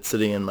question that's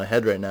sitting in my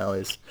head right now,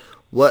 is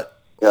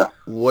what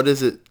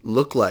does it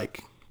look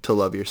like to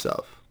love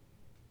yourself?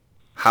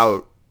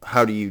 How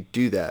do you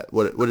do that?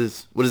 What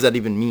does that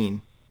even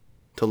mean,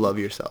 to love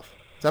yourself?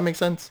 Does that make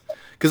sense?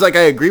 Because, like,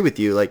 I agree with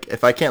you. Like,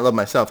 if I can't love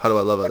myself, how do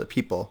I love other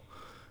people?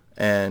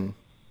 And,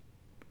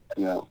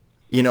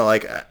 you know,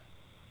 like,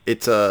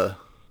 it's a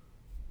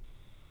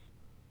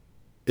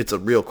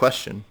real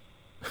question.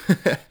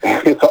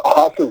 It's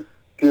awesome.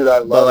 Dude, I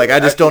love it. But, like, I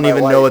just don't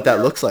even know what that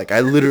wife, looks like.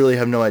 I literally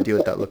have no idea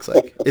what that looks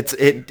like.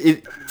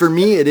 It for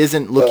me, it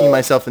isn't looking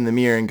myself in the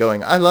mirror and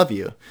going, I love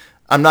you.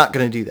 I'm not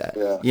going to do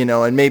that, you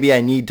know, and maybe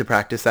I need to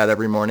practice that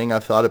every morning.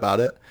 I've thought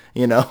about it,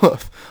 you know,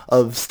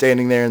 of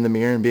standing there in the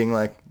mirror and being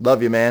like,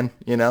 love you, man,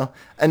 you know.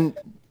 And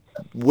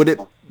would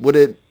it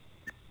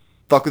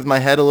fuck with my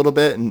head a little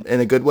bit in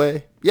a good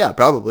way? Yeah,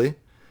 probably.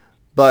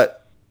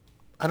 But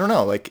I don't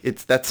know, like,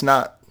 that's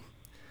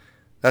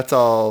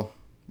all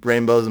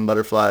rainbows and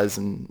butterflies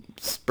and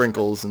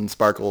sprinkles and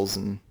sparkles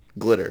and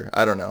glitter.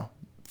 I don't know,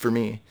 for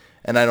me.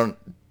 And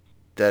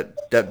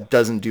that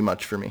doesn't do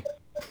much for me.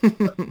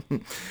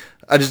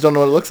 I just don't know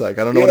what it looks like.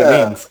 I don't know what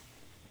it means.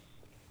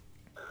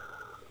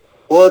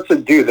 Well, that's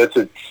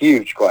a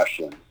huge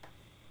question.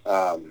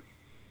 Let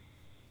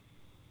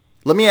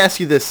me ask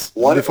you this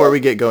before we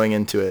get going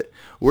into it.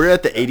 We're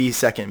at the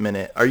 82nd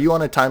minute. Are you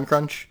on a time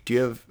crunch? Do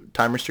you have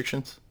time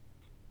restrictions?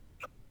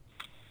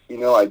 You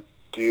know, I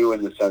do,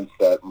 in the sense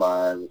that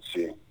I'm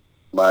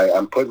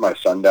putting my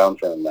son down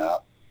for a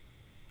nap.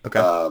 Okay.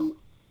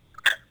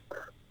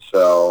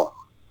 So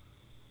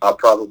I'll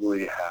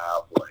probably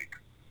have like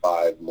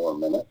 5 more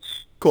minutes.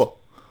 Cool.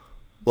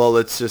 Well,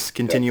 let's just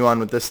continue on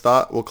with this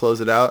thought. We'll close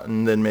it out,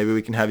 and then maybe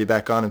we can have you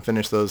back on and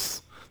finish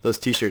those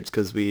T-shirts,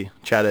 because we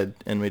chatted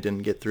and we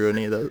didn't get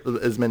through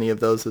as many of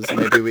those as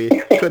maybe we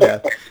could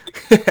have.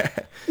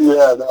 Yeah,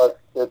 no,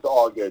 it's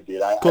all good,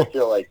 dude. I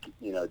feel like,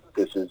 you know,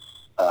 this is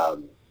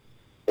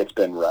it's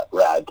been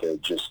rad to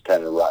just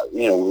kind of,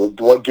 you know,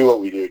 do what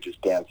we do, just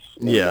dance.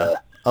 Yeah,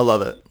 I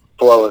love it.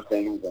 Flow of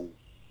things. And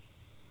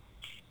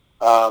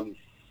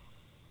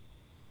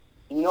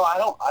you know, I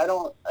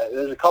don't.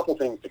 There's a couple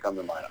things to come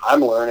to mind. I'm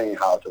learning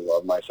how to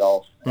love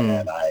myself,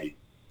 and I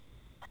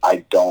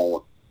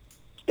don't.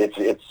 It's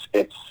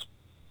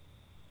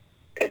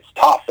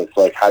tough. It's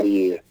like, how do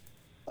you?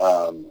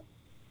 Well,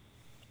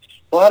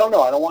 I don't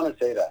know. I don't want to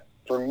say that.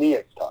 For me,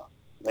 it's tough.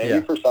 Maybe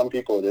for some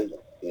people it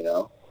isn't. You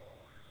know.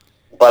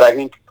 But I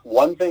think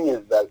one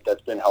thing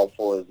that's been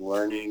helpful is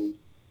learning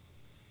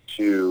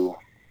to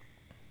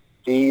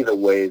see the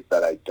ways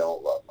that I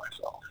don't love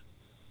myself.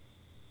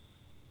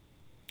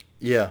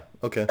 Yeah,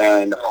 okay.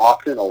 And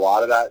often a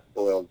lot of that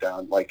boils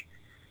down, like,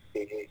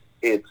 I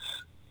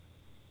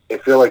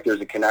feel like there's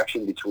a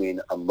connection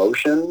between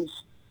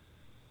emotions,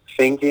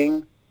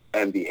 thinking,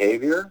 and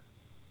behavior.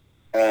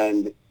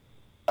 And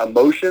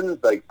emotions,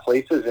 like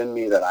places in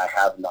me that I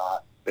have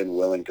not been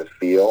willing to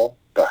feel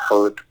the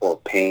hurt or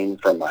pain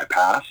from my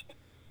past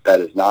that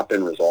has not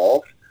been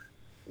resolved,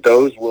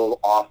 those will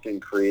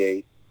often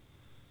create,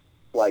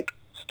 like,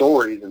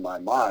 stories in my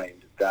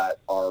mind that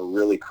are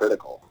really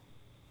critical.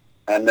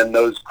 And then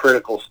those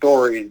critical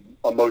stories,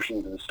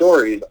 emotions and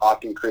stories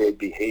often create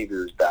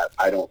behaviors that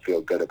I don't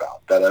feel good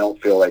about, that I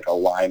don't feel like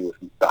align with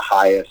the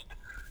highest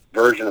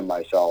version of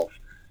myself,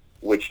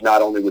 which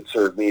not only would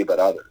serve me, but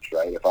others,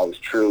 right? If I was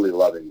truly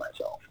loving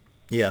myself.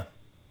 Yeah.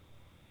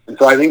 And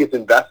so I think it's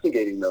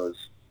investigating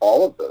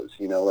all of those,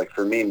 like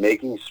for me,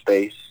 making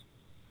space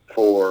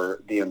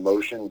for the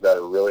emotions that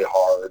are really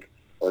hard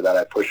or that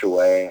I push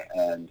away,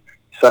 and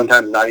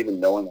sometimes not even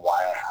knowing why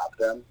I have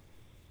them,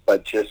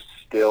 but just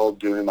still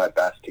doing my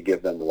best to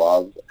give them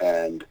love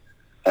and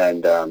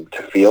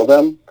to feel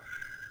them.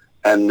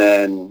 And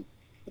then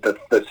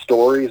the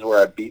stories where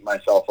I beat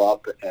myself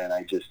up and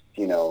I just,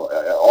 a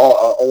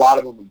lot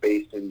of them are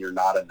based in you're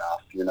not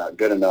enough, you're not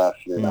good enough,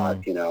 you're not,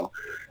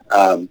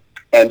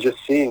 and just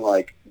seeing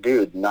like,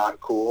 dude, not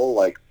cool.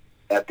 Like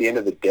at the end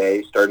of the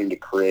day, starting to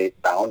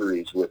create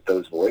boundaries with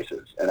those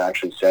voices and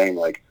actually saying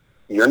like,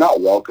 you're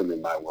not welcome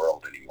in my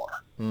world anymore.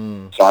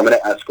 So I'm going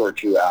to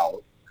escort you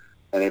out.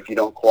 And if you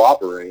don't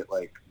cooperate,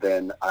 like,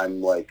 then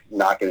I'm like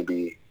not going to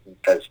be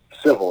as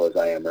civil as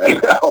I am right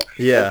now.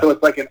 Yeah. And so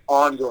it's like an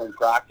ongoing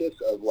practice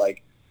of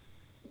like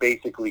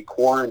basically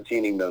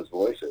quarantining those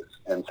voices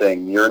and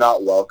saying you're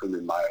not welcome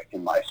in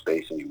my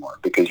space anymore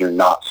because you're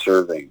not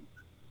serving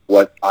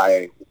how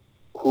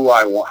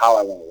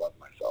I want to love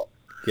myself.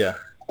 Yeah.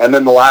 And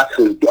then the last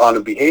is on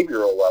a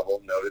behavioral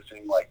level,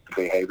 noticing like the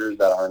behaviors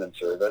that aren't in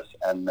service,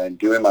 and then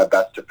doing my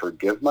best to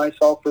forgive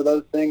myself for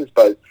those things,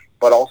 but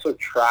also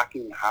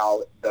tracking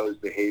how those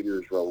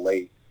behaviors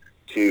relate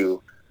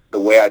to the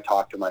way I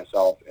talk to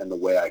myself and the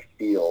way I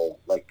feel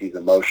like these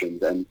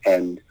emotions,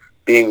 and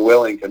being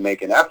willing to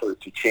make an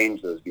effort to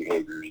change those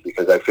behaviors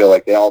because I feel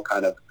like they all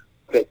kind of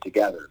fit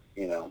together,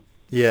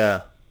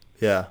 Yeah.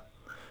 Yeah.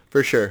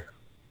 For sure.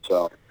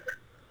 So,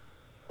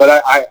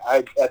 but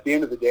I at the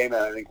end of the day,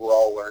 man, I think we're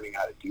all learning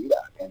how to do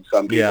that. And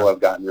some people have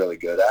gotten really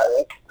good at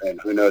it. And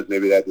who knows,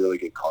 maybe they had really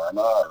good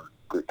karma or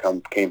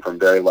came from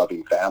very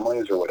loving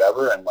families or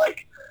whatever. And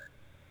like,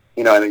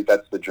 I think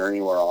that's the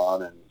journey we're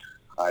on. And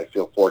I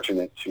feel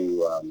fortunate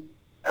to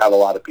have a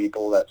lot of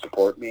people that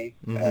support me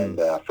and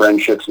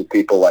friendships with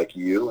people like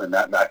you. And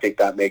I think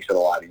that makes it a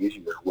lot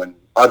easier when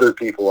other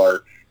people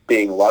are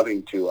being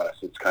loving to us.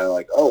 It's kind of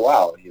like, oh,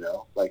 wow,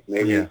 like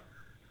maybe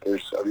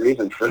there's a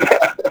reason for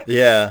that.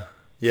 Yeah.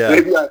 Yeah.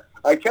 Maybe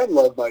I can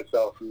love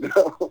myself,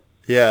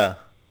 Yeah.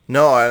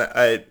 No,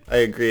 I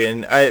agree.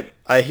 And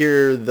I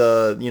hear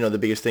the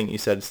biggest thing you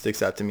said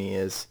sticks out to me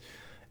is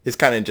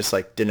kind of just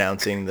like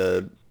denouncing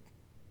the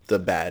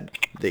bad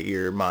that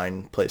your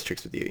mind plays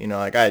tricks with you.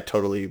 Like I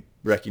totally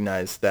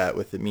recognize that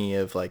with me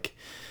of like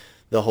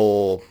the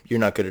whole, you're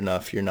not good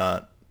enough. You're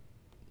not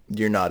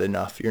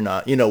enough. You're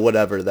not,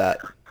 whatever that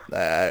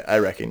I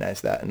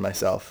recognize that in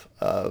myself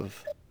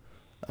of,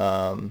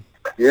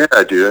 yeah,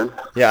 dude.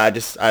 Yeah, I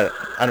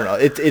don't know.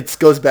 It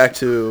goes back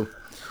to,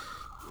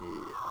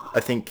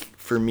 I think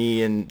for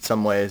me in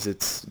some ways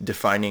it's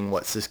defining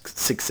what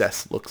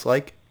success looks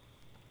like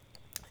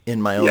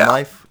in my own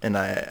life, and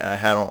I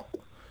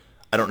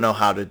don't know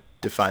how to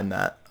define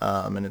that,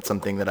 and it's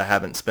something that I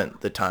haven't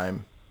spent the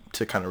time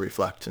to kind of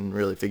reflect and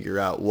really figure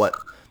out what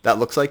that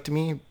looks like to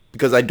me,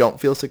 because I don't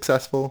feel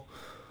successful,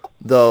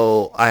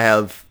 though I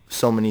have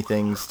so many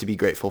things to be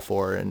grateful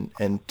for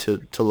and to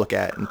look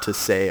at and to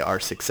say are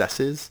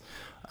successes.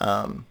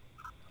 I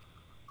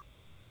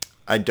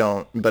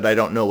don't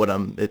know what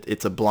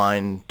it's a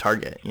blind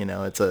target,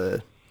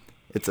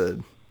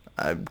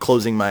 I'm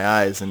closing my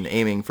eyes and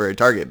aiming for a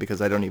target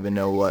because I don't even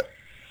know what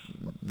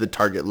the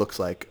target looks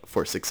like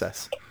for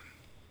success.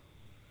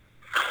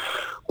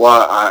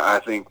 Well, I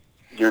think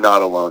you're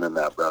not alone in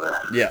that, brother.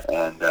 Yeah.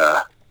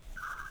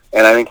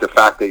 And I think the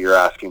fact that you're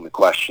asking the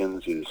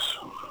questions is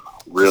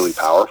really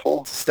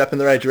powerful. Step in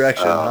the right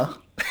direction, huh?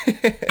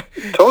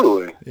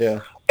 Totally. Yeah.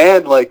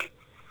 And like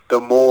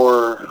that's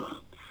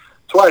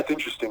why it's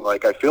interesting.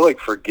 Like I feel like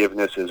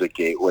forgiveness is a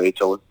gateway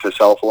to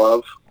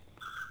self-love.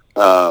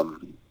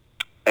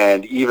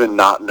 And even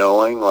not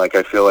knowing, like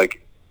I feel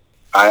like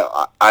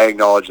I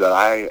acknowledge that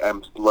I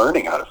am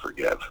learning how to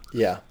forgive.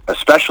 Yeah.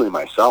 Especially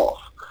myself.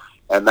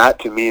 And that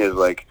to me is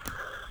like,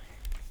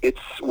 it's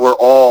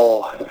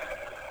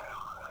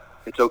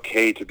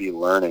okay to be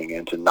learning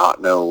and to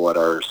not know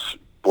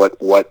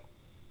what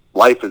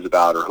life is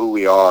about or who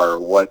we are or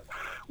what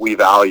we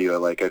value.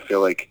 Like I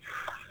feel like,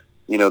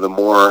 the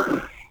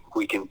more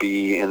we can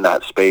be in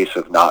that space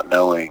of not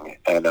knowing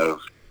and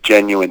of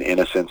genuine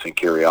innocence and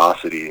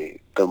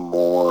curiosity, the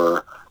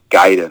more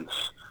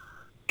guidance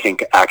can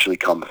actually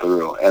come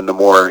through and the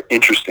more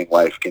interesting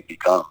life can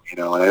become,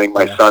 and I think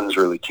my son's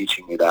really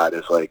teaching me that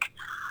is like,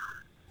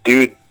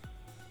 dude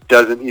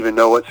doesn't even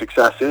know what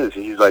success is.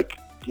 He's like,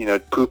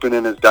 pooping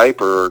in his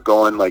diaper or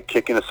going like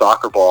kicking a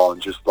soccer ball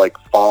and just like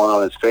falling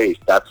on his face.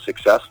 That's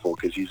successful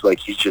because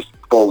he's just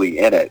fully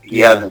in it. He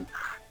hasn't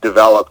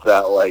developed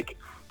that like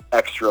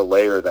extra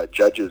layer that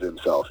judges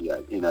himself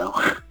yet,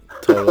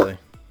 Totally.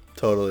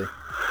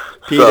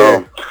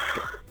 Peter,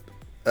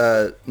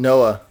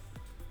 Noah,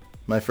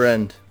 my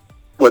friend.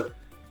 What?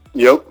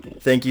 Yep.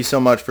 Thank you so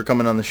much for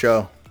coming on the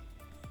show.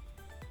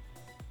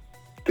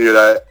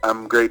 Dude,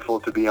 I'm grateful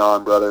to be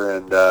on, brother,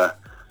 and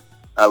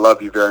I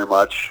love you very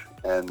much.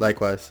 And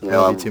likewise, I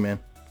love you too, man.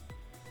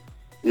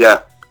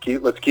 Yeah,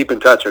 let's keep in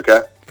touch,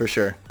 okay? For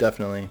sure,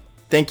 definitely.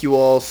 Thank you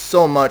all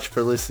so much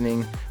for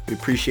listening. We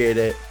appreciate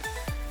it.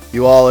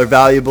 You all are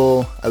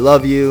valuable. I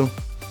love you.